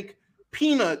teams take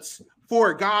peanuts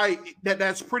for a guy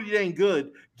that's pretty dang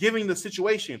good, given the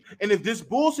situation. And if this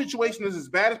Bull situation is as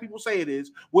bad as people say it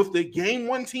is, with the game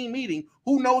 1 team meeting,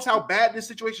 who knows how bad this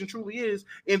situation truly is,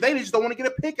 and they just don't want to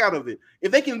get a pick out of it.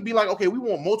 If they can be like, okay, we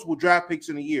want multiple draft picks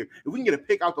in a year. If we can get a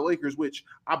pick out the Lakers, which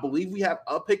I believe we have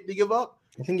a pick to give up,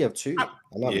 I think you have 2.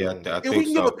 If we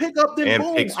can give a pick up, then and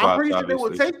boom. I'm pretty sure they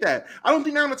will take that. I don't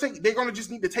think they're going to take. They're going to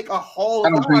just need to take a haul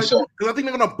of guys because I think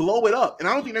they're going to blow it up, and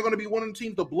I don't think they're going to be one of the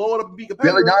teams to blow it up and be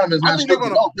competitive. Billy Donovan's not still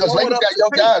going to because Lakers got young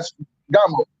guys.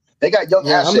 They got young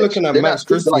assets. I'm looking at Max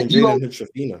Christie and Jalen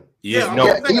Hood-Schifino.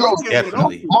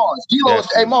 Definitely. Mars,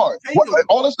 hey Mars,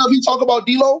 all the stuff you talk about,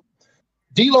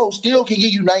 D'Lo still can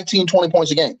give you 19, 20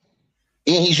 points a game.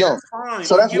 And he's young.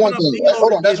 So that's one thing.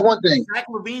 Hold on, that's one thing.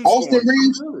 Austin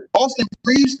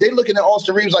Reeves, they're looking at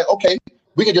Austin Reeves like, okay,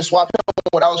 we can just swap him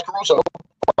with Alex Caruso. No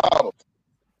problem.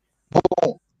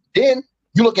 Boom. Then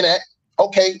you're looking at,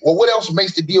 okay, well, what else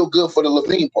makes the deal good for the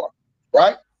LaVine part,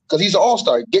 right? Because he's an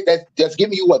all-star. That's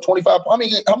giving you what, 25? I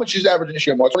mean, how much is averaging this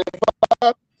year, Mark?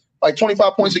 25? Like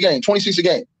 25 points a game, 26 a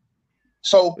game.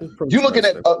 So you're looking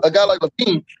at a guy like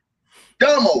LaVine.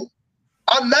 Damo,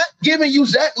 I'm not giving you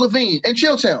Zach LaVine and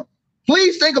Chilltown.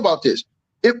 Please think about this.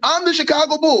 If I'm the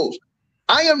Chicago Bulls,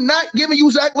 I am not giving you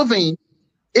Zach LaVine.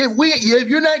 If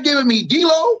you're not giving me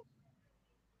D'Lo,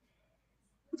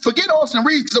 forget Austin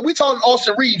Reeves, because we talking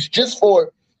Austin Reeves just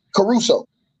for Caruso.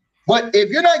 But if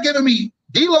you're not giving me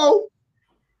D'Lo,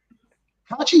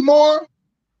 Hachimura,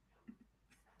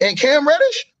 and Cam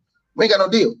Reddish, we ain't got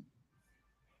no deal.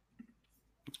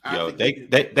 Yo,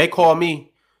 they call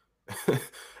me.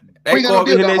 They call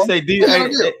me and they say,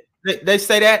 they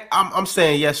say that. I'm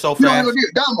saying yes so fast.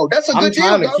 Damo, that's a good deal.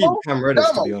 I'm trying to keep Cam Reddish,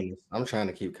 to be honest. I'm trying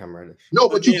to keep Cam Reddish. No,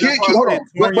 but you can't. Hold on.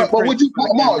 But would you,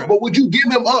 Mars? But would you give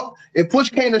him up if push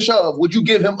came to shove? Would you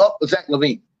give him up for Zach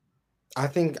LaVine? I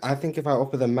think if I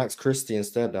offer them Max Christie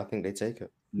instead, I think they take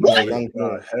it. Hell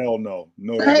no. Hell no.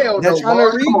 They're trying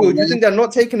to rebuild. You think they're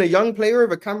not taking a young player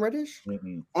over Cam Reddish?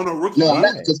 On a rookie? No,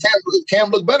 because Cam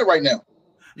looks better right now.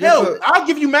 Hell, I'll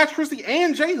give you Max Christie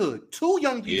and J Hood, 2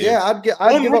 young people. Yeah, I'd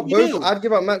give up both. I'd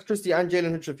give up Max Christie and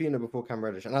Jalen Hood-Schifino before Cam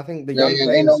Reddish, and I think the young players.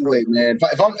 Ain't no way, man.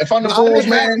 If I'm the Bulls,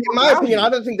 man, in my opinion, I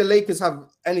don't think the Lakers have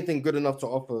anything good enough to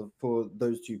offer for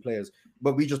those 2 players.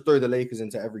 But we just throw the Lakers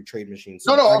into every trade machine.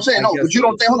 So I'm saying no. But you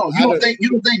don't think. Hold on. You don't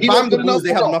think D'Lo's good enough?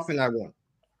 They have nothing I want.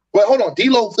 But hold on,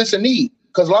 D'Lo fits a need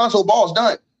because Lonzo Ball's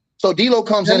done. So D'Lo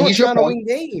comes in. He's your point.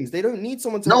 Games. They don't need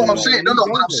someone to. No, I'm saying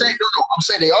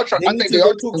they are trying. I think they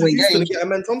are trying to win games. Get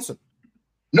Amen Thompson.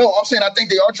 No, I'm saying I think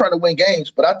they are trying to win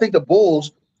games, but I think the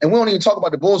Bulls, and we don't even talk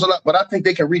about the Bulls a lot, but I think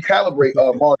they can recalibrate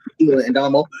Mark and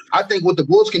Damo. I think what the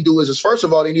Bulls can do is first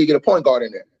of all, they need to get a point guard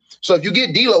in there. So if you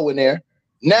get D'Lo in there,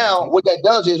 now what that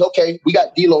does is, okay, we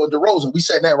got D'Lo and DeRozan. We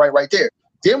said that right there.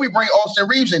 Then we bring Austin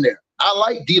Reeves in there. I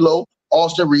like D'Lo,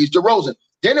 Austin Reeves, DeRozan.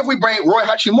 Then if we bring Roy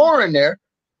Hachimura in there,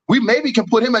 we maybe can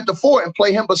put him at the 4 and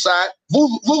play him beside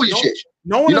Vucevic.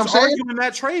 No one is arguing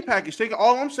that trade package.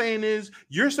 All I'm saying is,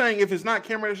 you're saying if it's not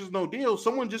Cam Reddish, there's no deal.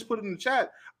 Someone just put it in the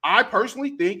chat. I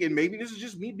personally think, and maybe this is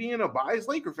just me being a biased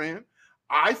Laker fan,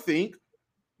 I think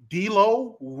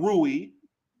D'Lo, Rui,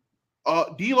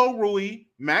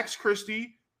 Max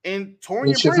Christie, and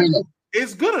Taurean Prince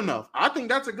is good enough. I think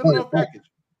that's a good enough package.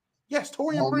 Yes,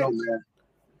 Taurean Prince.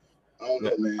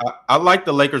 I like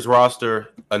the Lakers roster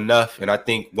enough, and I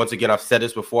think once again I've said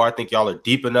this before. I think y'all are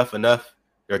deep enough.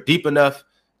 They're deep enough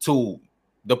to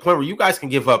the point where you guys can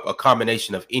give up a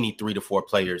combination of any 3 to 4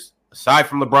 players aside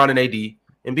from LeBron and AD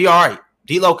and be all right.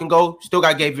 D'Lo can go. Still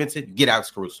got Gabe Vincent. Get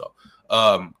Alex Caruso.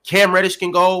 Cam Reddish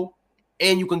can go,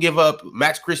 and you can give up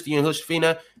Max Christie and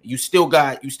Hood-Schifino. You still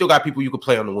got people you can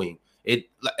play on the wing.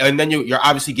 And then you're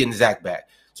obviously getting Zach back.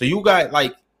 So you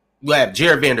have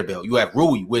Jared Vanderbilt, you have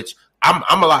Rui, which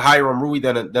I'm a lot higher on Rui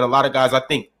than a lot of guys. I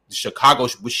think Chicago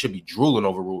should be drooling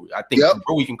over Rui. I think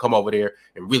Rui can come over there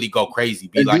and really go crazy,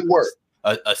 be like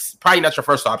probably not your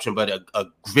first option, but a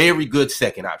very good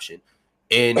second option.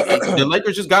 And the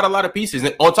Lakers just got a lot of pieces.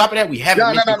 And on top of that, we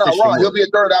haven't. No, Ron. He'll be a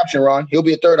third option, Ron. He'll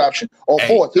be a third option. Or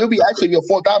fourth. He'll be actually a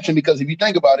fourth option because if you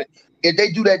think about it, if they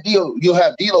do that deal, you'll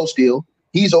have D'Lo still.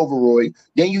 He's over Roy.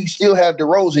 Then you still have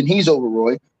DeRozan. He's over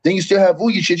Roy. Then you still have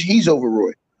Vujacic. He's over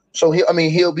Roy. So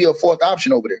he'll be a fourth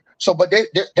option over there. So, but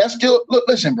that's still look.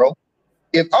 Listen, bro.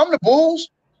 If I'm the Bulls,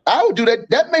 I would do that.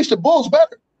 That makes the Bulls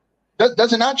better.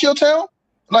 Does it not, Chilltown?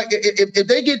 Like if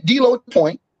they get D'Lo at the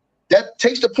point, that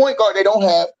takes the point guard they don't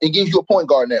have and gives you a point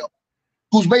guard now,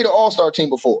 who's made an All-Star team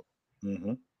before.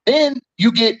 Mm-hmm. Then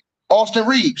you get Austin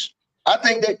Reeves. I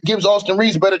think that gives Austin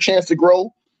Reeves a better chance to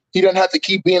grow. He doesn't have to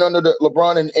keep being under the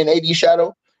LeBron and AD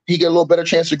shadow. He get a little better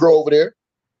chance to grow over there.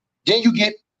 Then you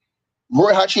get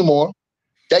Roy Hachimura.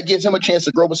 That gives him a chance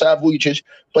to grow beside Vujacic,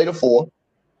 play the 4.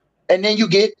 And then you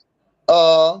get,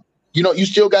 you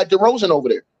still got DeRozan over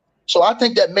there. So I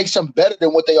think that makes them better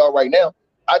than what they are right now.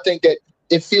 I think that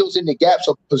it fills in the gaps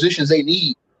of positions they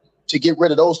need to get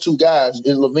rid of those two guys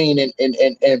in Levine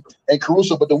and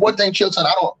Caruso. But the one thing, Chilton,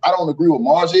 I don't agree with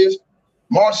Mars is.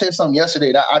 Mars said something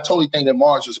yesterday that I totally think that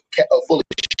Mars was full of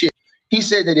shit. He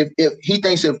said that if he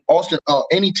thinks if Austin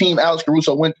any team Alex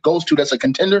Caruso goes to that's a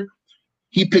contender,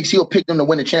 he'll pick them to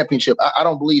win the championship. I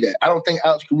don't believe that. I don't think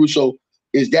Alex Caruso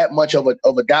is that much of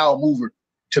a dial mover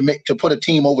to put a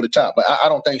team over the top. But I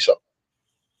don't think so.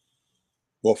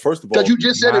 Well, first of all, because you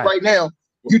just said it right now.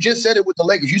 You just said it with the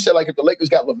Lakers. You said like if the Lakers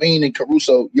got Levine and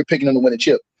Caruso, you're picking them to win a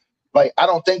chip. Like I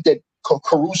don't think that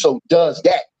Caruso does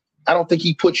that. I don't think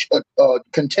he puts a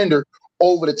contender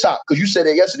over the top. Because you said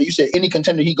that yesterday. You said any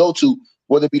contender he go to,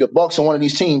 whether it be the Bucks or one of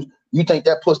these teams, you think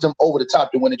that puts them over the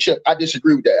top to win a chip. I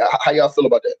disagree with that. How y'all feel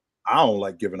about that? I don't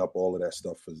like giving up all of that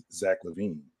stuff for Zach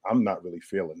LaVine. I'm not really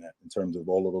feeling that in terms of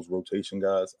all of those rotation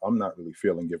guys. I'm not really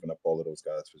feeling giving up all of those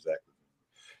guys for Zach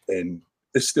LaVine. And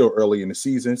it's still early in the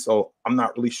season, so I'm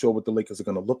not really sure what the Lakers are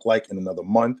going to look like in another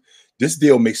month. This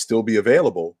deal may still be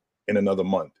available in another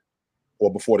month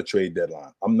or before the trade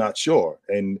deadline. I'm not sure.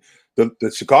 And the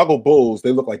Chicago Bulls,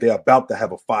 they look like they're about to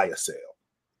have a fire sale.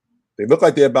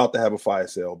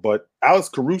 But Alex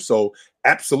Caruso,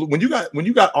 absolutely. When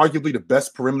you got arguably the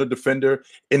best perimeter defender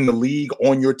in the league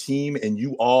on your team and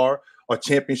you are a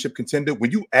championship contender,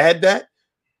 when you add that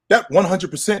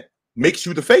 100% makes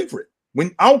you the favorite.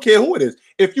 When I don't care who it is.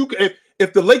 If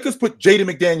the Lakers put Jaden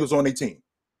McDaniels on their team,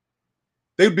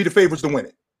 they would be the favorites to win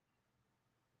it.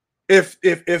 If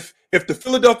the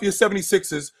Philadelphia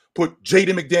 76ers put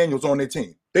Jaden McDaniels on their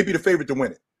team, they'd be the favorite to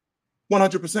win it.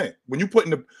 100%.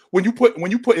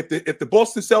 If the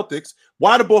Boston Celtics,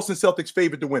 why the Boston Celtics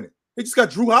favored to win it? They just got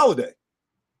Drew Holiday.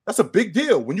 That's a big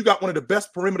deal when you got one of the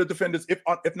best perimeter defenders, if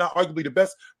not arguably the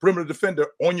best perimeter defender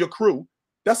on your crew.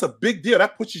 That's a big deal.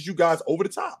 That pushes you guys over the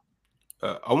top.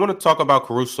 I want to talk about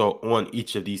Caruso on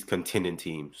each of these contending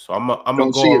teams. So I'm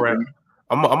gonna go around.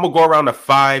 I'm gonna go around the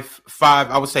five.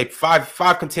 I would say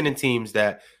five contending teams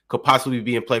that could possibly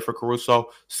be in play for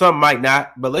Caruso. Some might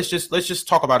not, but let's just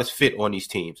talk about his fit on these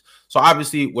teams. So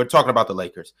obviously we're talking about the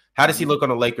Lakers. How does he look on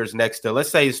the Lakers next to? Let's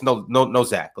say it's no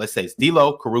Zach. Let's say it's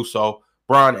D'Lo, Caruso,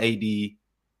 Bron, AD,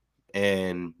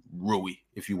 and Rui,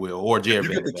 if you will, or Jared.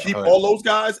 You get to keep all those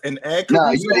guys and add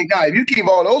Caruso. If you keep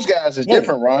all those guys, it's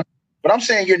different, Ron. But I'm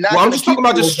saying you're not. Well, I'm just talking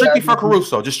about just strictly for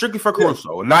Caruso. Just strictly for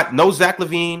Caruso. No Zach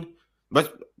LaVine,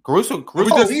 but Caruso. He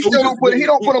don't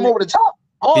put him over the top.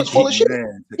 It's full of shit.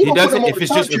 He doesn't. If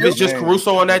it's just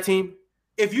Caruso on that team.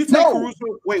 If you take Caruso,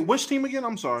 wait, which team again?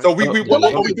 I'm sorry. So what we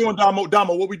doing,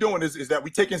 Damo? What we doing is that we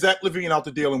taking Zach LaVine out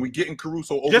the deal and we getting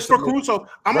Caruso over just for Caruso.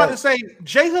 I'm about to say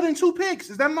J Hood and 2 picks.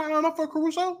 Is that not enough for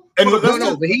Caruso? And but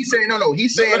he's saying no.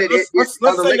 He's saying it's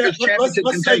the Lakers championship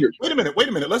contenders. Wait a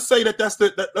minute. Let's say that's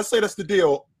the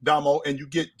deal, Damo, and you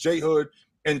get J Hood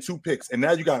and 2 picks, and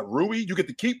now you got Rui. You get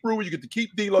to keep Rui. You get to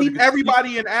keep D'Lo. Keep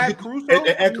everybody and add Caruso. And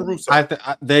add Caruso.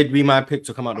 They'd be my pick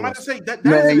to come out. I'm about to say that.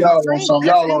 Man,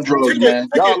 y'all on drugs, man.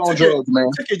 Y'all on drugs, man.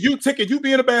 Ticket, you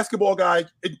being a basketball guy,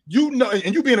 you know,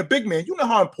 and you being a big man, you know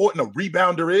how important a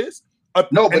rebounder is.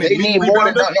 No, but they need more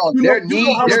than their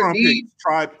need.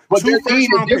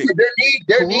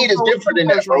 Their need is different than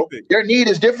that, bro. Their need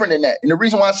is different than that. And the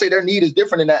reason why I say their need is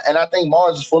different than that, and I think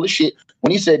Mars is full of shit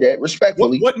when he said that,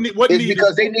 respectfully, is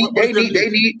because they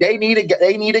need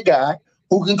a guy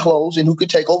who can close and who can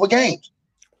take over games.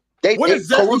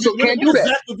 Caruso can't do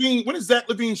that. When is Zach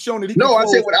LaVine shown that he can close? I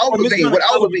said without LaVine.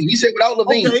 Without LaVine. He said without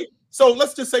LaVine. Okay, so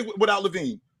let's just say without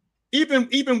LaVine.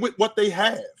 even with what they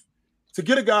have, to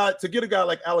get a guy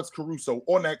like Alex Caruso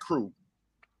on that crew,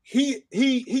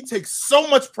 he takes so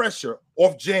much pressure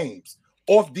off James,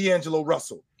 off D'Angelo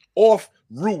Russell, off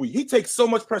Rui. He takes so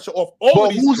much pressure off all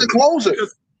of these. Who's the closer?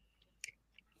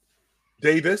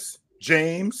 Davis,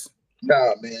 James.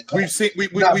 Nah, man. We've seen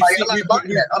We've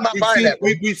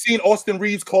seen Austin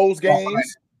Reeves close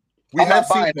games. I'm not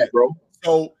buying that, bro.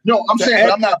 So no, I'm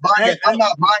saying I'm not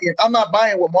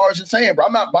buying what Mars is saying, bro.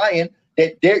 I'm not buying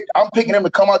that. I'm picking them to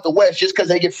come out the West just because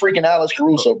they get freaking Alex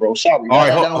Caruso, bro. Sorry. All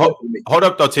right, hold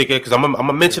up though, TK, because I'm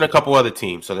gonna mention a couple other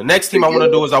teams. So the next team I want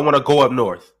to do is I want to go up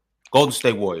north. Golden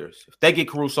State Warriors. If they get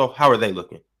Caruso, how are they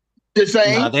looking? The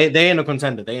same. Nah, they ain't a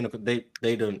contender. They don't fit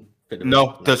the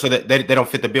bill. So they don't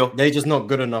fit the bill. They just not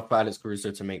good enough for Alex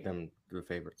Caruso to make them the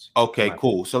favorites. Okay,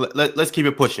 cool. So let's keep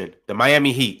it pushing. The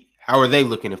Miami Heat. How are they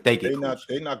looking if they get?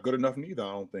 They're not good enough neither.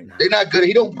 I don't think they're not good.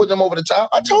 He don't put them over the top.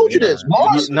 I told you this.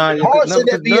 Mars said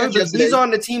that these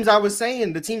aren't the teams I was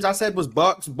saying. The teams I said was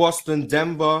Bucks, Boston,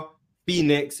 Denver,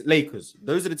 Phoenix, Lakers.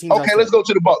 Those are the teams. Okay, let's go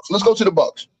to the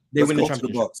Bucks. They win the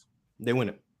championship. They win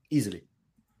it easily.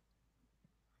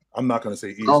 I'm not gonna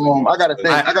say easily. I gotta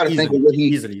think of what he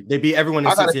easily. They beat everyone.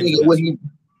 I gotta think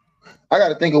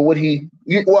of what he.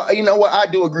 Well, you know what?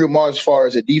 I do agree with Mars as far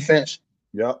as the defense.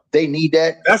 Yeah, they need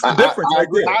that. That's the difference. I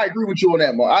agree with you on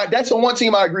that, Mars. That's the one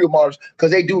team I agree with Mars because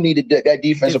they do need that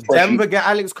defensive pressure. Denver get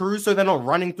Alex Caruso, they're not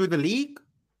running through the league.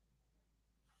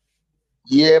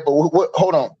 Yeah, but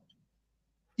hold on.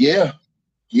 Yeah.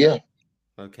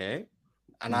 Okay.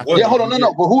 And hold on,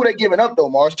 no. But who are they giving up though,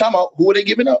 Mars? Time out. Who are they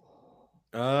giving up?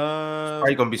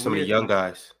 Probably gonna be some of the young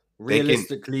guys.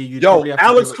 Realistically,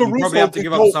 Alex Caruso probably have to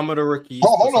give up some of the rookies.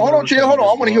 Hold on, chill. Hold on.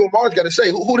 I want to hear what Mars got to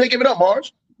say. Who they giving up,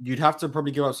 Mars? You'd have to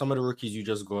probably give up some of the rookies you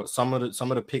just got. Some of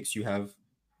the picks you have.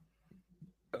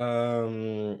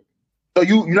 So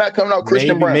you're not coming out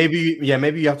Christian Brown? Maybe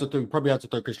you have to probably have to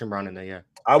throw Christian Brown in there. Yeah,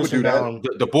 I would do that.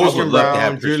 The Bulls would love to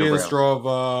have Julian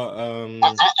Strava.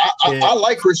 I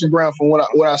like Christian Brown from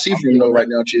what I see from him though right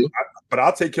now, chill. But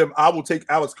I'll take him. I will take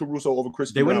Alex Caruso over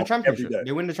Christian Brown. They win the championship.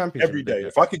 They win the championship every day.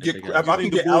 If I could get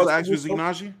Alex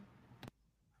Caruso.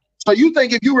 So you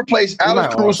think if you replace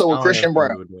Alex Caruso with Christian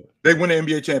Brown, they win the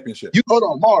NBA championship? You hold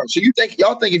on, Mars. So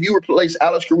y'all think if you replace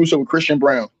Alex Caruso with Christian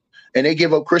Brown, and they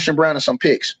give up Christian Brown and some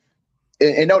picks,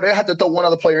 and no, they have to throw one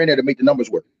other player in there to make the numbers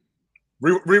work.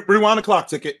 Rewind the clock,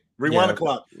 ticket. Rewind the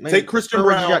clock. Take Christian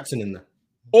Brown Jackson in there.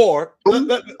 Or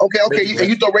okay,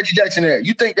 you throw Reggie Jackson in there.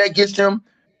 You think that gets him?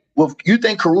 Well, you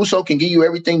think Caruso can give you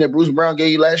everything that Bruce Brown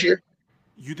gave you last year?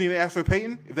 You think they asked for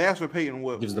Peyton? If they ask for Peyton,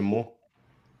 what gives them more?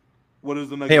 What is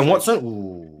the next? Peyton Watson?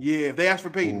 Ooh. Yeah, if they ask for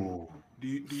Peyton, do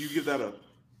you give that up?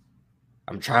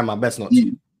 I'm trying my best not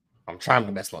to.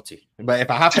 But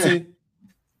if I have to,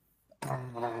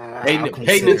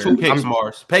 Peyton and 2 picks,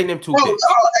 Mars. Peyton and 2 picks.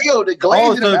 The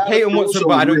Glazers. So Peyton Watson,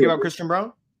 but I don't give up Christian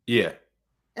Brown. Yeah.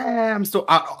 I'm still.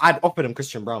 I'd offer them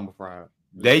Christian Brown before.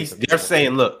 They're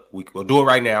saying, look, we'll do it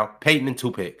right now. Peyton and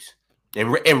 2 picks,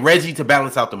 and Reggie to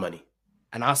balance out the money.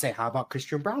 And I'll say, how about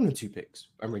Christian Brown and 2 picks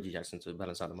and Reggie Jackson to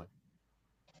balance out the money?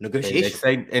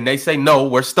 Negotiation. They say no.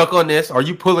 We're stuck on this. Are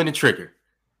you pulling the trigger?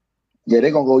 Yeah,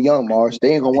 they're gonna go young, Mars.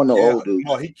 They ain't gonna want no old dude.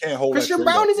 No, he can't hold. Christian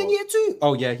Brown is in year 2.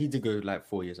 Oh yeah, he did go like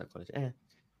 4 years at college.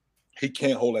 He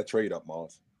can't hold that trade up,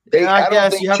 Mars. I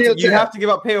guess you have to give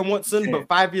up Peyton Watson, but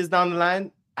 5 years down the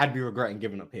line, I'd be regretting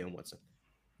giving up Peyton Watson.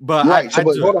 But I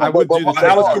would do this.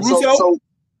 Alex Caruso.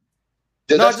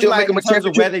 Does that still make him a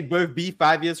championship? Where they both be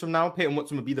 5 years from now, Peyton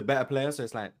Watson would be the better player. So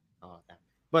it's like,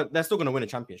 but they're still going to win a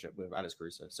championship with Alex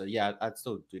Caruso. So yeah, I'd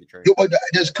still do the trade. But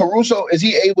does Caruso, is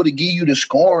he able to give you the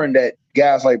scoring that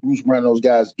guys like Bruce Brown, those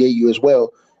guys gave you as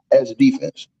well as a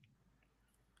defense?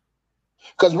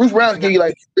 Because Bruce Brown can give you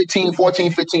like 15,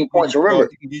 14, 15 points. Remember,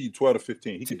 he can give you 12 to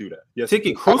 15. He can do that. Yes,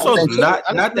 Ticket Caruso's not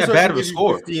that bad of a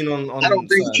scorer. I don't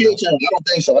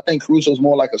think so. I think Caruso's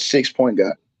more like a 6-point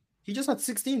guy. He just had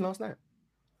 16 last night.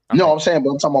 No, I'm saying,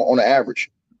 but I'm talking about on the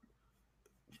average.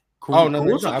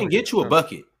 Caruso can get you a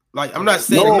bucket. Like I'm not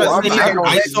saying. On that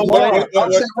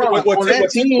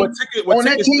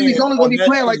team, he's only going to be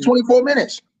playing like 24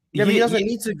 minutes. Yeah, but he doesn't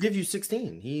need to give you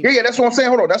 16. Yeah, that's what I'm saying.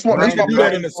 Hold on, that's my point.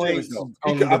 In the series, though.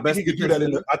 I think he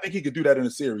could do that in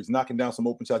a series, knocking down some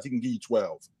open shots. He can give you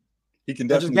 12. He can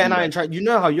definitely. Just get out and try. You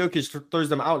know how Jokic throws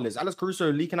them outlets. Alex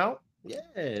Caruso leaking out. Yeah.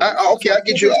 Okay, I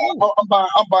get you. I'm buying.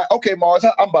 Okay, Mars,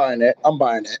 I'm buying that.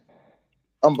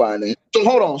 So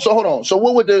hold on. So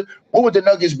what would the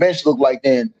Nuggets bench look like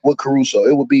then with Caruso?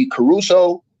 It would be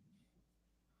Caruso.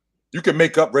 You can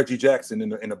make up Reggie Jackson in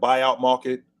the buyout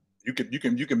market. You can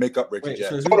make up Reggie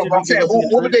Jackson. Hold on, I'm saying,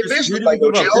 what would they bench look like?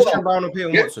 Christian Brown and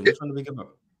Peyton Watson. Which one do we give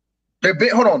up? Their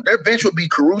bench would be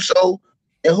Caruso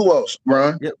and who else,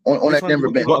 Ron? Yep. On that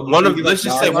Denver bench. Let's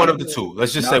just say one of the two.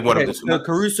 Let's just say one of the two. So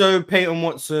Caruso, Peyton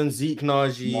Watson, Zeke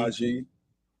Najee.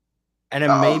 And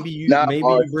then maybe you bring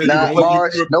Mars. Now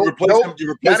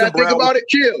that I think about it,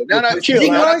 chill. Now that I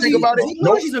think about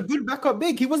it, he's a good backup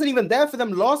big. He wasn't even there for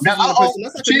them last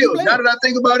season. Chill. Now that I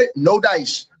think about it, no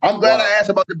dice. I'm glad I asked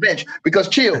about the bench because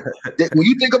chill. When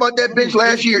you think about that bench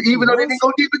last year, even though they didn't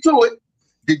go deep into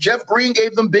it, Jeff Green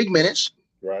gave them big minutes.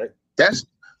 Right.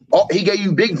 He gave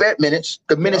you big vet minutes.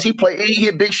 The minutes he played, and he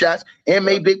hit big shots and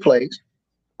made big plays.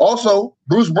 Also,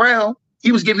 Bruce Brown,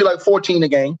 he was giving you like 14 a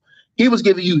game. He was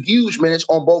giving you huge minutes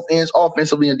on both ends,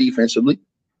 offensively and defensively.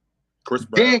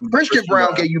 Christian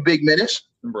Brown gave you big minutes.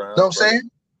 You know what I'm saying?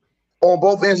 On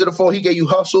both ends of the floor, he gave you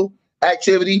hustle,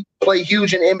 activity, play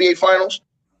huge in the NBA Finals.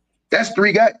 That's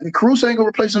 3 guys. Caruso ain't gonna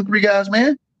replace them 3 guys,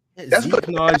 man. That's Zeke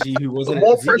Najee, who wasn't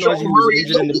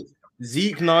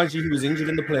Zeke Najee, who was injured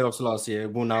in the playoffs last year,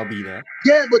 will now be there.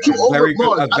 Yeah, but you're overrating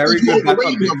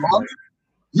him, Mark.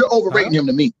 You're overrating him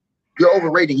to me. You're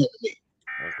overrating him to me.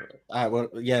 Okay. All right, well,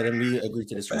 yeah, then we agree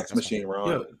to this. Fax machine,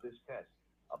 Ron. This test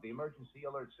of the emergency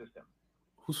alert system.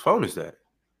 Whose phone is that?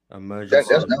 That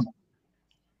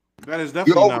is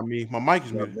definitely not me. My mic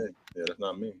is muted. Yeah, that's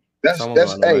not me.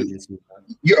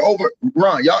 You're over,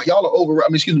 Ron. Y'all are over. I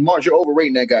mean, excuse me, Mark. You're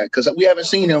overrating that guy because we haven't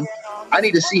seen him. I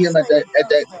need to see him at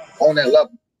that on that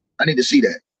level. I need to see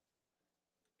that.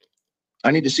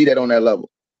 I need to see that on that level.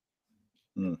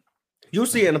 You'll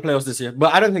see it in the playoffs this year,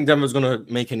 but I don't think Denver's going to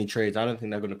make any trades. I don't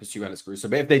think they're going to pursue Alex Caruso.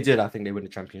 But if they did, I think they win the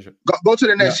championship. Go to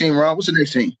the next team, Ron. What's the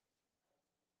next team?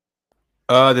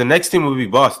 The next team will be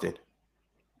Boston.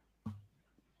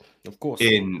 Of course.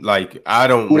 I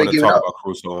don't want to talk about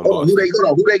Caruso on Boston.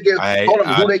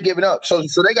 Who they giving up? So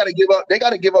they got to give up. They got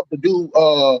to give up the dude.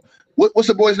 What's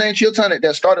the boy's name? Chilton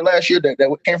that started last year that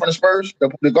came from the Spurs,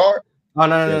 the guard. Oh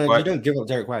no! You don't give up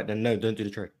Derek White. Then no, don't do the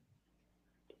trade.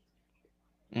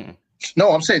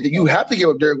 No, I'm saying that you have to give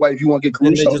up Derek White if you want to get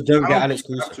Caruso. Then they just don't get Alex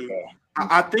Caruso.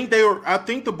 I think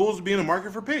the Bulls would be in the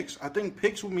market for picks. I think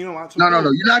picks would mean a lot to them.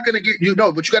 No. You're not going to get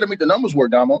but you got to make the numbers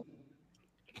work, Damo.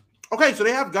 Okay, so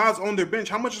they have guys on their bench.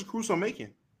 How much is Caruso making?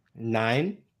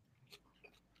 9.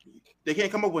 They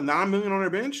can't come up with $9 million on their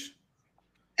bench?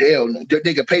 Hell,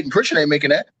 nigga Peyton Pritchard ain't making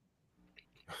that.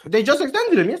 They just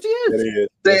extended him. Yes, he is.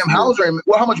 Damn, Hauser.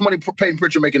 Well, how much money Peyton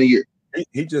Pritchard making a year?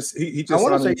 He just. I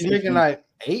want to say he's making like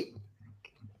 8.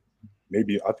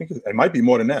 Maybe I think it might be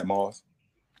more than that, Moss.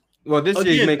 Well, this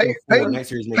year he's making 4. Next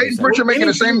year he's making Peyton Pritchard making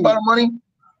the same amount of money.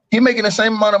 He making the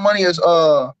same amount of money as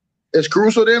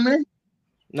Caruso, there, man.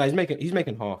 No, he's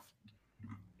making half.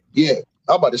 Yeah,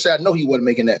 I'm about to say I know he wasn't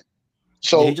making that.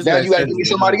 So now you got to give me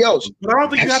somebody else. But I don't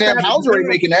think you have Sam Hauser ain't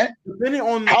making that. Depending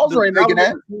on Hauser ain't making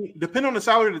that. Depending on the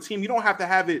salary of the team, you don't have to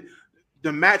have it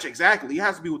the match exactly. It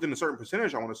has to be within a certain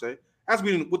percentage. I want to say it has to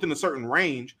be within a certain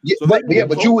range. Yeah, so but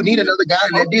you would need another guy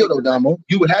in that deal, though, Damo.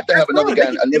 You would have to have another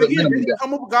guy. They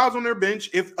come up with guys on their bench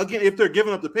if they're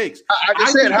giving up the picks. I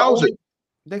just said Hauser.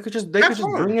 They could just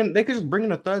bring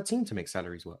in a third team to make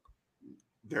salaries work.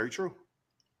 Very true.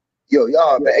 Y'all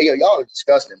are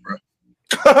disgusting, bro.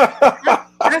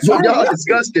 Y'all are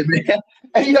disgusting, man.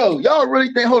 Hey, y'all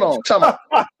really think? Hold on, tell me.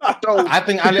 So, I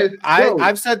think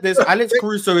I've said this. Alex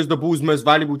Caruso is the Bulls' most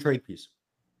valuable trade piece.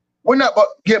 We're not,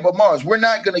 but Mars, we're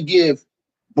not gonna give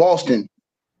Boston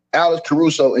Alex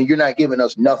Caruso, and you're not giving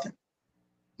us nothing.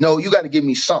 No, you got to give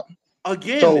me something.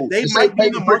 Again, they might be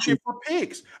in the market for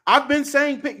picks. I've been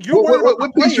saying pick.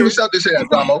 What piece you yourself to say,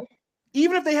 Damo?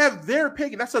 Even if they have their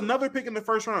pick, that's another pick in the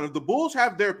first round. If the Bulls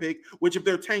have their pick, which if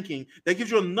they're tanking, that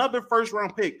gives you another first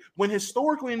round pick. When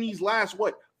historically in these last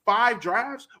 5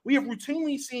 drafts, we have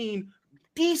routinely seen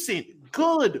decent,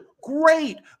 good,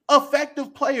 great,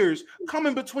 effective players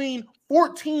coming between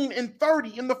 14 and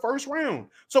 30 in the first round.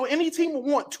 So any team will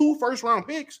want 2 first round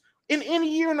picks in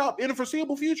any year in the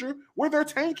foreseeable future where they're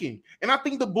tanking. And I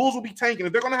think the Bulls will be tanking.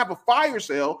 If they're going to have a fire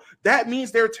sale, that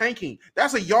means they're tanking.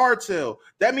 That's a yard sale.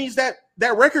 That means that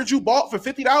record you bought for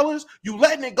 $50, you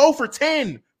letting it go for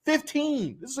 10,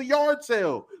 15. This is a yard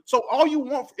sale. So all you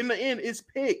want in the end is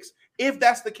picks. If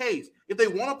that's the case, if they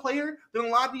want a player, then a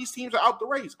lot of these teams are out the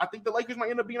race. I think the Lakers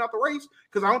might end up being out the race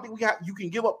because I don't think you can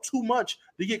give up too much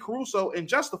to get Caruso and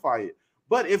justify it.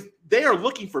 But if they are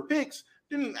looking for picks,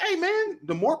 then hey man,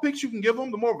 the more picks you can give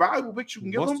them, the more valuable picks you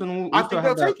can give them. I think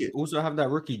they'll take it. Also have that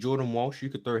rookie Jordan Walsh. You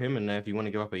could throw him in there if you want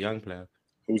to give up a young player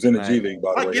who's in the G League.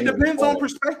 By the way, it depends on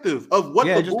perspective of what.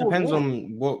 Yeah, it just depends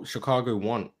on what Chicago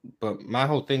want. But my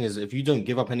whole thing is, if you don't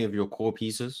give up any of your core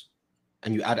pieces,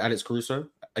 and you add Alex Caruso,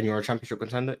 and you're a championship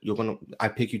contender, I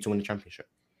pick you to win the championship,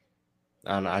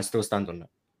 and I still stand on that.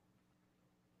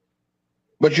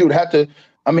 But you'd have to.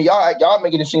 I mean, y'all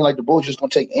making it seem like the Bulls just gonna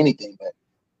take anything back.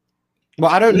 Well,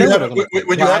 I don't know.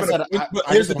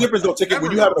 Here's the difference, though. Ticket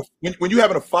when you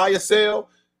having a fire sale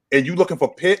and you looking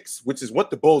for picks, which is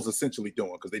what the Bulls essentially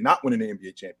doing because they're not winning the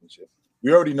NBA championship.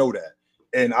 We already know that,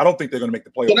 and I don't think they're going to make the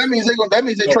playoffs. So that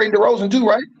means they're trading DeRozan too,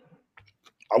 right?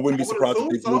 I wouldn't be surprised if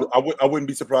they blew. I wouldn't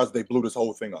be surprised if they blew this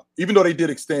whole thing up. Even though they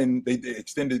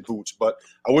extended Vooch, but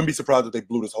I wouldn't be surprised if they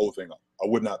blew this whole thing up. I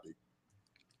would not be.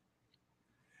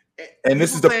 And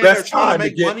this is the best time to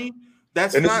get money.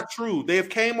 That's not true. They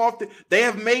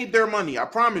have made their money. I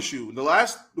promise you.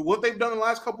 What they've done in the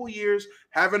last couple of years,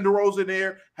 having DeRozan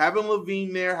there, having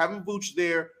Levine there, having Vooch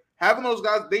there, having those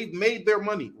guys, they've made their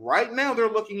money. Right now, they're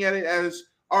looking at it as,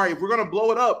 all right, if we're going to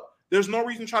blow it up, there's no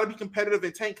reason to try to be competitive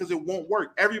and tank because it won't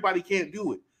work. Everybody can't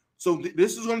do it. So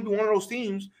this is going to be one of those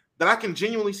teams that I can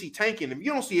genuinely see tanking. If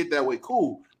you don't see it that way,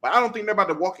 cool. But I don't think they're about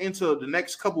to walk into the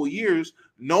next couple of years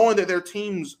knowing that their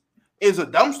teams is a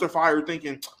dumpster fire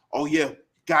thinking, oh, yeah,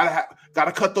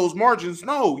 gotta cut those margins.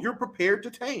 No, you're prepared to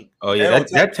tank. Oh, yeah,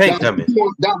 that tank coming.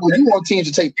 You want teams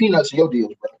to take peanuts in your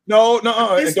deals, bro. No.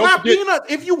 It's not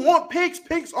peanuts. If you want picks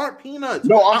aren't peanuts.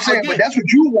 No, I'm saying, but that's what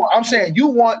you want. I'm saying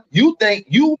you think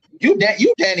you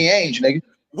Danny Ainge, nigga.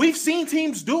 We've seen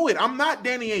teams do it. I'm not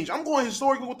Danny Ainge. I'm going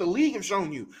historically what the league have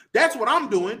shown you. That's what I'm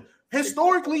doing.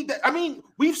 Historically,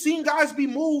 we've seen guys be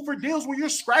moved for deals where you're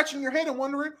scratching your head and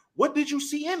wondering, what did you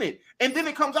see in it? And then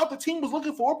it comes out the team was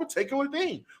looking for a particular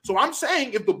thing. So I'm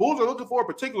saying if the Bulls are looking for a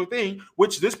particular thing,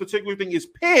 which this particular thing is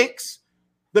picks,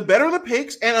 the better the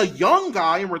picks and a young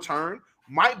guy in return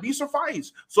might be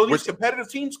suffice. So these competitive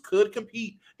teams could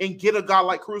compete and get a guy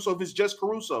like Caruso if it's just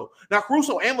Caruso. Now,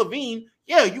 Caruso and Levine,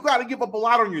 yeah, you got to give up a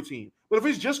lot on your team. But if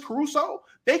it's just Caruso,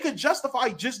 they could justify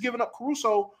just giving up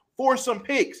Caruso for some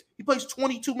picks. He plays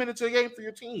 22 minutes a game for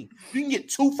your team. You can get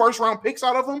 2 first-round picks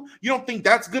out of him. You don't think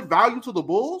that's good value to the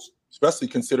Bulls? Especially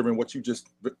considering what you just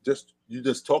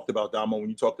talked about, Damo, when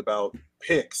you talked about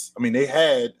picks. I mean, they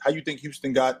had, how you think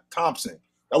Houston got Thompson?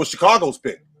 That was Chicago's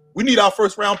pick. We need our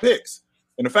first-round picks.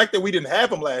 And the fact that we didn't have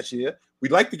them last year,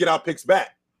 we'd like to get our picks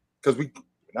back because we're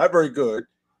not very good.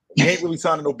 We ain't really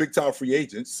signing no big-time free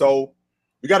agents. So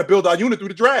we got to build our unit through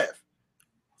the draft.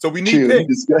 So we need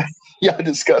picks. Y'all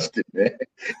disgusted, man.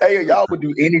 Hey, y'all would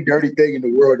do any dirty thing in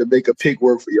the world to make a pick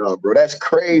work for y'all, bro. That's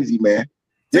crazy, man.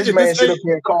 This man should have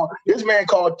been called. This man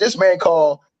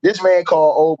called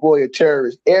old boy a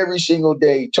terrorist every single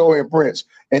day, Torian Prince,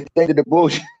 and think that the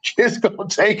bullshit just gonna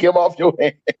take him off your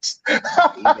hands.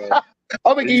 I'm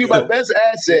gonna give you my best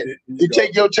asset to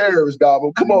take your terrorist,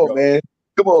 Dabo. Come on, man.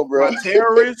 Come on, bro. My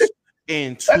terrorist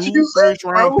and 2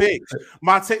 first-round picks.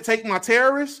 Take my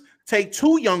terrorists. Take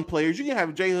 2 young players. You can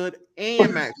have J. Hood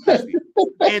and Max Christie,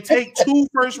 and take 2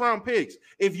 first-round picks.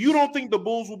 If you don't think the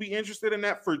Bulls will be interested in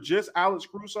that for just Alex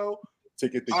Caruso,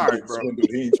 ticket something wrong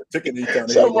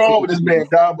with this man,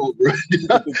 Damo, bro.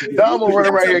 Damo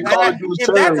running right here calling dudes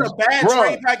terrorists. If that's a bad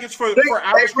trade package for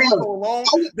Alex Caruso alone,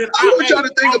 then I want y'all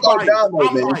to think about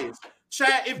Damo, man. Biased.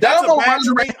 Chad, if that's a bad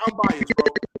trade, I'm biased, bro.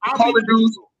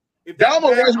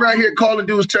 Damo runs around here calling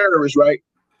dudes terrorists, right?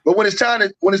 But when it's time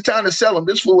to sell him,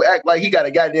 this fool act like he got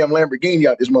a goddamn Lamborghini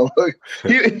out this motherfucker.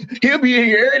 He'll be in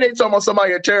here every day talking about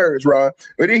somebody a terrorist, Ron.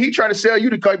 But then he trying to sell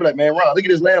you the car. Be like, man, Ron, look at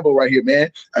this Lambo right here,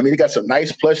 man. I mean, it got some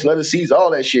nice plush leather seats,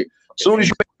 all that shit. As soon as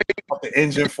you the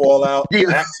engine fall out, hey,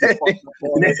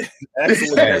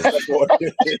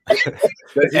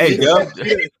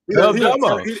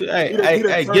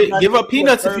 give up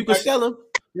peanuts if you can sell them.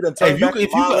 If you can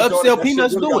upsell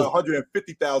peanuts, do it.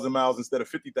 150,000 miles instead of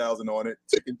 50,000 on it.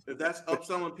 If that's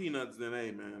upselling peanuts, then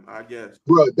hey, man, I guess.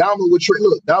 Bro, Damo would trade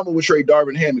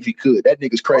Darvin Ham if he could. That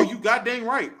nigga's crazy. Oh, you got dang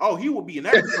right. Oh, he will be an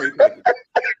actual trade package.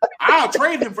 I'll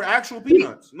trade him for actual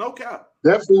peanuts. No cap.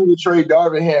 That fool would trade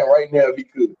Darvin Ham right now if he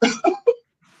could.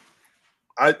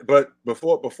 But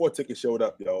before Ticket showed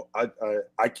up, yo,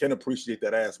 I can appreciate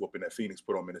that ass whooping that Phoenix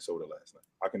put on Minnesota last night.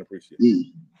 I can appreciate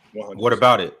it. 100%. What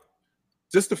about it?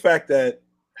 Just the fact that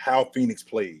how Phoenix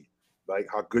played, like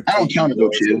how good. I don't count it though,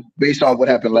 Chill. Based on what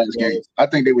happened last game, I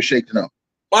think they were shaking up.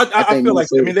 I feel like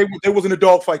they wasn't a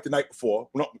dogfight the night before.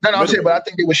 No, I'm saying, but I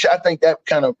think they were. I think that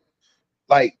kind of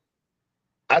like,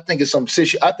 I think it's some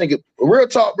situation. I think real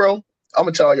talk, bro. I'm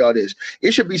gonna tell y'all this.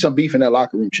 It should be some beef in that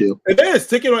locker room, Chill. It is.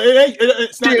 Ticket.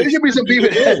 It should be some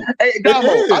beef. Hey, Damo.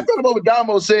 I thought about what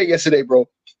Damo said yesterday, bro.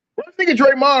 I think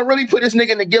Draymond really put this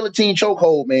nigga in the guillotine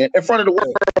chokehold, man, in front of the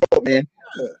world, man.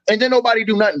 Yeah. And then nobody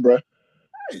do nothing, bro.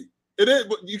 Hey, it is.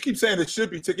 You keep saying it should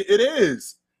be, Ticket. It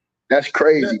is. That's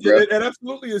crazy, bro. It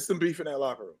absolutely is some beef in that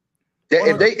locker room.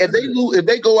 If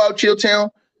they go out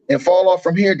Chilltown and fall off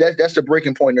from here, that's the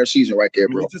breaking point in their season right there,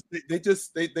 bro. They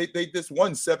just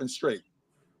won 7 straight.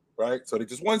 right? So they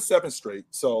just won 7 straight.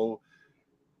 So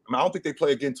I don't think they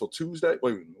play again until Tuesday.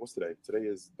 Wait, what's today? Today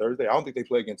is Thursday. I don't think they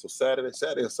play again until Saturday.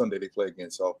 Saturday or Sunday they play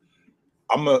again. So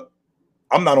I'm on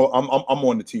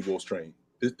the T-Wolves train.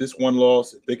 This one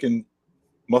loss, if they can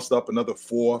muster up another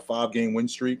 4 or 5 game win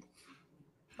streak,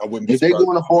 I wouldn't be surprised. If they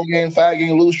go on a 4-game,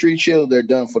 5-game lose streak, chill, they're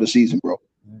done for the season, bro.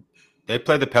 They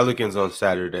play the Pelicans on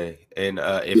Saturday, and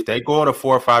if they go on a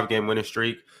 4 or 5 game winning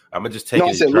streak, I'm gonna just take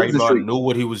it. Draymond knew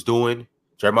what he was doing.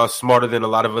 Draymond's smarter than a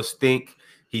lot of us think.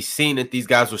 He's seen that these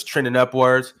guys was trending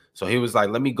upwards, so he was like,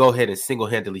 "Let me go ahead and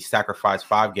single-handedly sacrifice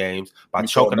 5 games by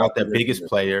choking out their biggest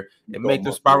player and make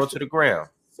them spiral to the ground."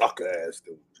 Sucker ass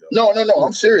dude. No.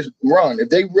 I'm serious, Ron. If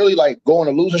they really like go on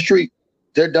a losing streak,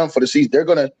 they're done for the season.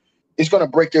 It's gonna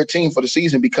break their team for the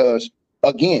season because,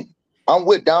 again, I'm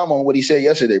with Dom on what he said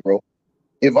yesterday, bro.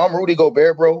 If I'm Rudy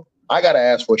Gobert, bro, I gotta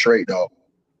ask for a trade, dog,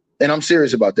 and I'm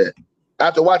serious about that.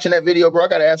 After watching that video, bro, I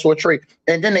gotta ask for a trade.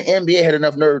 And then the NBA had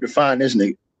enough nerve to find this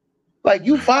nigga. Like,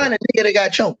 you find a nigga that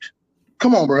got choked.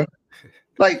 Come on, bro.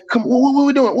 Like, come, what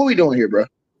we doing? What we doing here, bro?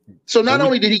 So not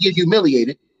only did he get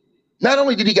humiliated, not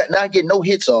only did he not get no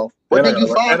hits off, but then you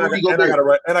find Rudy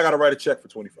Gobert. And I gotta write a check for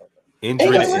 $25.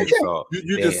 Injury to insult.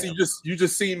 You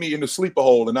just see me in the sleeper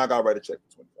hole, and I gotta write a check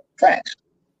for $25. Facts.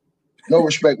 No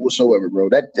respect whatsoever, bro.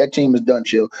 That team is done,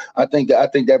 chill. I think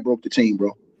that broke the team,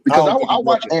 bro. Because I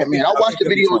watched Ant-Man. I watched the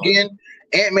video again.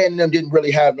 Ant-Man and them didn't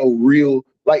really have no real,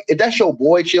 like, if that's your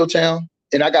boy, Chill Town,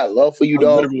 and I got love for you,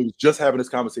 dog. I literally was just having this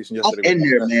conversation yesterday. I'm in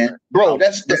there, man. Bro,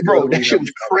 that shit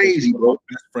was crazy, bro. My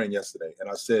best friend yesterday, and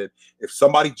I said, if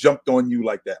somebody jumped on you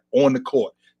like that on the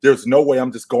court, there's no way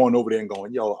I'm just going over there and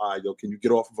going, yo, can you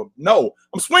get off of him? No,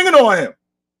 I'm swinging on him.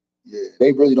 Yeah,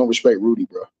 they really don't respect Rudy,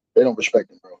 bro. They don't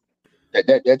respect him, bro.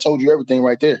 That told you everything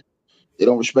right there. They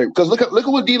don't respect, because look at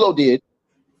what D'Lo did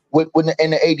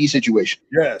in the AD situation.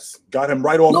 Yes, got him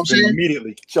right off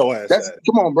immediately. Get your ass.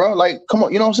 Come on, bro. Like, come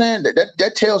on. You know what I'm saying?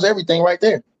 That tells everything right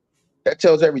there. That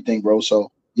tells everything, bro.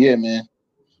 So yeah, man,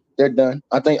 they're done.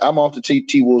 I think I'm off the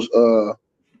T-Wolves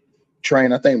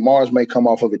train. I think Mars may come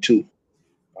off of it too.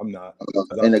 I'm not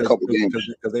in a couple games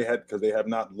because they have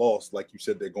not lost like you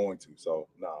said they're going to. So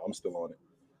I'm still on it.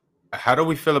 How do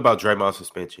we feel about Draymond's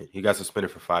suspension? He got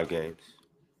suspended for 5 games.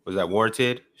 Was that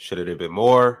warranted? Should it have been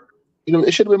more? You know,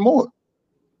 it should have been more.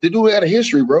 The dude had a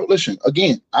history, bro. Listen,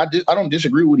 again, I don't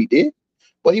disagree with what he did,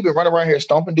 but he been running around here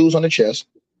stomping dudes on the chest,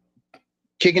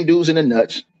 kicking dudes in the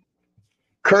nuts,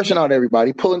 cursing out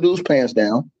everybody, pulling dudes' pants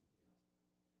down,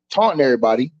 taunting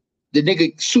everybody. The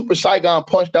nigga Super Saigon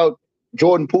punched out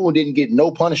Jordan Poole and didn't get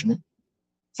no punishment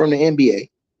from the NBA.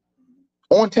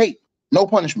 On tape, no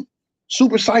punishment.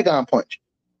 Super Saigon punch.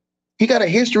 He got a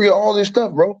history of all this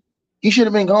stuff, bro. He should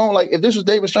have been gone. Like, if this was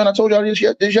David Stern, I told y'all this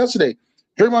yesterday.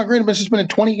 Draymond Green had been suspended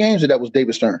 20 games if that was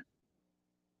David Stern.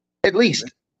 At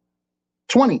least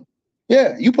 20.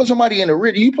 Yeah, you put somebody in a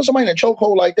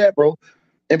chokehold like that, bro.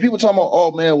 And people talking about,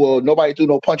 oh man, well, nobody threw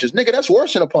no punches. Nigga, that's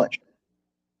worse than a punch.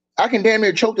 I can damn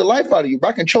near choke the life out of you, but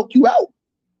I can choke you out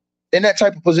in that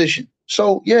type of position.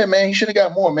 So yeah, man, he should have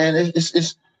got more, man.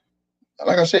 It's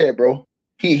like I said, bro.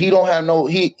 He don't have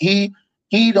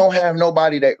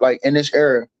nobody that, like, in this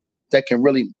era that's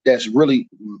really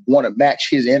want to match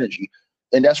his energy.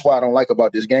 And that's why I don't like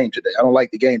about this game today. I don't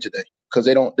like the game today because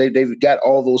they've got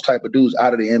all those type of dudes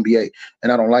out of the NBA,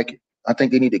 and I don't like it. I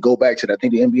think they need to go back to that. I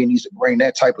think the NBA needs to bring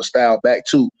that type of style back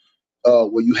too,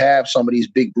 where you have some of these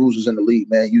big bruisers in the league,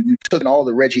 man. You took all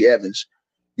the Reggie Evans,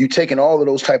 you taking all of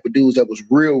those type of dudes that was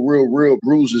real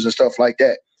bruisers and stuff like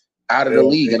that out of the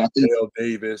league. And I think Dale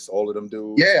Davis, all of them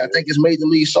dudes. Yeah, I think it's made the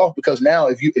league soft because now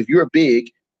if you're big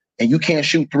and you can't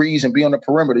shoot threes and be on the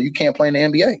perimeter, you can't play in the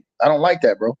NBA. I don't like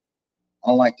that, bro. I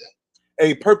don't like that.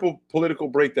 Hey, Purple Political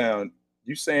Breakdown.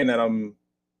 You saying that I'm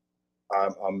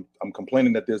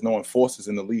complaining that there's no enforcers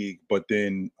in the league, but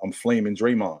then I'm flaming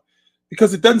Draymond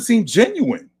because it doesn't seem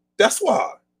genuine. That's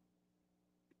why.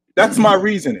 That's my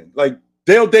reasoning. Like,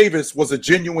 Dale Davis was a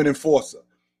genuine enforcer.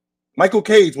 Michael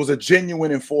Cage was a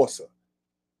genuine enforcer.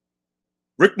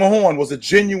 Rick Mahorn was a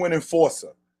genuine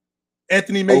enforcer.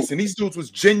 Anthony Mason, these dudes was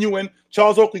genuine.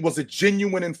 Charles Oakley was a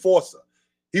genuine enforcer.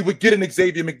 He would get in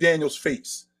Xavier McDaniel's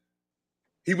face.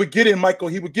 He would get in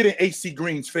AC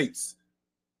Green's face.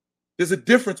 There's a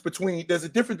difference between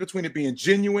it being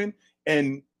genuine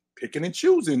and picking and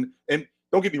choosing. And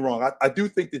don't get me wrong, I do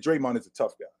think that Draymond is a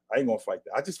tough guy. I ain't gonna fight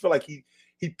that. I just feel like he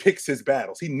picks his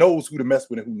battles. He knows who to mess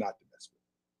with and who not to mess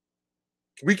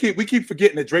with. We keep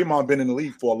forgetting that Draymond been in the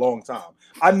league for a long time.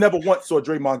 I never once saw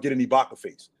Draymond get an Ibaka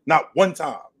face. Not one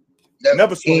time.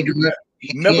 Never saw him do that.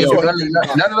 None of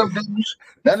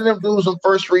them dudes in the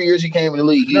first 3 years he came in the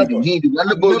league. He didn't do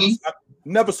none of the boogie. I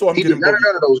never saw him get none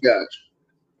of those guys.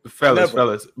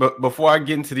 Fellas. But before I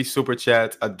get into these super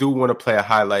chats, I do want to play a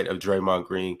highlight of Draymond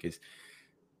Green because,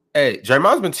 hey,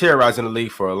 Draymond's been terrorizing the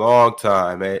league for a long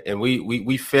time, man, and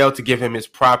we failed to give him his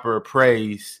proper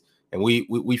praise, and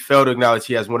we failed to acknowledge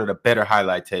he has one of the better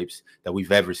highlight tapes that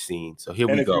we've ever seen. So here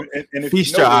we go.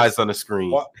 Feast your eyes on the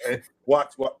screen.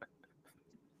 Watch.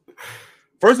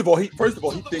 First of all, he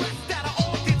thinks.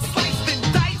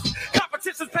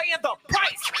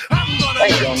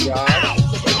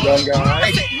 Young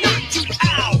guy.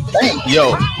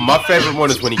 Yo, my favorite one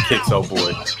is when he kicks. Oh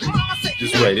boy,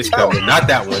 just wait, it's coming. Not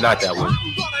that one.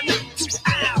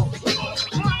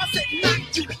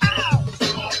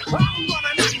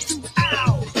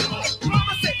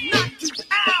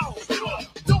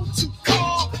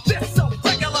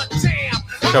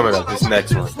 Coming up, this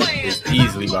next one is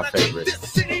easily my favorite.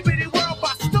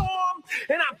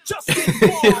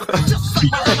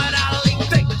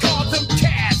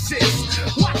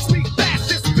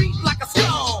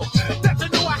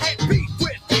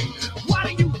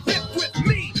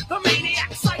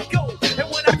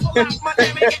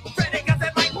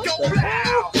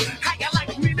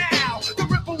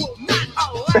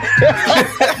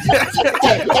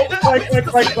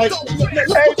 Like,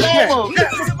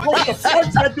 supposed to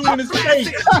punch that dude in his face.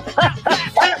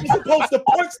 Cat was supposed to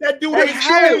punch that dude in his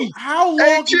face. How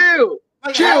long? Chill.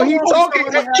 He talking.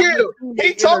 Chill.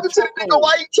 He talking to the nigga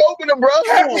while he choking him, bro.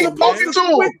 He's talking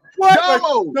to him.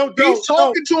 Damo. He's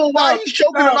talking to him while he's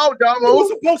choking him out, Damo. He was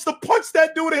supposed to punch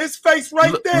that dude in his face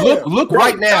right there. Look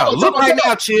right now. Look right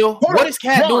now, Chill. What is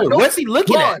Cat doing? What's he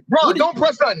looking at? Bro, don't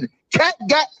press nothing. Cat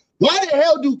got. Why the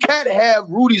hell do Cat have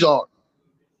Rudy's arm?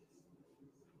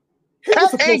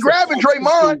 Cat ain't grabbing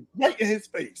Draymond right in his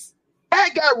face.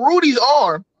 Cat got Rudy's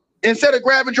arm instead of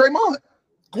grabbing Draymond.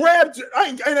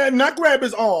 Not grab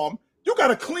his arm. You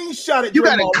got a clean shot at you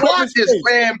Draymond. You got to clock this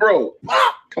man, bro.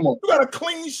 Come on. You got a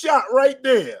clean shot right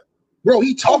there. Bro,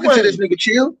 he talking to this nigga,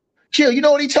 Chill. You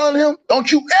know what he telling him?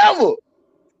 Don't you ever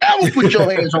put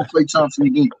your hands on Klay Thompson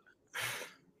again.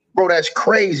 Bro, that's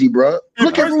crazy, bro. And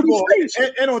look at Rudy's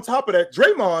face. And on top of that,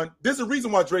 Draymond, there's a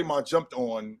reason why Draymond jumped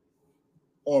on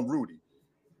Rudy.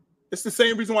 It's the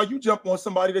same reason why you jump on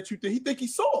somebody that he think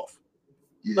he's soft.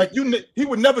 Yeah. Like he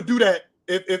would never do that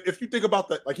if you think about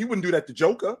that. Like he wouldn't do that to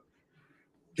Joker.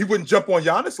 He wouldn't jump on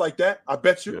Giannis like that. I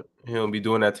bet you. He don't be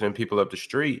doing that to them people up the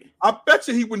street. I bet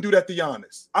you he wouldn't do that to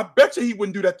Giannis. I bet you he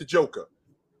wouldn't do that to Joker.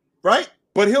 Right?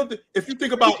 But if you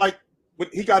think about like when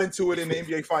he got into it in the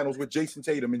NBA Finals with Jason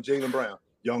Tatum and Jaylen Brown,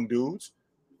 young dudes.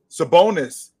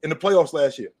 Sabonis in the playoffs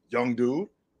last year, young dude.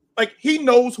 Like he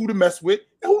knows who to mess with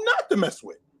and who not to mess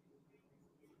with.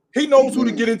 He knows who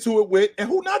to get into it with and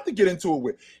who not to get into it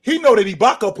with. He know that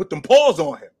Ibaka put them paws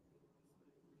on him.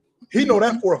 He know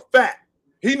that for a fact.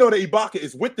 He know that Ibaka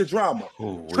is with the drama.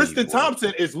 Tristan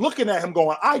Thompson is looking at him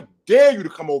going, I dare you to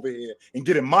come over here and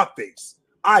get in my face.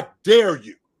 I dare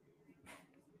you.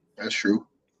 That's true.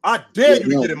 I dare you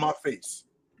to get in my face.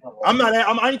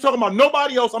 I ain't talking about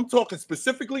nobody else. I'm talking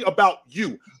specifically about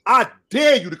you. I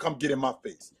dare you to come get in my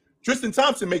face. Tristan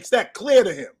Thompson makes that clear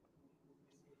to him.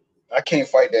 I can't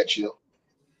fight that, Chill.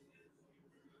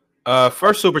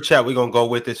 First super chat we're gonna go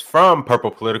with is from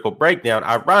Purple Political Breakdown.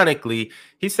 Ironically,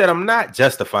 he said, I'm not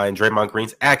justifying Draymond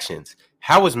Green's actions.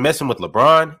 How is messing with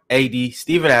LeBron, AD,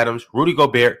 Steven Adams, Rudy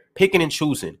Gobert, picking and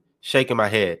choosing? Shaking my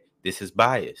head. This is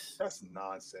bias. That's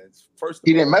nonsense. First,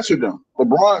 he didn't mess with them.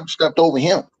 LeBron stepped over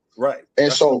him. Right. And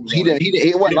that's so he didn't.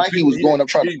 It wasn't like he was going up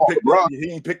trying to fight LeBron. He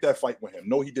didn't pick that fight with him.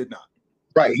 No, he did not.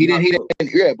 Right. He didn't.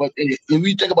 Yeah, but if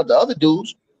you think about the other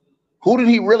dudes, who did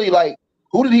he really like?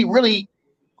 Who did he really?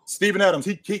 Steven Adams.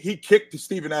 He kicked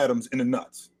Steven Adams in the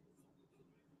nuts.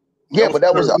 Yeah, but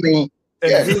that was. I mean,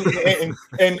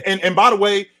 and by the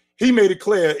way, he made it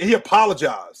clear. He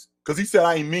apologized because he said,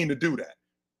 "I ain't mean to do that."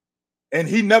 And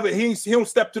he don't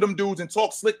step to them dudes and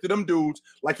talk slick to them dudes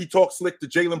like he talked slick to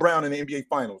Jaylen Brown in the NBA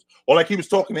Finals or like he was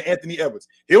talking to Anthony Edwards.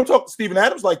 He don't talk to Steven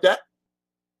Adams like that.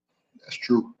 That's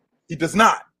true. He does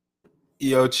not.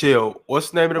 Yo, Chill.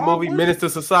 What's the name of the movie? Menace to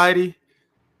Society?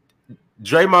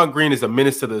 Draymond Green is a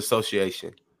menace to the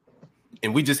association.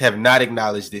 And we just have not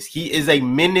acknowledged this. He is a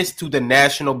menace to the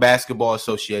National Basketball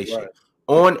Association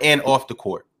on and off the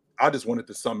court. I just wanted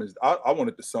to summon. I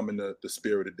wanted to summon the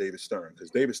spirit of David Stern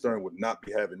because David Stern would not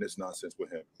be having this nonsense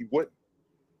with him. He wouldn't.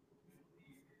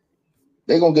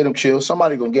 They're gonna get him, Chill.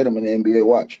 Somebody gonna get him in the NBA.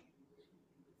 Watch.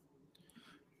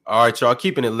 All right, y'all,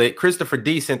 keeping it lit. Christopher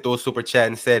D sent through a super chat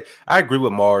and said, I agree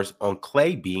with Mars on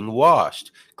Klay being washed.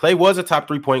 Klay was a top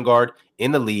 3-point guard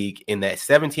in the league in that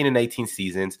 17 and 18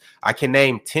 seasons. I can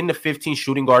name 10 to 15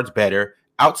 shooting guards better.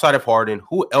 Outside of Harden,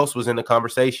 who else was in the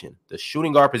conversation? The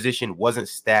shooting guard position wasn't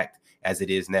stacked as it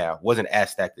is now. Wasn't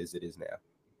as stacked as it is now.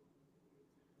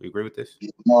 You agree with this?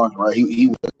 Mars, right? He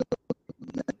was,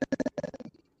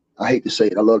 I hate to say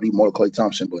it. I love you more than Klay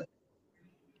Thompson, but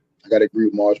I got to agree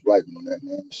with Mars Blackman on that,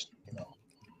 man. You know,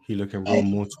 he looking real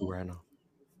mortal right now.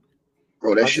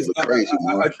 Bro, that shit look crazy,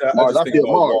 Mars. I feel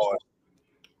Mars.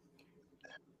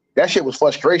 That shit was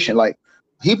frustration. Like,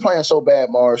 he playing so bad,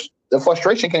 Mars. The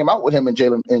frustration came out with him and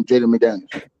Jalen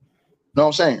McDaniels. You know what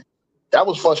I'm saying? That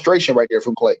was frustration right there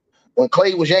from Klay. When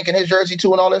Klay was yanking his jersey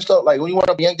too and all that stuff, like when you went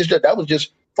up and yanked his jersey, that was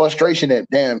just frustration that,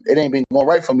 damn, it ain't been going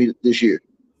right for me this year.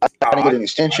 I didn't get an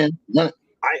extension.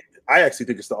 I actually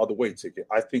think it's the other way, Ticket.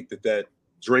 I think that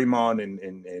Draymond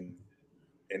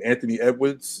and Anthony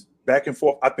Edwards back and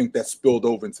forth, I think that spilled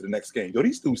over into the next game. Yo,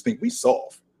 these dudes think we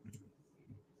soft.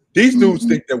 These dudes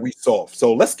think that we soft.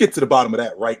 So let's get to the bottom of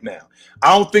that right now.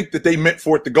 I don't think that they meant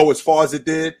for it to go as far as it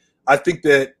did. I think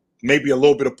that maybe a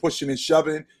little bit of pushing and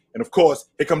shoving. And, of course,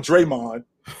 here comes Draymond,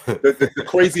 the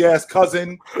crazy-ass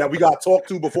cousin that we got to talk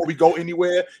to before we go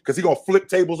anywhere because he's going to flip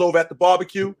tables over at the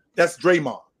barbecue. That's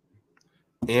Draymond.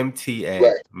 MTA,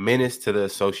 right. Menace to the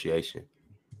association.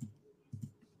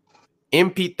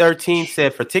 MP13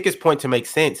 said, for Ticket's point to make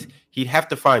sense, he'd have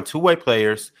to find two-way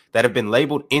players that have been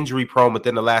labeled injury-prone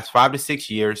within the last 5 to 6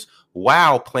 years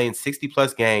while playing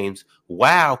 60-plus games,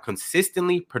 while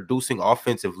consistently producing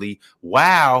offensively,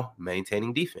 while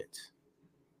maintaining defense.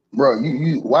 Bro,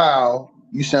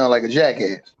 you sound like a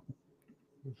jackass.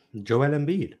 Joel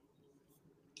Embiid.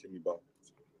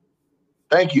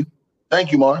 Thank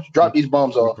you, Mars. Drop these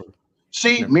bombs off.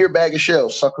 See, mere bag of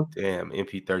shells, sucker. Damn,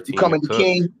 MP13. You come at the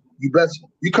king,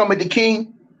 you come at the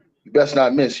king, you best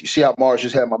not miss. You see how Mars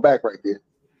just had my back right there.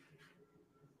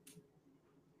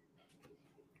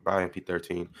 By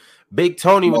MP13. Big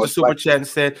Tony with the super chat and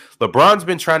said, LeBron's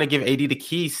been trying to give AD the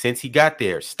keys since he got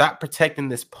there. Stop protecting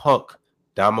this punk.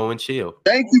 Damo and chill.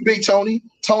 Thank you, Big Tony.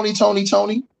 Tony.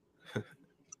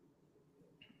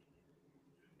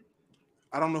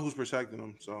 I don't know who's protecting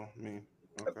him, so I mean,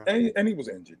 okay. And he was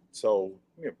injured, so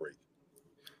give me a break.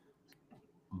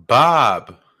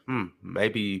 Bob.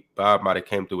 Maybe Bob might have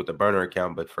came through with the burner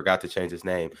account, but forgot to change his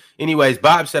name. Anyways,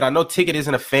 Bob said, I know Ticket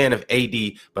isn't a fan of AD,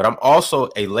 but I'm also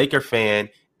a Laker fan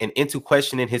and into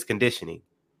questioning his conditioning.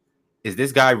 Is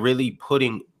this guy really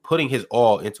putting his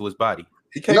all into his body?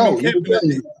 He came in camp.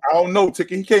 I don't know,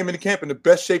 Ticket. He came in the camp in the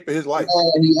best shape of his life.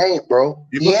 Man, he ain't, bro.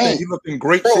 He looked in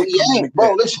great shape. He ain't,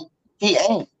 bro. Listen, he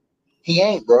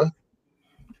ain't, bro.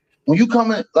 When you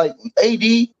come in, like AD,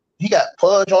 he got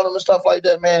pudge on him and stuff like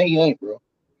that, man. He ain't, bro.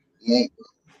 He ain't, bro.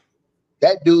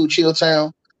 That dude,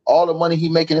 Chilltown, all the money he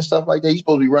making and stuff like that, he's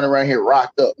supposed to be running around here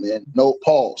rocked up, man. No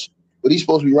pause. But he's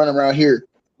supposed to be running around here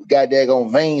with goddamn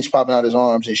veins popping out his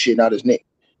arms and shit, out his neck.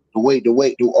 The weight,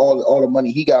 all the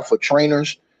money he got for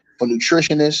trainers, for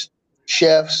nutritionists,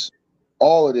 chefs,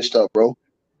 all of this stuff, bro.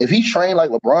 If he trained like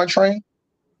LeBron trained,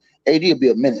 AD would be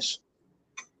a menace.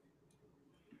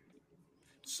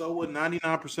 So would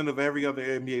 99% of every other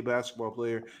NBA basketball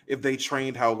player if they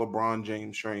trained how LeBron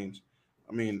James trains.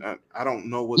 I mean, I don't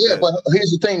know what. Yeah, but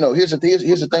here's the thing, though. Here's the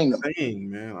thing, though.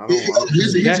 Man,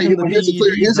 Here's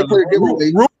a clear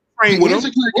giveaway.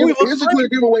 Here's a clear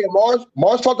giveaway.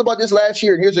 Mars talked about this last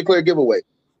year, and here's a clear giveaway.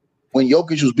 When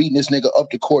Jokic was beating this nigga up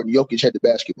the court and Jokic had the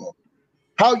basketball.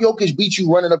 How Jokic beat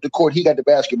you running up the court, he got the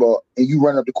basketball, and you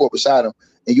running up the court beside him,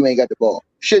 and you ain't got the ball.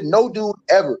 Should no dude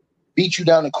ever beat you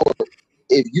down the court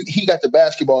if he got the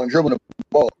basketball and dribbling the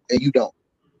ball, and you don't?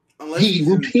 Unless he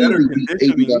routinely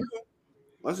beat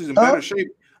unless he's in better shape.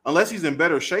 Unless he's in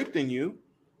better shape than you.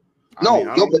 But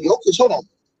Jokic, hold on.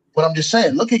 But I'm just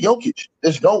saying, look at Jokic.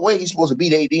 There's no way he's supposed to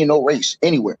beat AD in no race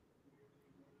anywhere.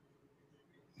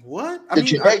 What? The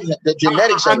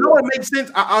genetics. I know it makes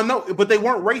sense. I know, but they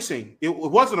weren't racing. It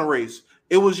wasn't a race.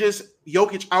 It was just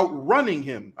Jokic outrunning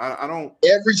him. I don't.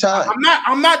 Every time.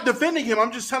 I'm not defending him.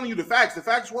 I'm just telling you the facts. The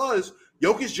facts was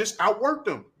Jokic just outworked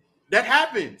him. That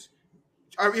happens.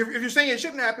 If you're saying it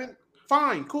shouldn't happen,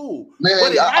 fine, cool. Man,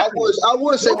 I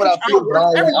would say what I feel, but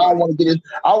I don't want to get it.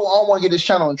 I don't want to get this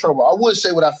channel in trouble. I would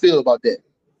say what I feel about that.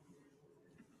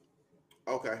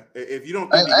 Okay, if you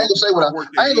don't, I ain't gonna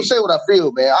say what I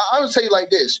feel, man. I'm gonna tell you like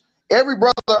this: every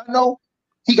brother I know,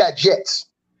 he got jets.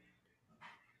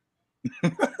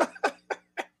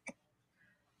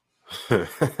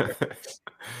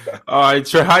 All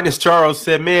right, Your Highness Charles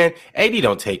said, "Man, AD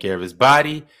don't take care of his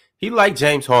body. He like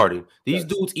James Harden. These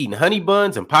dudes eating honey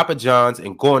buns and Papa John's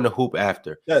and going to hoop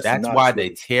after. That's why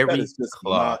they Terry That is just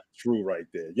not true right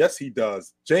there. Yes, he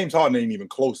does. James Harden ain't even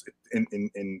close in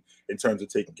terms of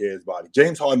taking care of his body.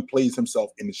 James Harden plays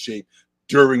himself into shape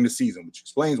during the season, which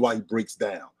explains why he breaks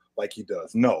down like he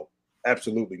does. No,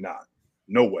 absolutely not.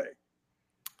 No way.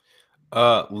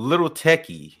 Little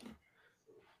Techie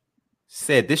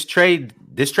said this trade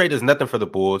is nothing for the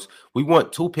Bulls. We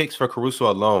want 2 picks for Caruso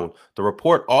alone. The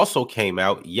report also came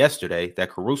out yesterday that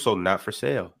Caruso not for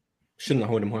sale. Shouldn't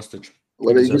hold him hostage.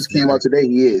 Well, it just came out today.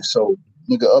 He is. So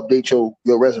nigga, update your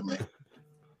resume.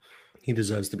 He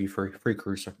deserves to be free. Free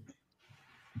Caruso.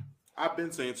 I've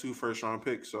been saying 2 first-round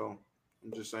picks, so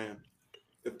I'm just saying,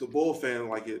 if the Bull fan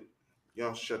like it,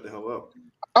 y'all shut the hell up.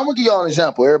 I'm gonna give y'all an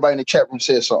example. Everybody in the chat room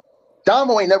said something.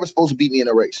 Damo ain't never supposed to beat me in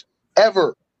a race,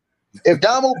 ever. If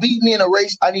Damo beat me in a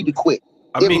race, I need to quit.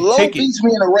 If Low beats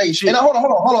me in a race, and hold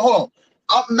on.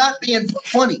 I'm not being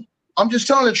funny. I'm just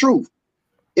telling the truth.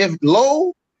 If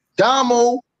Low,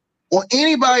 Damo, or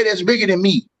anybody that's bigger than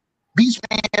me beats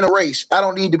me in a race, I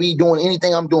don't need to be doing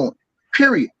anything I'm doing.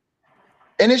 Period.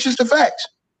 And it's just a fact.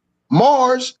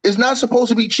 Mars is not supposed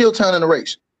to be Chilltown in a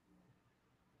race.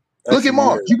 Look at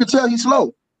Mars. You can tell he's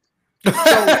slow. So, all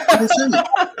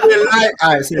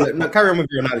right, so carry on with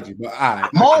your analogy. But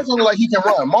Mars don't look like he can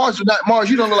run. Mars, you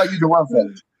don't look like you can run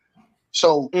fast.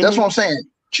 So that's what I'm saying.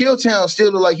 Chilltown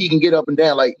still look like he can get up and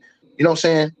down. Like, you know what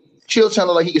I'm saying? Chilltown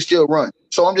look like he can still run.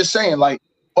 So I'm just saying, like,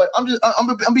 but I'm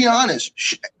being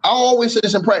honest. I always say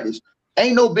this in practice.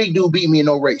 Ain't no big dude beat me in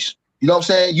no race. You know what I'm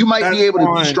saying? You might be able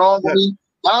to be strong with me.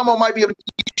 Lamo might be able to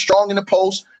be strong in the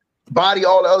post, body,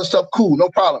 all the other stuff. Cool, no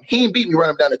problem. He ain't beat me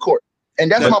running down the court.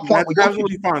 And that's my point. That's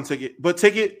absolutely fine, Ticket. But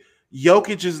Ticket,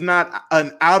 Jokic is not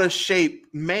an out of shape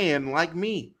man like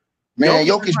me. Man,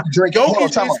 Jokic be drinking.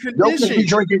 Jokic be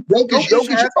drinking.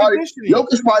 Jokic probably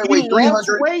weighs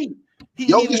 300.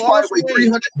 Jokic probably weighs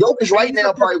 300. Jokic right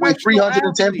now probably weighs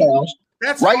 310 pounds.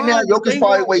 Right now, Jokic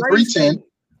probably weighs 310.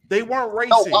 They weren't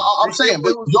racing. I'm saying,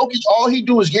 but Jokic, all he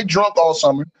do is get drunk all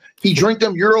summer. He drink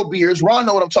them Euro beers. Ron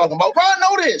know what I'm talking about. Ron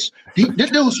know this.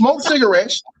 This dude smoke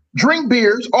cigarettes, drink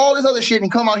beers, all this other shit, and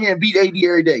come out here and beat AD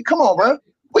every day. Come on, bro.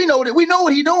 We know that. We know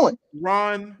what he doing.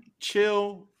 Ron,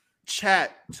 chill,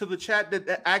 chat to the chat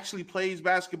that actually plays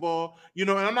basketball. You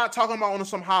know, and I'm not talking about on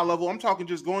some high level. I'm talking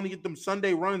just going to get them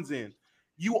Sunday runs in.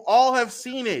 You all have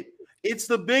seen it. It's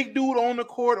the big dude on the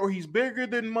court, or he's bigger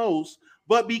than most.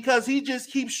 But because he just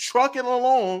keeps trucking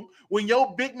along, when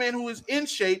your big man who is in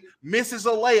shape misses a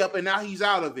layup and now he's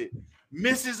out of it,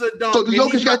 misses a dunk. So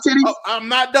Jokic got titties? I'm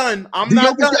not done. I'm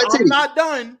not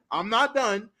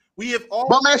done. We have all.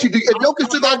 But I'm asking you, if Jokic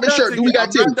took off his shirt, do we got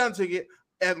titties? I'm not done to get.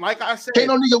 And like I said, ain't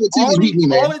no nigga with titties beat me,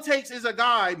 man. All it takes is a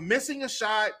guy missing a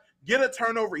shot, get a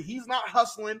turnover. He's not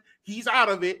hustling. He's out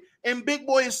of it. And Big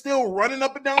Boy is still running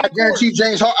up and down. I guarantee you,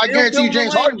 James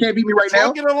Harden can't beat me right now.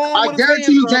 I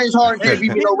guarantee you, James Harden can't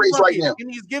beat me no race right now.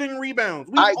 And he's getting rebounds.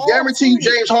 I guarantee you,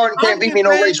 James Harden can't beat me no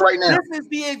race right now. This is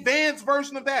the advanced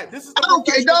version of that. This is. I don't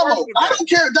care, Damo. I don't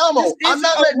care, Damo. I'm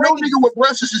not letting no nigga with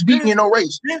breasts beat me in no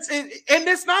race. And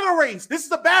it's not a race. This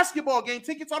is a basketball game.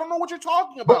 Tickets. I don't know what you're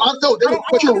talking about. But I thought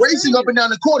but you're racing up and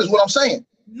down the court is what I'm saying.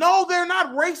 No, they're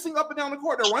not racing up and down the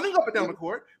court. They're running up and down the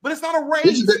court, but it's not a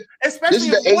race. This is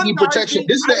the AD protection.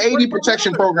 This is the AD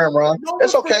protection program, Ron.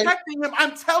 That's okay. Protecting him.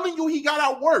 I'm telling you, he got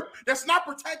outworked. That's not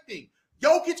protecting.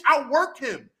 Jokic outworked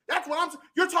him. That's what I'm saying.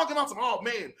 You're talking about some, oh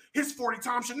man, his 40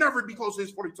 times should never be close to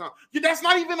his 40 times. That's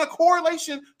not even a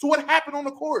correlation to what happened on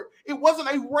the court. It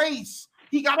wasn't a race.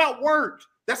 He got outworked.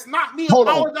 That's not me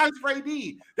apologizing for AD.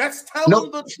 That's telling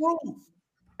the truth.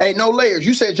 Hey, no layers.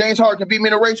 You said James Harden can beat me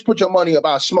in a race. Put your money up.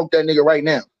 I'll smoke that nigga right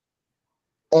now.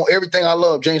 On everything I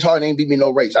love, James Harden ain't beat me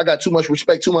no race. I got too much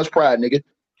respect, too much pride, nigga.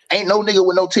 Ain't no nigga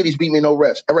with no titties beat me in no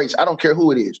race. I don't care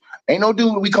who it is. Ain't no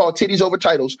dude we call titties over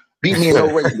titles beat me in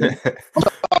no race.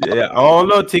 Yeah, I don't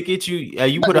know. Ticket,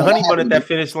 you put a honey bun at that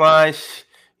finish line.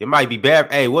 It might be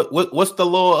bad. Hey, what's the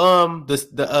little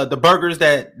the burgers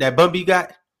that Bumby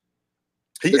got?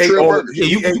 He ate all of them.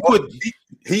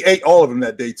 He ate all of them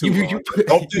that day too.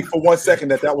 Don't think for 1 second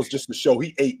that was just the show.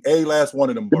 He ate a last one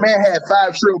of them. The man had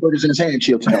 5 shrill burgers in his hand,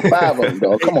 Chill. 5 of them,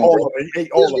 dog. Come on, bro. He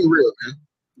ate all of them. Be real, man.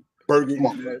 Burger. Come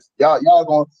on,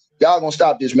 y'all gonna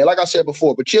stop this, man. Like I said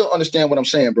before, but Chill understand what I'm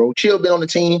saying, bro. Chill been on the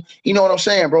team. You know what I'm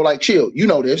saying, bro? Like Chill, you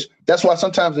know this. That's why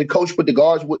sometimes the coach put the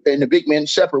guards and the big men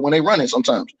separate when they run it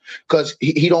sometimes, because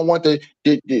he don't want but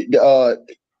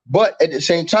at the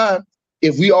same time,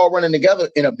 if we all running together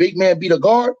and a big man beat a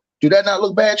guard, do that not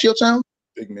look bad, Chilltown?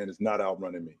 Big man is not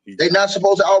outrunning me. They're not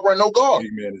supposed to outrun no guard.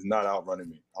 Big man is not outrunning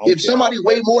me. If somebody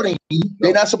weigh more than you,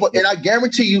 they're not supposed. And I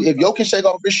guarantee you, if Jokic take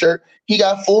off his shirt, he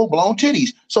got full blown titties.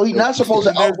 So he's not supposed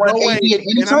to outrun AD at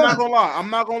any time. I'm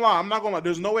not gonna lie.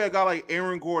 There's no way a guy like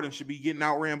Aaron Gordon should be getting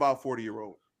outran by a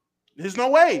 40-year-old. There's no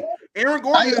way. Aaron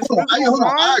Gordon. I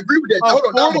agree with that.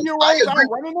 Hold on, I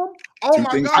agree. Oh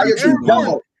my God, Aaron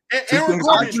Gordon. Aaron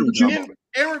Gordon.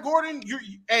 Aaron Gordon, you're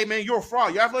a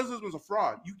fraud. Your athleticism is a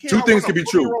fraud. You can't. Two things can be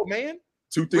true. Man.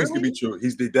 Two things can be true.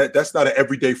 That's not an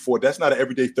everyday 4. That's not an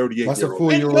everyday 38-year-old. That's a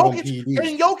 4-year-old.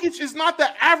 And Jokic is not the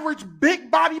average big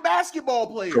body basketball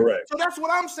player. Correct. So that's what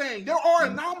I'm saying. There are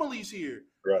anomalies here.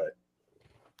 Right.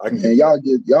 And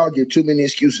y'all give too many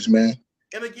excuses, man.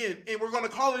 And again, we're gonna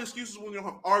call it excuses when you don't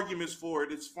have arguments for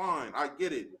it. It's fine. I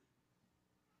get it.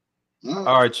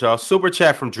 All right, y'all. Super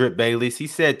chat from Drip Bayless. He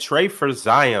said trade for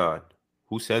Zion.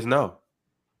 Who says no?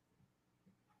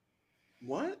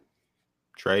 What?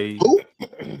 Trae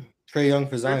Young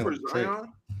for Zion.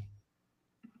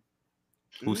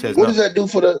 Who says what no? does that do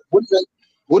for the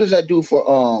what does that do for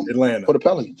Atlanta for the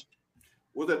Pelicans?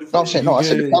 What does that do for no, I'm saying I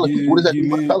said the Pelicans. What does that do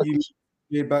for the Pelicans?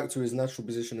 Get back to his natural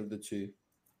position of the two.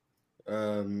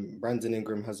 Brandon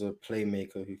Ingram has a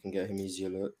playmaker who can get him easy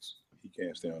alerts. He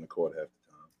can't stay on the court half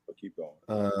the time, but keep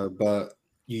going. But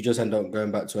you just end up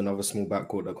going back to another small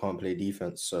backcourt that can't play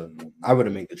defense. So I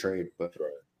wouldn't make the trade, but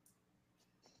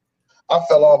I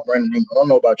fell off Brandon Ingram. I don't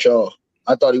know about y'all.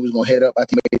 I thought he was gonna head up. I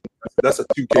think that's a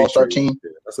 2K All-Star trade. team.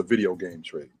 Yeah, that's a video game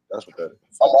trade. That's what that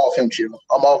is. I'm off him, chill.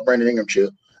 I'm off Brandon Ingram,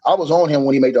 chill. I was on him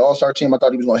when he made the All-Star team. I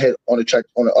thought he was gonna head on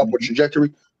the upward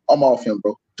trajectory. I'm off him,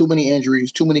 bro. Too many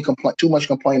injuries, too much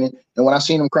complaining. And when I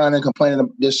seen him crying and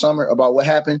complaining this summer about what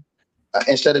happened,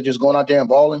 instead of just going out there and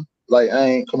balling, like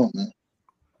come on, man.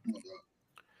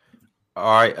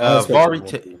 All right, Vari.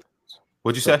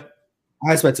 What'd you say?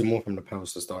 I expected more from the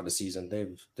Pels to start the season.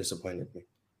 They've disappointed me.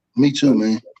 Me too,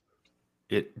 man.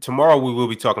 Tomorrow we will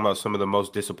be talking about some of the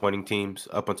most disappointing teams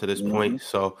up until this point.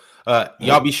 So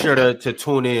y'all be sure to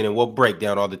tune in, and we'll break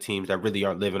down all the teams that really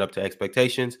aren't living up to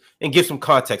expectations and give some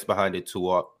context behind it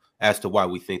too, as to why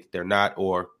we think that they're not,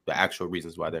 or the actual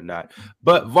reasons why they're not.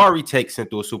 But Vari Take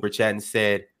sent through a super chat and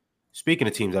said, speaking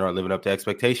of teams that aren't living up to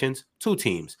expectations, 2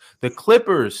 teams. The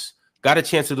Clippers got a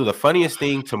chance to do the funniest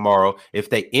thing tomorrow if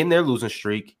they end their losing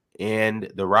streak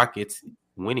and the Rockets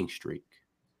winning streak.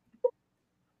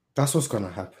 That's what's going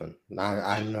to happen.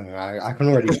 I know. I can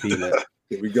already feel it.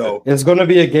 Here we go. It's going to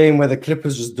be a game where the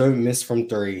Clippers just don't miss from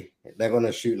 3. They're going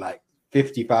to shoot like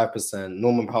 55%.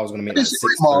 Norman Powell's going to make like 6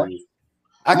 threes.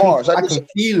 I can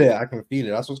feel it. I can feel it.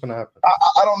 That's what's going to happen.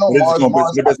 I don't know,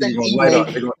 Mars. They're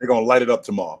going to light it up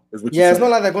tomorrow. It's not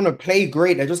like they're going to play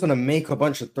great. They're just going to make a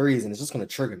bunch of threes, and it's just going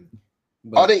to trigger me.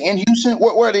 But are they in Houston?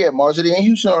 Where are they at, Mars? Are they in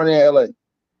Houston or are they in LA?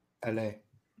 LA.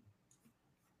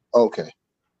 Okay.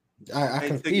 I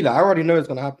can feel it. I already know it's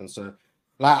going to happen. So,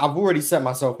 like, I've already set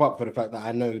myself up for the fact that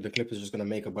I know the Clippers are just going to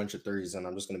make a bunch of threes, and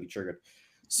I'm just going to be triggered.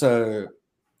 So,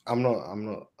 I'm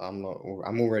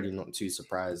already not too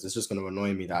surprised. It's just going to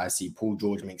annoy me that I see Paul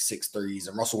George make 6 threes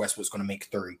and Russell Westbrook's going to make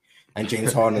 3, and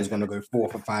James Harden is going to go 4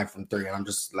 for 5 from 3, and I'm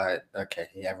just like, okay,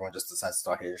 everyone just decides to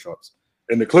start hitting shots.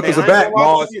 And the Clippers are back,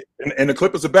 Mars. And the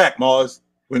Clippers are back, Mars.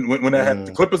 When that happens,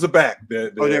 the Clippers are back.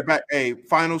 They're back. Hey,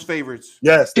 finals favorites.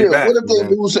 Yes, they're back. What if they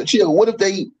lose? Chill. What if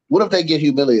they get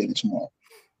humiliated tomorrow?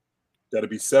 That'll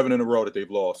be 7 in a row that they've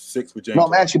lost. 6 with James. No,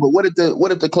 I'm asking, but what if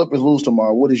the Clippers lose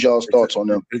tomorrow? What is y'all's thoughts on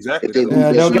them? Exactly.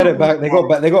 They'll get it back. They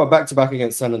got a back-to-back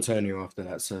against San Antonio after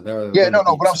that. So they're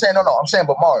But I'm saying,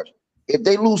 but Mars, if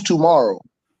they lose tomorrow,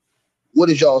 what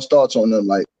is y'all's thoughts on them?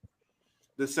 Like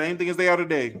the same thing as they are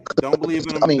today. Don't believe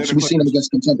in them. I mean, we've seen them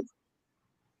against contenders.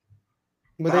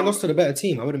 But they lost to the better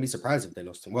team. I wouldn't be surprised if they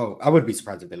lost them. Well, I would be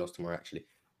surprised if they lost tomorrow, actually.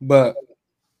 But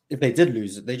if they did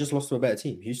lose, they just lost to a better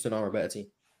team. Houston are a better team.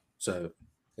 So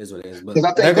here's what it is. But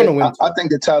they're going to win. I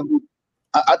think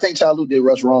Ty Lue did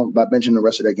Russ wrong by benching the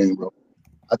rest of that game, bro.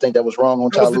 I think that was wrong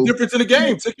on Ty Lue. That was the difference in the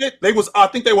game. I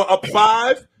think they were up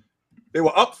 5. They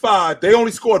were up 5. They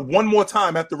only scored one more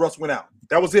time after Russ went out.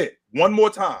 That was it. One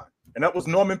more time. And that was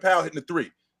Norman Powell hitting the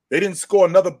 3. They didn't score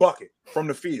another bucket from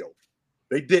the field.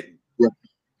 They didn't. Yeah.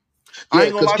 I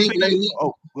ain't gonna lie to you.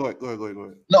 Oh, go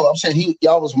ahead. No, I'm saying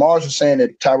Mars was saying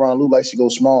that Tyronn Lue likes to go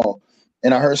small.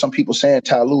 And I heard some people saying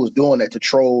Ty Lue is doing that to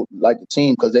troll like the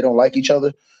team because they don't like each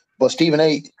other. But Stephen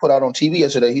A. put out on TV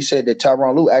yesterday, he said that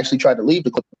Tyronn Lue actually tried to leave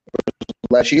the Clippers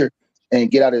last year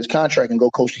and get out of his contract and go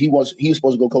coach. He was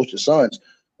supposed to go coach the Suns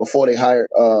before they hired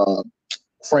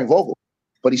Frank Vogel.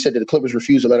 But he said that the Clippers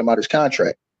refused to let him out of his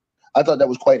contract. I thought that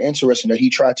was quite interesting that he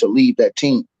tried to leave that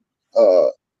team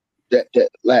that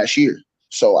last year.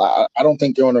 So I don't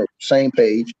think they're on the same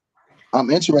page. I'm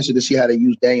interested to see how they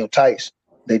use Daniel Tice.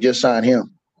 They just signed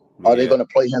him. Are they going to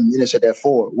play him minutes at that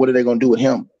 4? What are they going to do with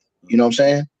him? You know what I'm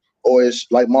saying? Or is,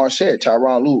 like Mars said,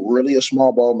 Tyronn Lue really a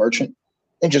small ball merchant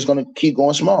and just going to keep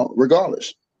going small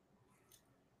regardless?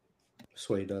 That's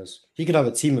what he does. He could have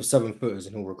a team of 7-footers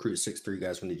and he'll recruit 6'3"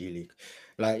 guys from the G League.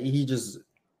 Like, he just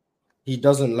He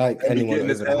doesn't like and anyone getting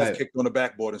his over the ass height. kicked on the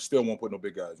backboard and still won't put no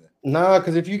big guys in. Nah,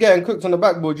 because if you're getting cooked on the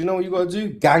backboard, you know what you got to do?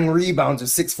 Gang rebounds with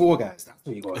 6'4" guys. That's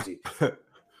what you got to do.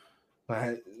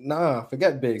 Like, nah,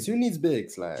 forget bigs. Who needs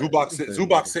bigs? Like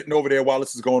Zubac sitting over there while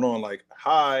this is going on. Like,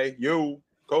 hi, you,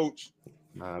 coach.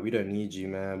 Nah, we don't need you,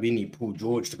 man. We need Paul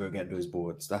George to go get those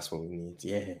boards. That's what we need.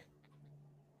 Yeah.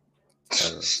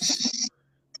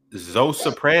 Zoe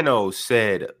Soprano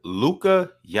said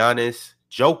Luka, Giannis,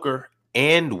 Joker,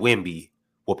 and Wemby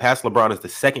will pass LeBron as the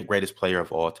second greatest player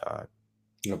of all time.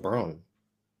 LeBron.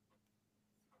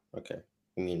 Okay.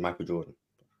 You mean Michael Jordan.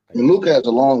 And Luka has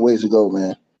a long ways to go,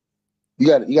 man. You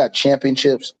got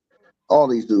championships. All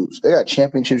these dudes, they got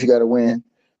championships you got to win.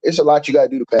 It's a lot you got to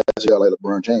do to pass a guy like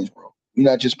LeBron James, bro. You're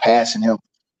not just passing him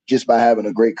just by having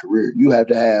a great career. You have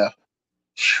to have.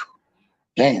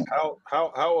 Damn. How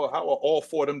are all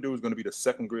four of them dudes going to be the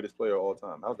second greatest player of all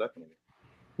time? How's that going to be?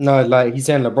 No, like he's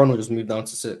saying LeBron will just move down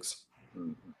to 6.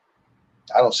 Mm-hmm.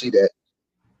 I don't see that.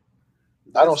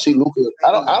 I don't see Luka.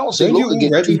 I don't see Luka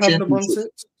getting 2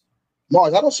 championships.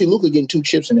 Mars, I don't see Luka getting 2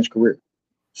 chips in his career.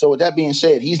 So with that being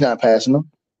said, he's not passing them.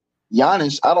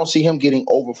 Giannis, I don't see him getting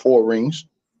over 4 rings.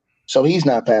 So he's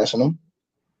not passing them.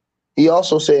 He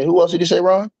also said, who else did he say,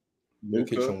 Ron?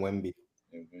 Lukic and Wemby.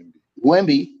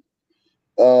 Wemby.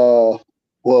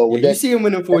 You see him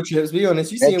winning 4 chips. Be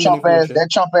honest, you see him winning 4 chips. That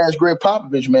chump ass Greg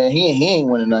Popovich, man, he ain't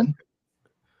winning nothing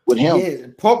with him. Yeah,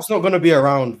 Pop's not gonna be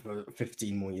around for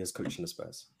 15 more years coaching the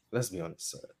Spurs. Let's be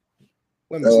honest.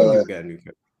 Wemby will get a new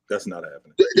coach. That's not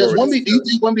happening. Do you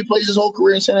think Wemby plays his whole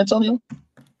career in San Antonio?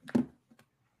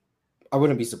 I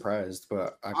wouldn't be surprised,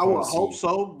 but I would hope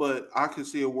so. But I could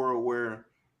see a world where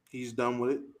he's done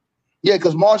with it. Yeah,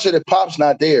 because Mark said if Pop's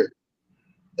not there,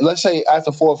 let's say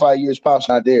after 4 or 5 years, Pop's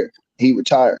not there, he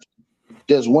retires.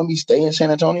 Does Wemby stay in San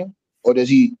Antonio, or does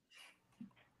he?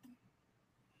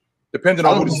 Depending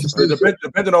on who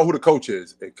the coach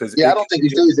is, because I don't think he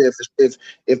stays there.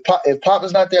 If Pop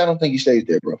is not there, I don't think he stays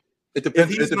there, bro. It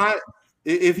depends.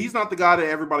 If he's not the guy that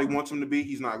everybody wants him to be,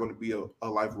 he's not going to be a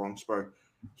lifelong Spur.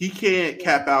 He can't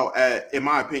cap out at, in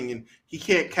my opinion, he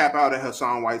can't cap out at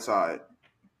Hassan Whiteside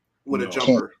with a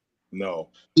jumper. No,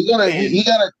 he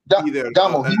gotta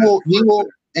Damo. He will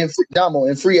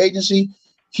in free agency.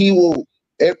 He will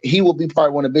be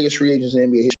probably one of the biggest free agents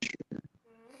in NBA history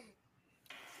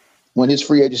when his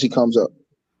free agency comes up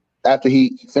after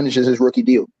he finishes his rookie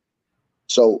deal.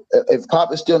 So if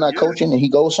Pop is still not coaching and he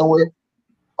goes somewhere,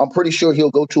 I'm pretty sure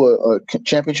he'll go to a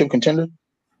championship contender.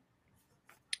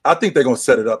 I think they're gonna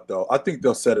set it up though. I think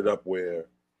they'll set it up where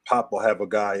Pop will have a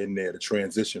guy in there to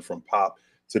transition from Pop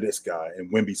to this guy,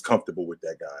 and Wemby's comfortable with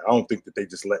that guy. I don't think that they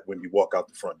just let Wemby walk out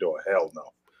the front door. Hell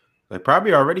no. They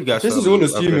probably already got. This is all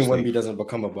assuming Wemby doesn't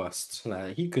become a bust.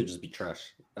 Like he could just be trash,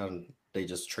 and they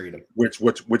just trade him. Which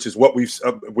is what we've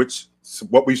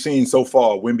seen so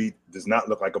far. Wemby does not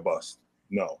look like a bust.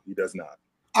 No, he does not.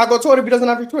 I got told if he doesn't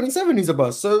have 27, he's a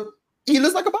bust. So he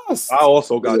looks like a bust. I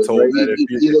also got told that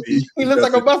if he looks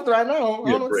like a bust right now. I don't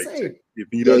know what to say. If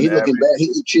he doesn't, he looking bad.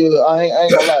 He chill. I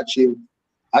ain't gonna lie, chill.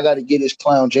 I got to get this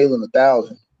clown Jalen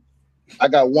 1,000. I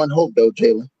got one hope though,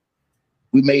 Jalen.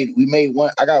 We made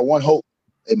one. I got one hope.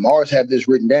 And Mars have this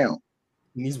written down.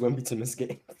 He needs Wemby to miss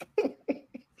game.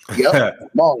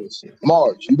 Yep, Mars. You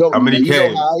know how many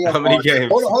games? How many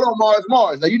games? Hold on,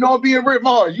 Mars. Now you know I'm being rich,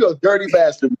 Mars. You a dirty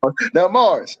bastard. Now,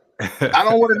 Mars. I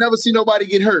don't want to never see nobody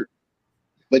get hurt.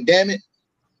 But damn it,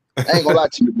 I ain't gonna lie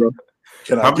to you, bro.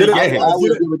 Can I get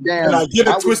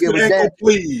a twisted ankle,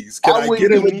 please? I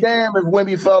wouldn't give a damn if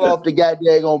Wemby fell off the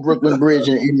goddamn on Brooklyn Bridge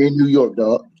in New York,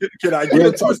 dog. Can I get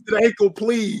a twisted ankle,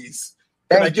 please?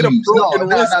 Can I get a broken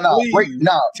wrist?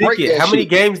 Break How many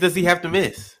games does he have to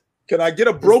miss? Can I get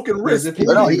a broken wrist? He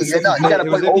got to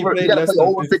play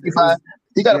over 55.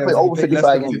 He got to play over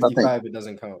 55 games. 55, it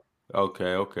doesn't count.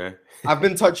 Okay. I've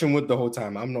been touching wood the whole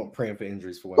time. I'm not praying for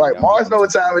injuries for Wemby. Right, Mars know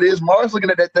what time it is. Mars looking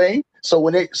at that thing. So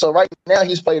right now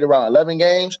he's played around 11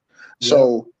 games.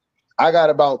 So I got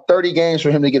about 30 games for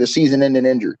him to get a season-ending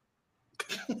injury.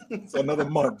 So another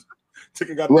month.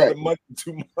 Ticket got another month and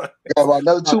 2 months. Yeah, about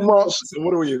another 2 months. So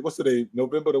what are we? What's today?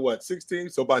 November to what? 16.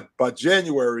 So by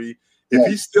January, if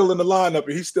he's still in the lineup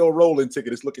and he's still rolling,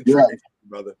 Ticket, it's looking tricky,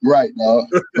 brother. Right, no,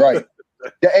 right.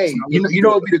 Hey, you know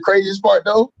what'd be the craziest part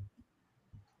though?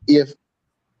 If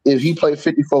he played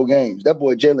 54 games, that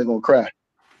boy Jalen gonna cry.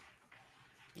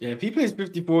 Yeah, if he plays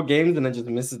 54 games and then just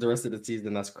misses the rest of the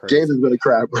season, that's crazy. Jalen's gonna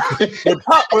cry, bro.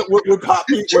 Would Pop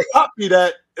be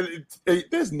that?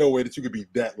 There's no way that you could be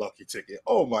that lucky, Ticket.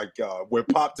 Oh my God, where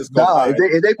Pop just goes.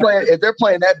 If they're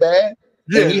playing that bad,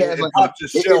 Yeah, and he has like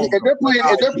if they're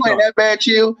playing that bad,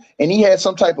 chill, and he has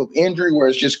some type of injury where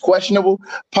it's just questionable,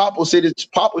 Pop will shut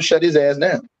his ass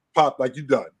down. Pop, like you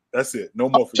done. That's it. No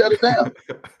more. Shut it down.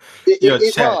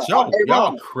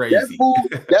 Y'all crazy.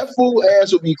 That fool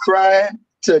ass will be crying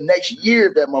till next year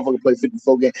if that motherfucker play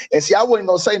 54 games. And see, I wasn't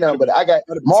gonna say nothing, but I got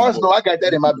Mars. No, I got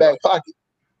that in my back pocket.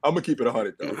 I'm gonna keep it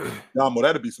 100 though. Nah,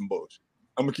 that'll be some bullshit.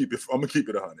 I'm gonna keep it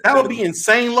 100. That would be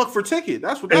insane luck for Ticket.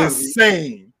 That's what that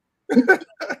insane.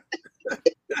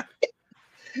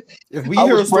 If we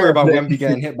hear a story about Wemby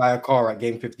getting hit by a car at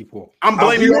game 54, I'm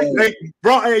blaming you. Hey,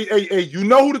 bro, hey, you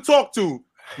know who to talk to,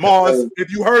 Mars.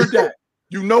 If you heard that,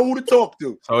 you know who to talk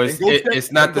to. So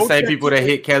it's not the same people that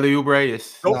hit Kelly Oubre.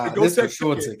 This for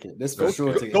sure Ticket. This for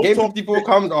sure Ticket. Game 54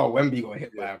 comes. Oh, Wemby got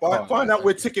hit by a car. Find out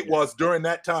where Ticket was during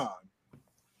that time.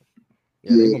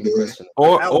 Yeah, they're gonna be questioning.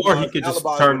 Or he could just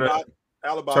turn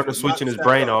the switch in his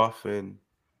brain off and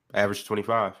average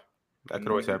 25. That could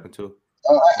always happen too.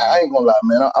 I ain't gonna lie,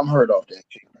 man. I'm hurt off that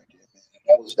shit right there,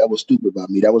 man. That was stupid by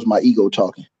me. That was my ego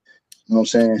talking. You know what I'm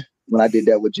saying? When I did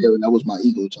that with Jalen, that was my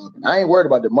ego talking. I ain't worried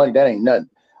about the money. That ain't nothing.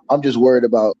 I'm just worried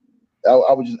about.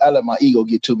 I let my ego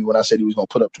get to me when I said he was gonna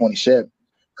put up 27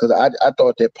 because I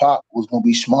thought that Pop was gonna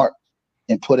be smart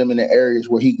and put him in the areas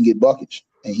where he can get buckets,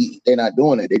 and they're not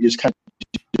doing it. They just kind of.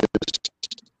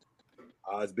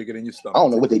 It's bigger than your stomach. I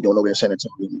don't know what they doing over there in San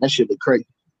Antonio. That shit look crazy.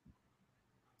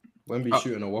 Wemby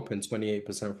shooting a whopping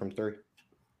 28% from 3.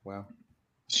 Wow.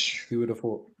 Who would have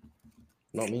thought?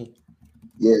 Not me.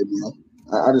 Yeah, man.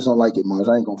 I just don't like it, Mars.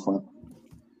 I ain't gonna front.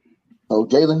 So,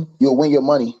 Jalen, you'll win your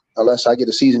money unless I get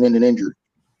a season-ending injury.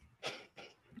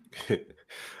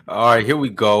 All right, here we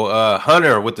go.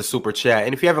 Hunter with the super chat.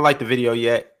 And if you haven't liked the video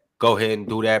yet, go ahead and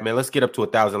do that, man. Let's get up to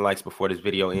 1,000 likes before this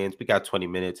video ends. We got 20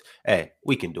 minutes. Hey,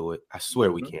 we can do it. I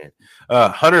swear we can.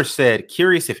 Hunter said,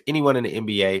 curious if anyone in the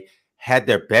NBA had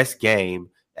the best game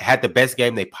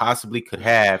they possibly could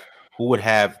have, who would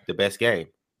have the best game?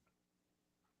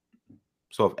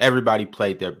 So if everybody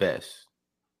played their best,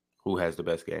 who has the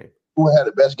best game? Who had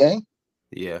the best game?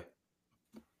 Yeah.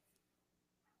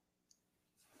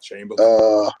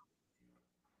 Chamberlain.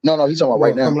 No, he's talking about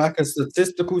right now. From like a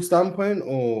statistical standpoint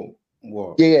or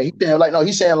what? Yeah, he's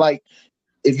saying like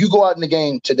if you go out in the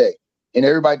game today and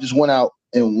everybody just went out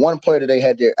and one player today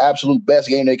had their absolute best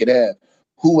game they could have,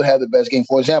 who would have the best game?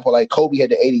 For example, like Kobe had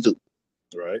the 82.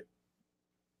 Right.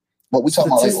 But we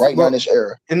talking about like right now in this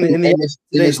era, in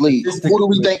this league. Who do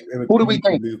we think?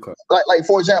 Luka. Like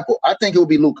for example, I think it would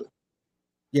be Luka.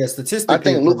 Yeah, statistically, I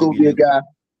think Luka would be a guy.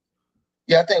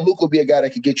 Yeah, I think Luka would be a guy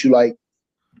that could get you like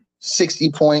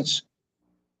 60 points.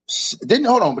 Didn't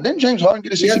James Harden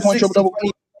get a 60 point triple double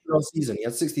last season? He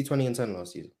had 60, 20, and 10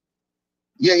 last season.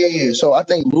 Yeah. So I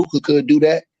think Luka could do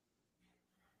that.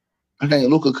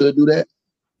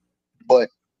 But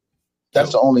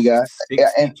that's the only guy.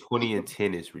 60, 20, and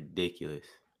 10 is ridiculous.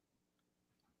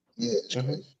 Yeah, it's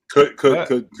crazy. Could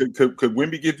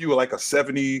Wemby give you like a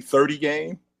 70-30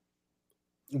 game?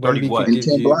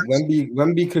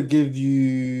 Wemby could give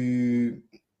you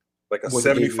like a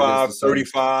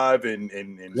 75-35 and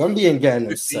Wemby ain't getting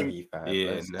no 75.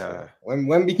 Yeah, nah.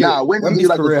 Wemby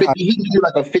like a 50, he can do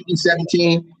like a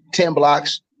 50-17, 10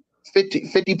 blocks,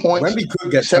 50 points. Wemby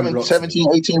could get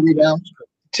 17, 18 rebounds,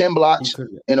 10 blocks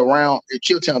and around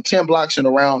 10 blocks and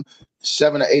around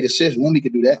 7 or 8 assists. Wemby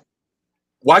could do that.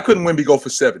 Why couldn't Wemby go for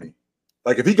 70?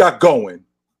 Like if he got going,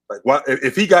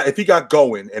 if he got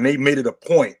going and they made it a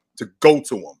point to go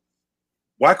to him,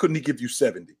 why couldn't he give you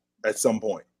 70 at some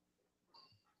point?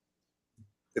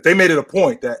 If they made it a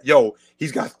point that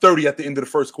he's got 30 at the end of the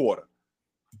first quarter,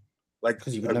 like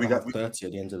because you would never have 30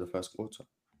 at the end of the first quarter,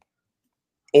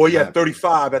 or he had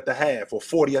 35 at the half or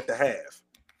 40 at the half.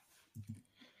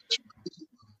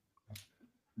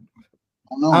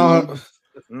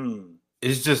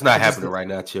 It's just not happening right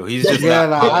now, Chill. He's just not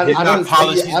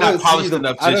polished. He's not polished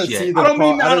enough just yet. I don't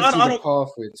mean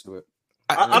pathway to it.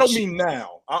 I don't mean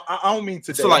now. I don't mean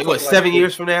today. So like what? 7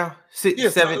 years from now? 7.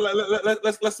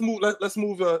 Let's move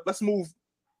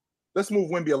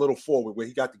Wemby a little forward, where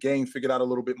he got the game figured out a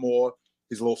little bit more.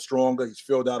 He's a little stronger. He's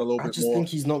filled out a little bit more. I just think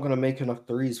he's not going to make enough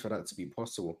threes for that to be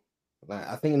possible. Like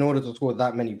I think in order to score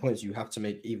that many points, you have to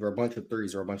make either a bunch of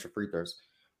threes or a bunch of free throws.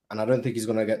 And I don't think he's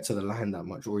going to get to the line that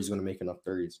much, or he's going to make enough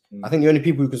threes. I think the only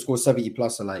people who can score 70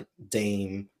 plus are like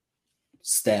Dame,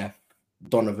 Steph,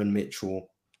 Donovan Mitchell,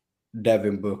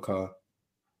 Devin Booker.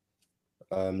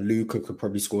 Luka could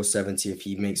probably score 70 if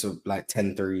he makes like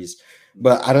 10 threes.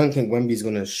 But I don't think Wemby's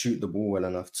going to shoot the ball well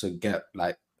enough to get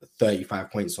like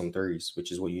 35 points on threes,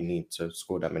 which is what you need to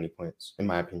score that many points, in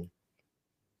my opinion.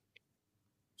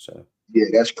 So yeah,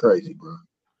 that's crazy, bro.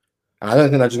 And I don't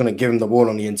think they're just going to give him the ball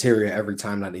on the interior every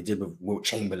time like they did with Wilt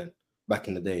Chamberlain back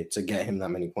in the day to get him that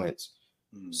many points.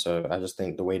 So I just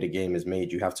think the way the game is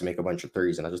made, you have to make a bunch of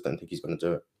threes, and I just don't think he's going to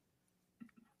do it.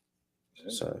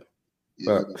 So,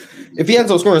 but if he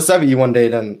ends up scoring 70 one day,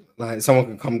 then like someone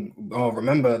can come. Oh,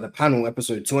 remember the panel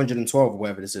episode 212 or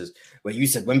whatever this is, where you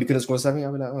said Wemby couldn't score 70.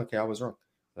 I'll be like, okay, I was wrong.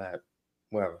 Like,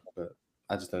 whatever. But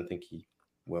I just don't think he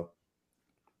will.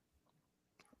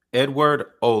 Edward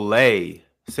Olay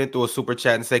sent through a super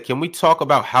chat and said, "Can we talk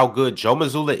about how good Joe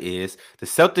Mazzulla is? The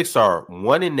Celtics are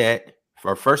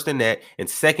first in net, and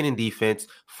second in defense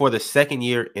for the second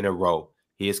year in a row.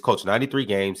 He has coached 93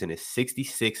 games and is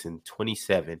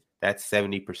 66-27. That's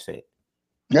 70%.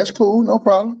 That's cool, no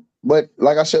problem. But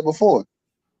like I said before,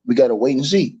 we got to wait and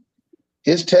see.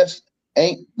 His test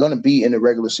ain't going to be in the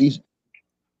regular season.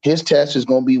 His test is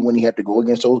going to be when he had to go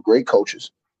against those great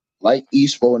coaches like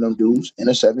Eastbro and them dudes in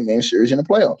a 7-game series in the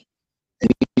playoffs. And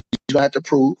he's going to have to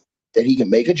prove that he can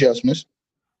make adjustments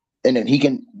and then he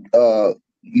can,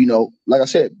 like I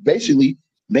said, basically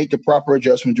make the proper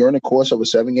adjustment during the course of a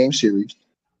 7-game series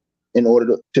in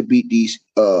order to beat these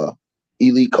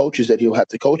elite coaches that he'll have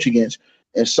to coach against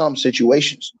in some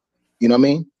situations. You know what I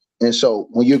mean? And so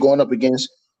when you're going up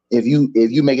against, if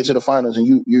you make it to the finals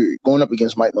and you're going up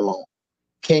against Mike Malone,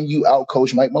 can you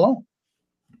outcoach Mike Malone?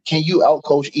 Can you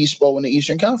outcoach Eastbro in the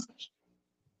Eastern Conference?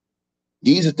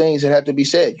 These are things that have to be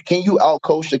said. Can you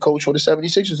outcoach the coach for the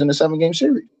 76ers in the 7-game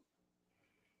series?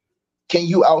 Can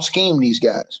you out-scheme these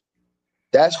guys?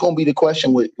 That's going to be the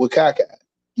question with Kaka.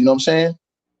 You know what I'm saying?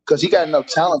 Because he got enough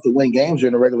talent to win games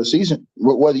during the regular season,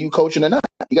 whether you coaching or not.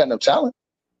 He got enough talent.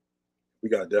 We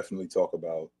got to definitely talk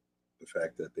about the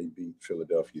fact that they beat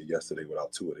Philadelphia yesterday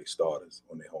without 2 of their starters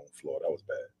on their home floor. That was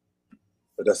bad.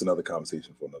 But that's another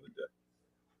conversation for another day.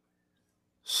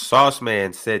 Sauce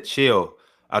Man said, "Chill.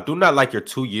 I do not like your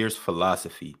 2 years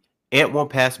philosophy. Ant won't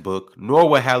pass Book, nor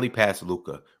will Hallie pass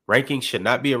Luka. Ranking should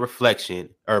not be a reflection,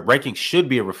 or ranking should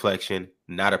be a reflection,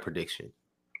 not a prediction."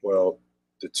 Well,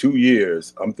 the 2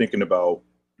 years, I'm thinking about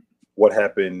what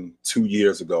happened 2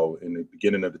 years ago in the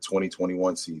beginning of the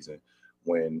 2021 season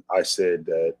when I said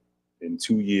that in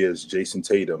 2 years, Jason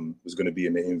Tatum was going to be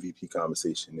in the MVP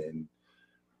conversation. And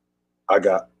I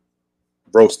got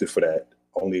roasted for that,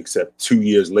 only except 2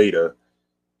 years later,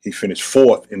 he finished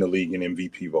 4th in the league in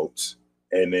MVP votes.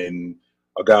 And then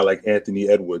a guy like Anthony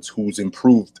Edwards, who's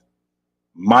improved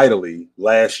mightily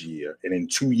last year, and in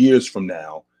 2 years from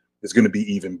now is going to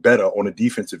be even better on the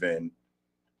defensive end.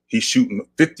 He's shooting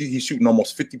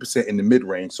almost 50% in the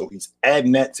mid-range, so he's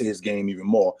adding that to his game even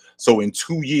more. So in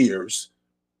 2 years,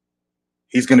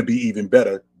 he's going to be even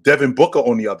better. Devin Booker,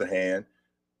 on the other hand,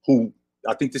 who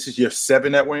I think this is year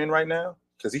 7 that we're in right now,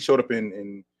 because he showed up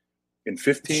in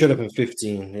 15. Should have been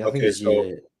 15. Yeah, I think it's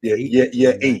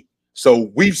year 8.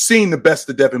 So we've seen the best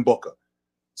of Devin Booker.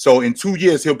 So in 2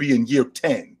 years, he'll be in year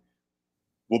 10.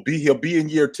 He'll be in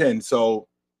year 10. So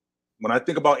when I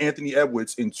think about Anthony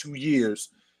Edwards in 2 years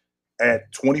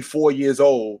at 24 years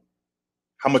old,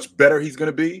 how much better he's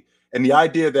going to be. And the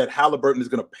idea that Halliburton is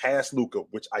going to pass Luka,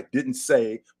 which I didn't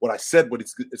say, what I said, but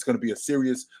it's going to be a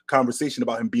serious conversation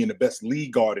about him being the best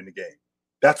lead guard in the game.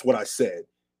 That's what I said.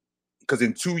 Because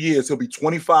in 2 years, he'll be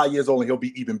 25 years old and he'll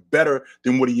be even better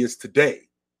than what he is today.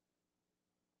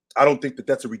 I don't think that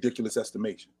that's a ridiculous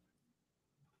estimation.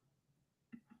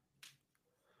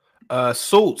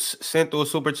 Suits sent through a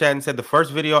super chat and said, "The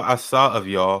first video I saw of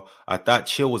y'all, I thought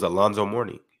Chill was Alonzo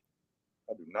Mourning."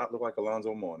 I do not look like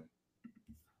Alonzo Mourning.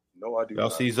 No, I do y'all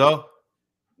not. See Zoe?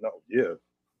 No, yeah.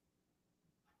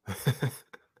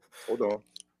 Hold on.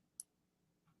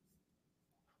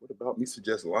 What about me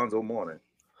suggest Alonzo Mourning?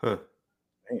 Huh.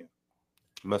 Damn.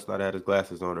 He must not have his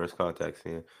glasses on or his contacts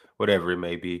in. Whatever it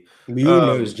may be. We all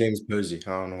know it's James Posey. I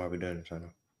don't know why we're doing this right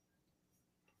now.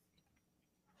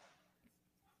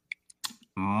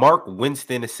 Mark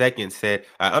Winston II said,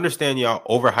 "I understand y'all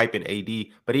overhyping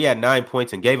AD, but he had 9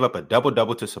 points and gave up a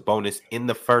double-double to Sabonis in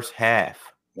the first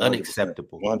half. 100%,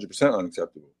 Unacceptable." 100%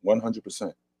 unacceptable.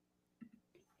 100%.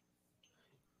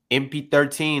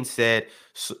 MP13 said,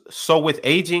 "So with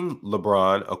aging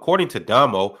LeBron, according to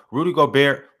Damo, Rudy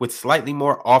Gobert with slightly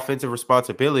more offensive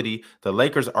responsibility, the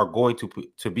Lakers are going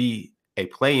to be a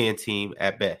play-in team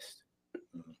at best."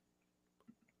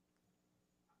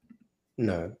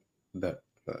 No, but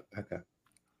okay.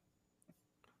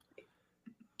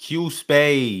 Q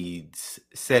Spades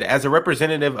said, "As a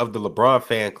representative of the LeBron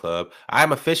fan club, I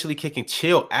am officially kicking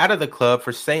Chill out of the club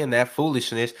for saying that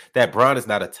foolishness that Bron is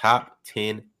not a top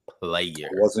 10 player."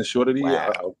 I wasn't sure that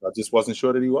I just wasn't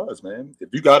sure that he was, man. If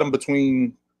you got him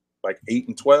between like 8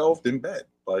 and 12, then bet.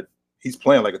 But he's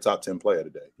playing like a top 10 player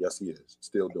today. Yes, he is.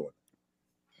 Still doing it.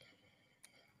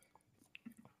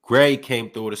 Greg came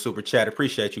through with a super chat.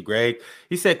 Appreciate you, Greg.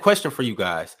 He said, question for you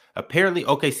guys. Apparently,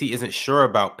 OKC isn't sure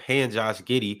about paying Josh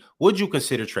Giddey. Would you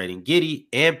consider trading Giddey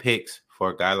and picks for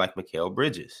a guy like Mikal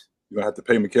Bridges? You're going to have to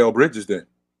pay Mikal Bridges then.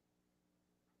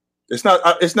 It's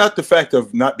not the fact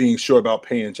of not being sure about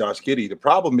paying Josh Giddey. The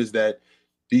problem is that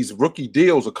these rookie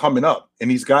deals are coming up, and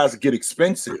these guys get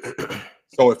expensive.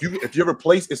 So if you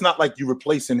replace, it's not like you're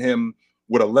replacing him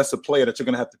with a lesser player that you're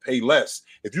going to have to pay less.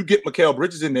 If you get Mikal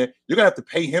Bridges in there, you're going to have to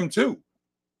pay him too.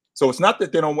 So it's not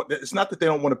that they don't want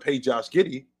to pay Josh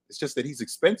Giddey. It's just that he's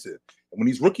expensive. And when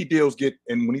these rookie deals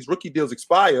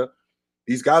expire,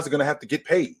 these guys are going to have to get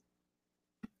paid.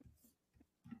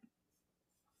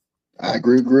 I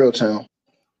agree with Grilltown.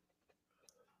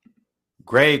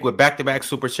 Greg with back-to-back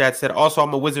super chat said, also,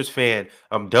 I'm a Wizards fan.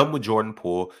 I'm done with Jordan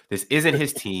Poole. This isn't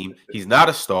his team. He's not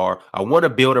a star. I want to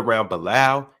build around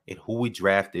Bilal and who we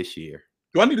draft this year.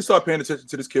 Do I need to start paying attention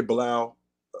to this kid, Bilal,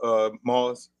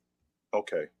 Mars?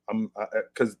 Okay.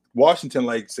 Because Washington,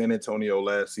 like San Antonio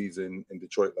last season and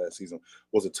Detroit last season,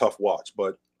 was a tough watch.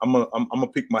 But I'm gonna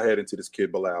peek my head into this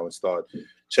kid, Bilal, and start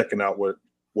checking out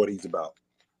what he's about.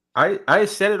 I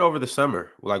said it over the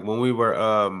summer, like when we were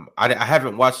I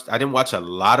didn't watch a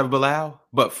lot of Bilal,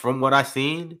 but from what I've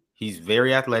seen, he's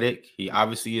very athletic. He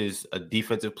obviously is a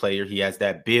defensive player. He has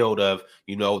that build of,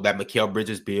 that Mikal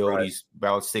Bridges build. Right. He's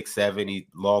around 6'7", he's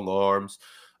long arms.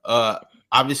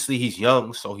 Obviously he's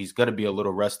young, so he's gonna be a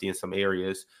little rusty in some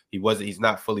areas. He's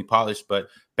not fully polished, but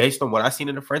based on what I've seen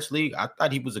in the French league, I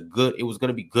thought it was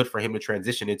gonna be good for him to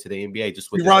transition into the NBA. Just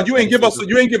with Ron, you ain't give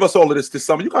us all of this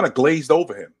summer. You kind of glazed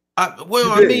over him.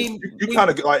 You kind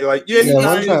of like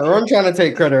I'm trying to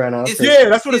take credit right now.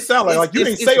 That's what it sounds like. You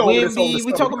didn't say all of this.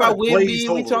 We talk about Wemby.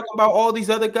 We talk about all these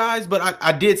other guys, but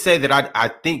I did say that I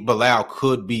think Bilal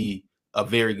could be a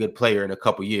very good player in a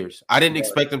couple years. I didn't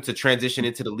expect him to transition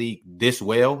into the league this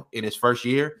well in his first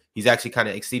year. He's actually kind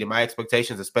of exceeded my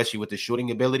expectations, especially with his shooting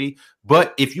ability.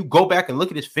 But if you go back and look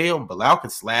at his film, Bilal can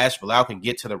slash. Bilal can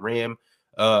get to the rim.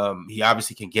 He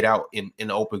obviously can get out in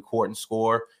the open court and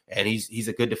score, and he's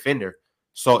a good defender.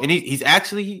 So, and he's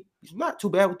not too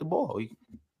bad with the ball.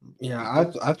 I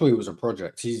thought he was a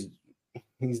project. He's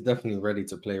definitely ready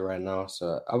to play right now.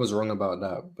 So I was wrong about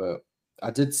that, but I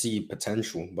did see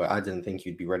potential, but I didn't think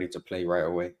he'd be ready to play right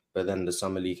away. But then the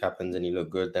summer league happened and he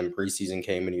looked good. Then preseason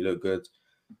came and he looked good.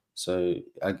 So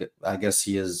I guess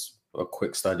he is a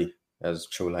quick study, as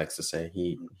Cho likes to say.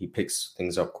 He picks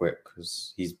things up quick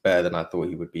because he's better than I thought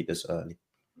he would be this early.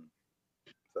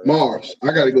 Mars,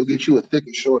 I got to go get you a thick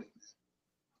and short.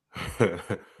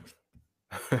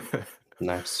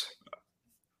 Nice.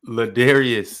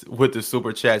 Ladarius with the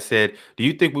super chat said, do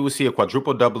you think we will see a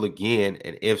quadruple double again?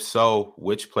 And if so,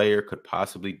 which player could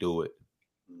possibly do it?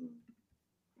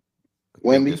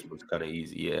 Wemby. This was kind of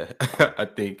easy, yeah. I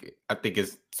think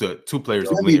it's two players.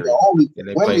 Wemby's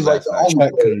like the only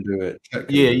Chet can do it.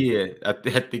 Yeah.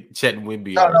 I think Chet and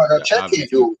Wemby. No, Chet can't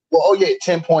do it. Well,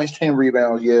 10 points, 10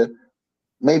 rebounds, yeah.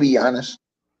 Maybe Giannis.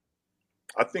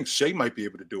 I think Shea might be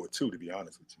able to do it too, to be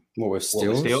honest with you. What, with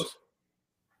steals?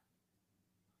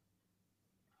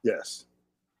 Yes.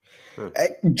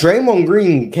 Draymond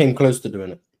Green came close to doing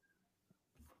it.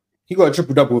 He got a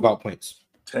triple-double without points.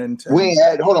 10. We ain't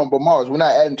adding, hold on, but Mars, we're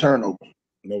not adding turnovers.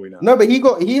 No, we're not. No, but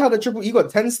he had a triple. He got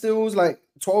 10 steals, like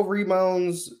 12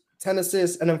 rebounds, 10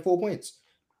 assists, and then 4 points.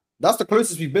 That's the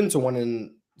closest we've been to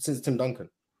one since Tim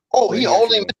Duncan. Oh, he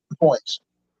only missed points.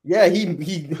 Yeah, he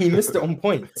missed it on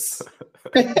points.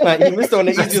 Like, he missed it on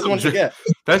the easiest one to get.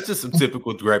 That's just some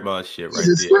typical Draymond shit right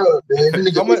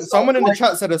there. Someone in the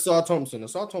chat said Asar Thompson.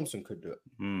 Asar Thompson could do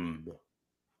it.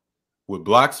 With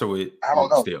blocks or with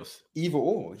steals? Either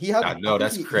or. I know,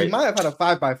 that's crazy. He might have had a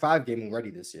 5x5 game already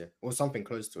this year or something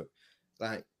close to it.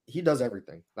 Like, he does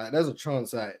everything. Like, there's a chance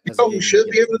that... You know who should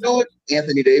be able to do it?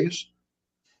 Anthony Davis.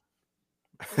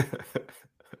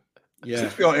 Yeah.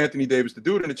 Since on Anthony Davis, the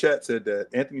dude in the chat said that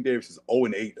Anthony Davis is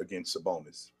 0-8 against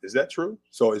Sabonis. Is that true?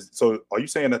 So are you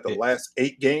saying that the last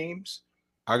 8 games?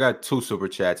 I got 2 super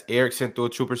chats. Eric sent through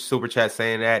a super chat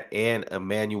saying that, and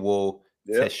Emmanuel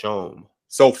Teshome.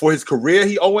 So for his career,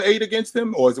 he 0-8 against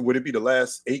him, or would it be the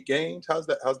last 8 games? How's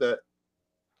that?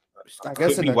 I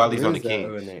guess it could be while he's on the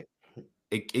Kings.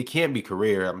 It can't be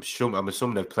career. I'm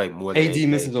assuming they've played more than AD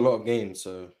misses a lot of games,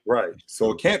 so right.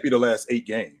 So it can't be the last 8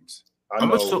 games. I'm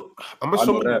assuming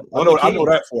that. I know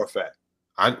that for a fact.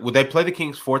 They play the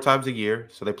Kings 4 times a year,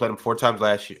 so they played them 4 times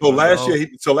last year.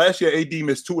 So last year, AD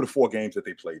missed 2 of the 4 games that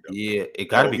they played. Them. Yeah, it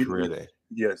got to be career then.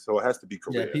 Yeah, so it has to be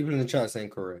career. Yeah, people in the chat saying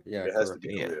career. Yeah, it has to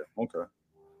be career. Okay.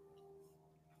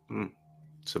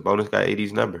 Sabonis got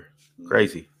AD's number.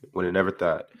 Crazy. Would have never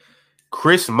thought.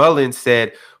 Chris Mullins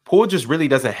said, Poole just really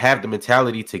doesn't have the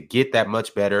mentality to get that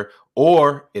much better,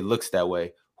 or it looks that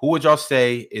way. Who would y'all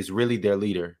say is really their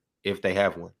leader if they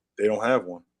have one? They don't have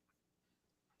one.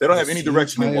 They don't have any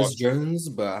direction in Washington. Jones,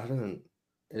 but I don't.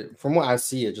 From what I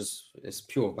see, it's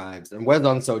pure vibes. And where's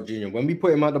Unseld Jr.? When we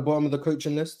put him at the bottom of the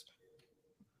coaching list,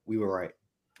 we were right.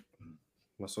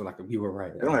 We were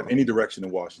right. They don't have any direction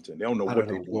in Washington. They don't know what they're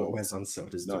doing. Where's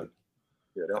Unseld is none.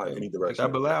 Yeah, they don't have any direction. I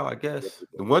got Bilal, I guess.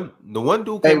 The one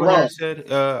dude came around and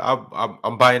said,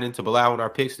 I'm buying into Bilal in our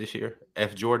picks this year.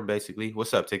 F. Jordan, basically.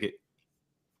 What's up, Ticket?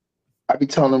 I be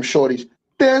telling them shorties,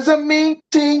 there's a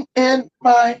meeting in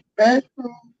my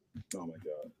bedroom. Oh my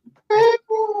God.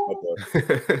 Oh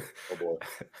boy.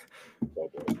 Oh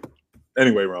boy.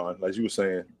 Anyway, Ron, like you were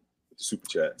saying, the super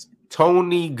chats.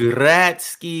 Tony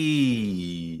Gratsky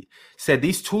said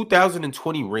these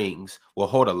 2020 rings will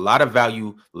hold a lot of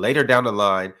value later down the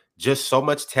line. Just so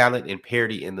much talent and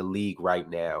parity in the league right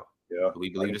now. Yeah. Do we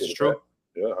believe this is true?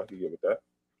 Yeah, I can get with that.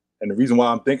 And the reason why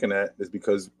I'm thinking that is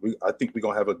because I think we're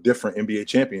going to have a different NBA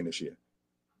champion this year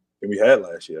than we had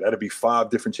last year. That'd be 5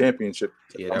 different championships.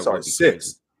 Yeah, I'm sorry, 6.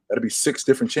 Crazy. That'd be 6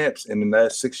 different champs in the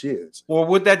last 6 years. Well,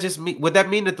 would that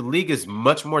mean that the league is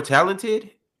much more talented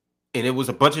and it was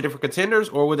a bunch of different contenders,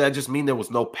 or would that just mean there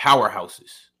was no powerhouses?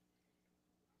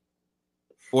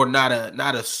 Or not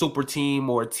a super team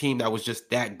or a team that was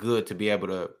just that good to be able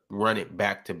to run it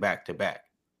back to back to back?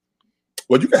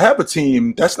 Well, you can have a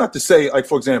team. That's not to say, like,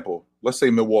 for example, let's say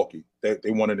Milwaukee. They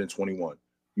won it in 21.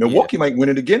 Milwaukee might win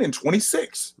it again in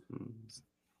 26.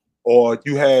 Or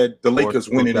you had the Lakers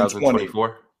win it in 20.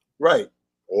 Right.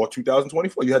 Or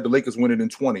 2024. You had the Lakers win it in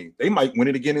 20. They might win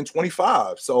it again in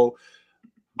 25. So,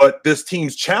 but this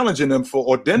team's challenging them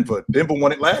or Denver. Denver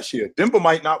won it last year. Denver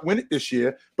might not win it this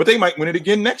year, but they might win it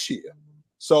again next year.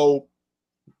 So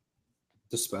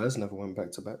the Spurs never went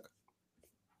back to back.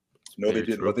 No, they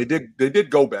didn't. But they did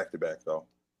go back to back though.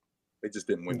 They just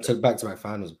didn't win. Took back to back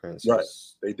finals appearances. Right.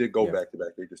 They did go back to back.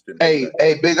 They just didn't. Hey,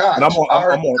 Big Ox. I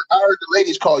heard the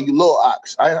ladies call you Lil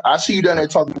Ox. I see you down there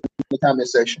talking in the comment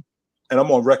section. And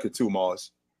I'm on record too,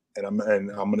 Mars. And I'm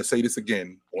going to say this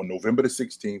again on November the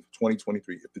 16th,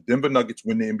 2023. If the Denver Nuggets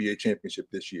win the NBA championship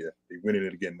this year, they winning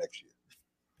it again next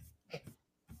year.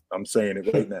 I'm saying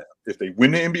it right now. If they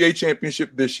win the NBA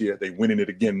championship this year, they winning it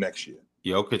again next year.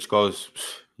 Jokic goes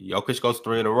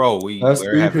 3 in a row.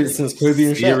 We're having since Kobe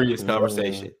and serious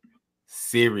conversation. Yeah.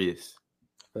 Serious.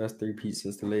 That's 3-peat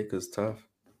since the Lakers. Tough.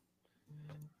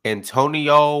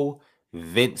 Antonio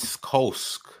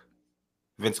Vinskoske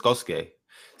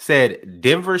said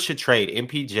Denver should trade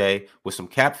MPJ with some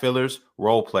cap fillers,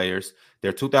 role players,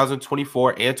 their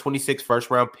 2024 and 26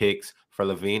 first-round picks for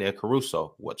Levine and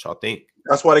Caruso. What y'all think?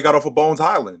 That's why they got off of Bones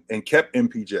Highland and kept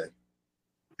MPJ.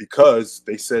 Because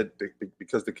they said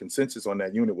because the consensus on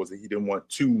that unit was that he didn't want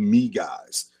 2 me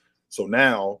guys. So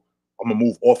now I'm gonna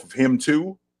move off of him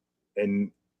too,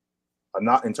 and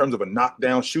not in terms of a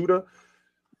knockdown shooter.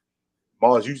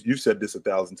 Mars, you said this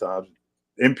 1,000 times.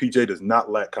 MPJ does not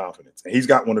lack confidence, and he's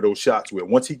got one of those shots where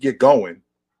once he get going,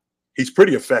 he's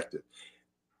pretty effective,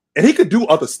 and he could do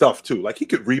other stuff too. Like he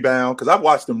could rebound because I've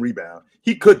watched him rebound.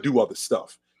 He could do other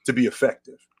stuff to be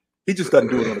effective. He just doesn't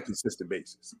do it on a consistent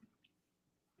basis.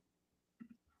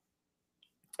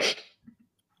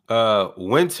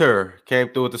 Winter came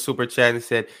through with the super chat and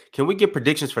said, can we get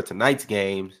predictions for tonight's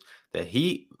games? The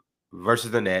Heat versus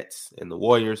the Nets and the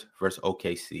Warriors versus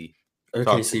OKC.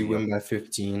 OKC win by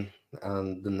 15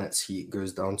 and the Nets Heat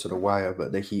goes down to the wire,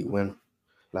 but the Heat win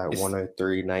like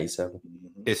 103-97.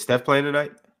 Is Steph playing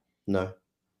tonight? No.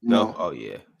 Oh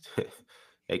yeah.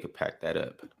 They could pack that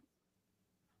up.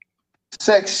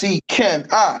 Sexy can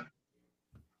I?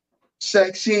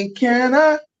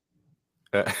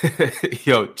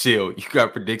 Yo, chill. You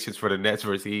got predictions for the Nets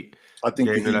versus Heat? I think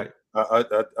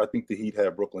I think the Heat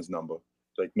have Brooklyn's number.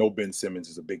 Like no Ben Simmons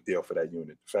is a big deal for that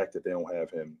unit. The fact that they don't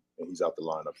have him and he's out the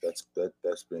lineup,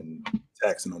 that's been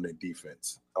taxing on their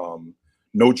defense.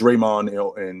 No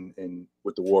Draymond and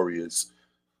with the Warriors,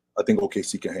 I think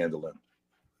OKC can handle him.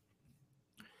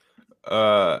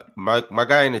 My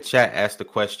guy in the chat asked the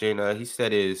question. He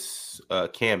said, "Is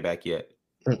Cam back yet?"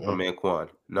 My man Quan.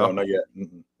 No, not yet.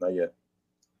 Not yet.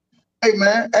 Hey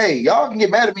man, y'all can get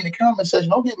mad at me in the comment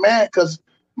section. Don't get mad because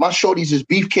my shorties is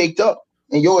beef caked up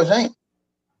and yours ain't.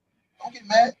 Don't get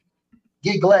mad.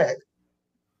 Get glad.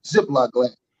 Ziploc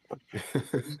glad.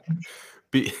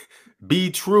 Be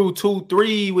true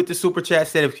 2-3 with the super chat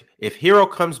said if Hero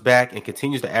comes back and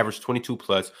continues to average 22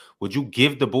 plus, would you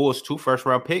give the Bulls 2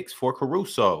 first-round picks for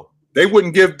Caruso? They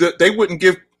wouldn't give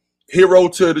Hero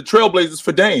to the Trailblazers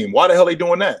for Dame. Why the hell are they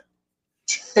doing that?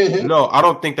 No, I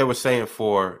don't think they were saying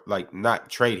for like not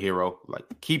trade Hero. Like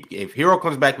if Hero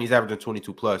comes back and he's averaging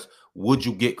 22 plus, would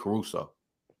you get Caruso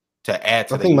to add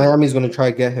to I think Miami's going to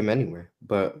try to get him anyway.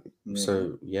 But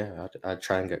so yeah, I'd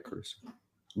try and get Caruso.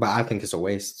 But I think it's a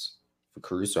waste for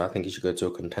Caruso. I think he should go to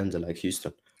a contender like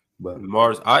Houston. But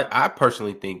Mars, I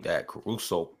personally think that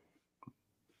Caruso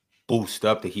boost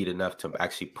up the Heat enough to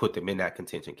actually put them in that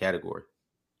contention category.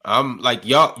 Like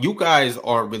you guys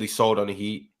aren't really sold on the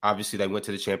Heat. Obviously, they went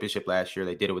to the championship last year.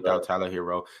 They did it without Tyler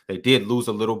Hero. They did lose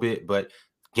a little bit, but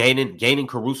gaining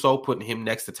Caruso, putting him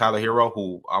next to Tyler Hero,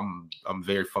 who I'm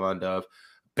very fond of.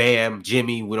 Bam,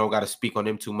 Jimmy, we don't got to speak on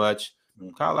him too much.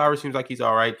 Kyle Lowry seems like he's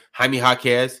all right. Jaime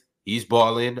Jaquez, he's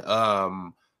balling. I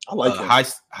like him.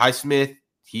 Highsmith,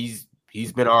 he's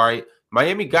been all right.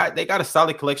 Miami they got a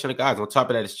solid collection of guys. On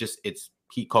top of that, it's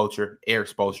Heat culture, Eric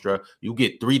Spoelstra. You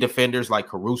get 3 defenders like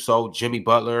Caruso, Jimmy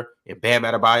Butler, and Bam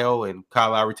Adebayo, and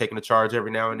Kyle Lowry taking the charge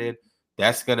every now and then.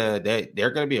 They're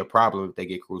gonna be a problem if they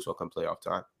get Caruso come playoff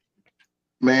time.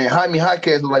 Man, Jaime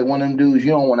Jaquez is like one of them dudes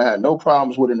you don't want to have no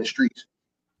problems with in the streets.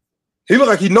 He look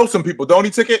like he knows some people, don't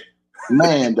he, Ticket?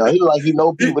 Man, dog, he look like he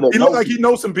know people. He look like he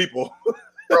knows some people.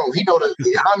 Bro, he know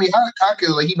Jaime Jaquez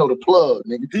like he know the plug,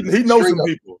 nigga. He knows some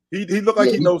people. He look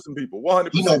like he knows some people. 100%.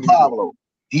 He know Pablo.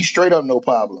 He straight up know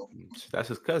Pablo. That's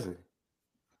his cousin.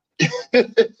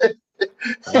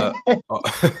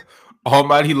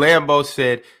 Almighty Lambo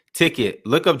said, Ticket,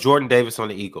 look up Jordan Davis on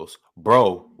the Eagles.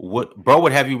 Bro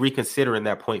would have you reconsidering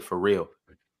that point for real.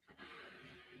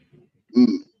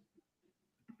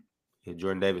 Yeah,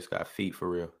 Jordan Davis got feet for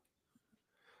real.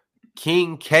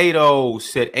 King Cato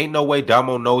said, ain't no way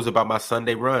Damo knows about my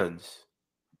Sunday runs.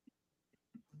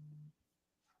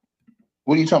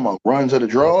 What are you talking about? Runs of the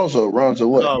draws or runs of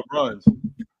what? No, runs.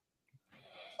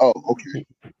 Oh, okay.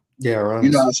 Yeah, runs.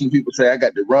 You know how some people say I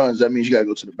got the runs. That means you gotta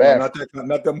go to the bathroom. No,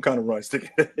 not them kind of runs.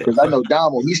 Because I know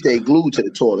Damo, he stayed glued to the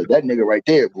toilet. That nigga right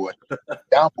there, boy.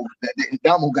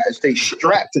 Damo got to stay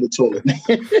strapped to the toilet.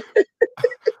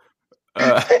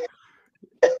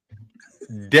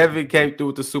 Devin came through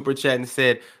with the super chat and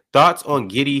said, thoughts on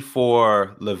Giddey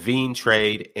for Levine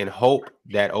trade and hope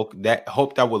that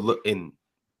would look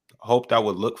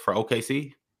for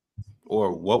OKC,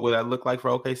 or what would that look like for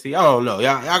OKC? I don't know.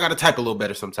 Y'all got to type a little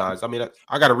better sometimes. I mean,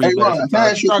 I got to read better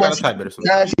sometimes. I got to type better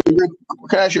sometimes.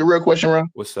 Can I ask you a real question, Ron?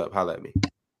 What's up? Holla at me.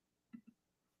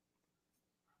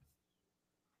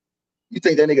 You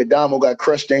think that nigga Damo got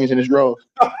crush stains in his drawers?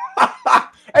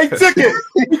 Hey, Ticket,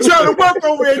 you trying to work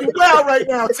over here? You wild right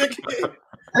now, Ticket.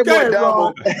 Hey,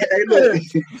 Damo. Hey, look.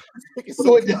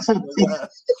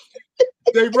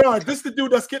 Hey, Ron, this is the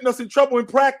dude that's getting us in trouble in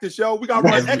practice, yo. We got to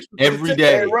run extra every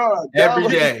day. Hey, Ron, every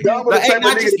day. Not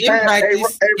just in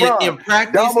practice, in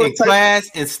practice, in class,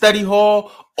 in study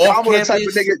hall, off campus.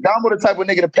 Damo the type of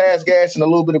nigga to pass gas and a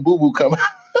little bit of boo-boo coming.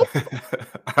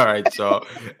 All right, so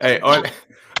hey, oh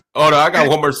no, I got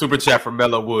one more super chat from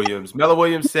Melo Williams. Melo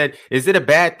Williams said, is it a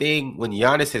bad thing when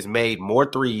Giannis has made more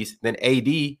threes than AD,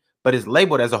 but is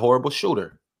labeled as a horrible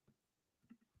shooter?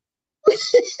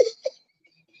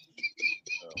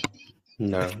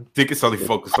 No. Ticket's only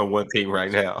focused on one thing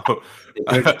right now.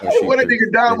 What a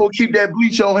nigga Damo keep that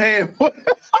bleach on hand. All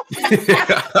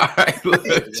right, look,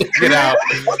 check it out.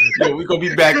 Yo, we're going to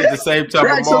be back at the same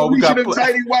time tomorrow.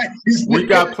 We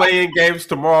got playing games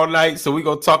tomorrow night, so we're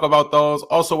going to talk about those.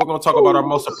 Also, we're going to talk about our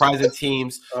most surprising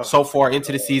teams so far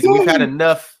into the season. We've had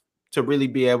enough to really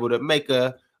be able to make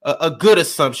a good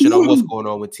assumption on what's going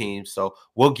on with teams. So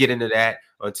we'll get into that.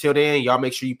 Until then, y'all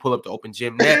make sure you pull up the Open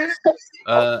Gym next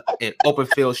and Open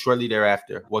Field shortly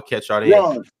thereafter. We'll catch y'all then.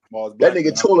 That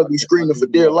nigga toilet be screaming for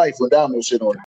dear life when Damo shit on it.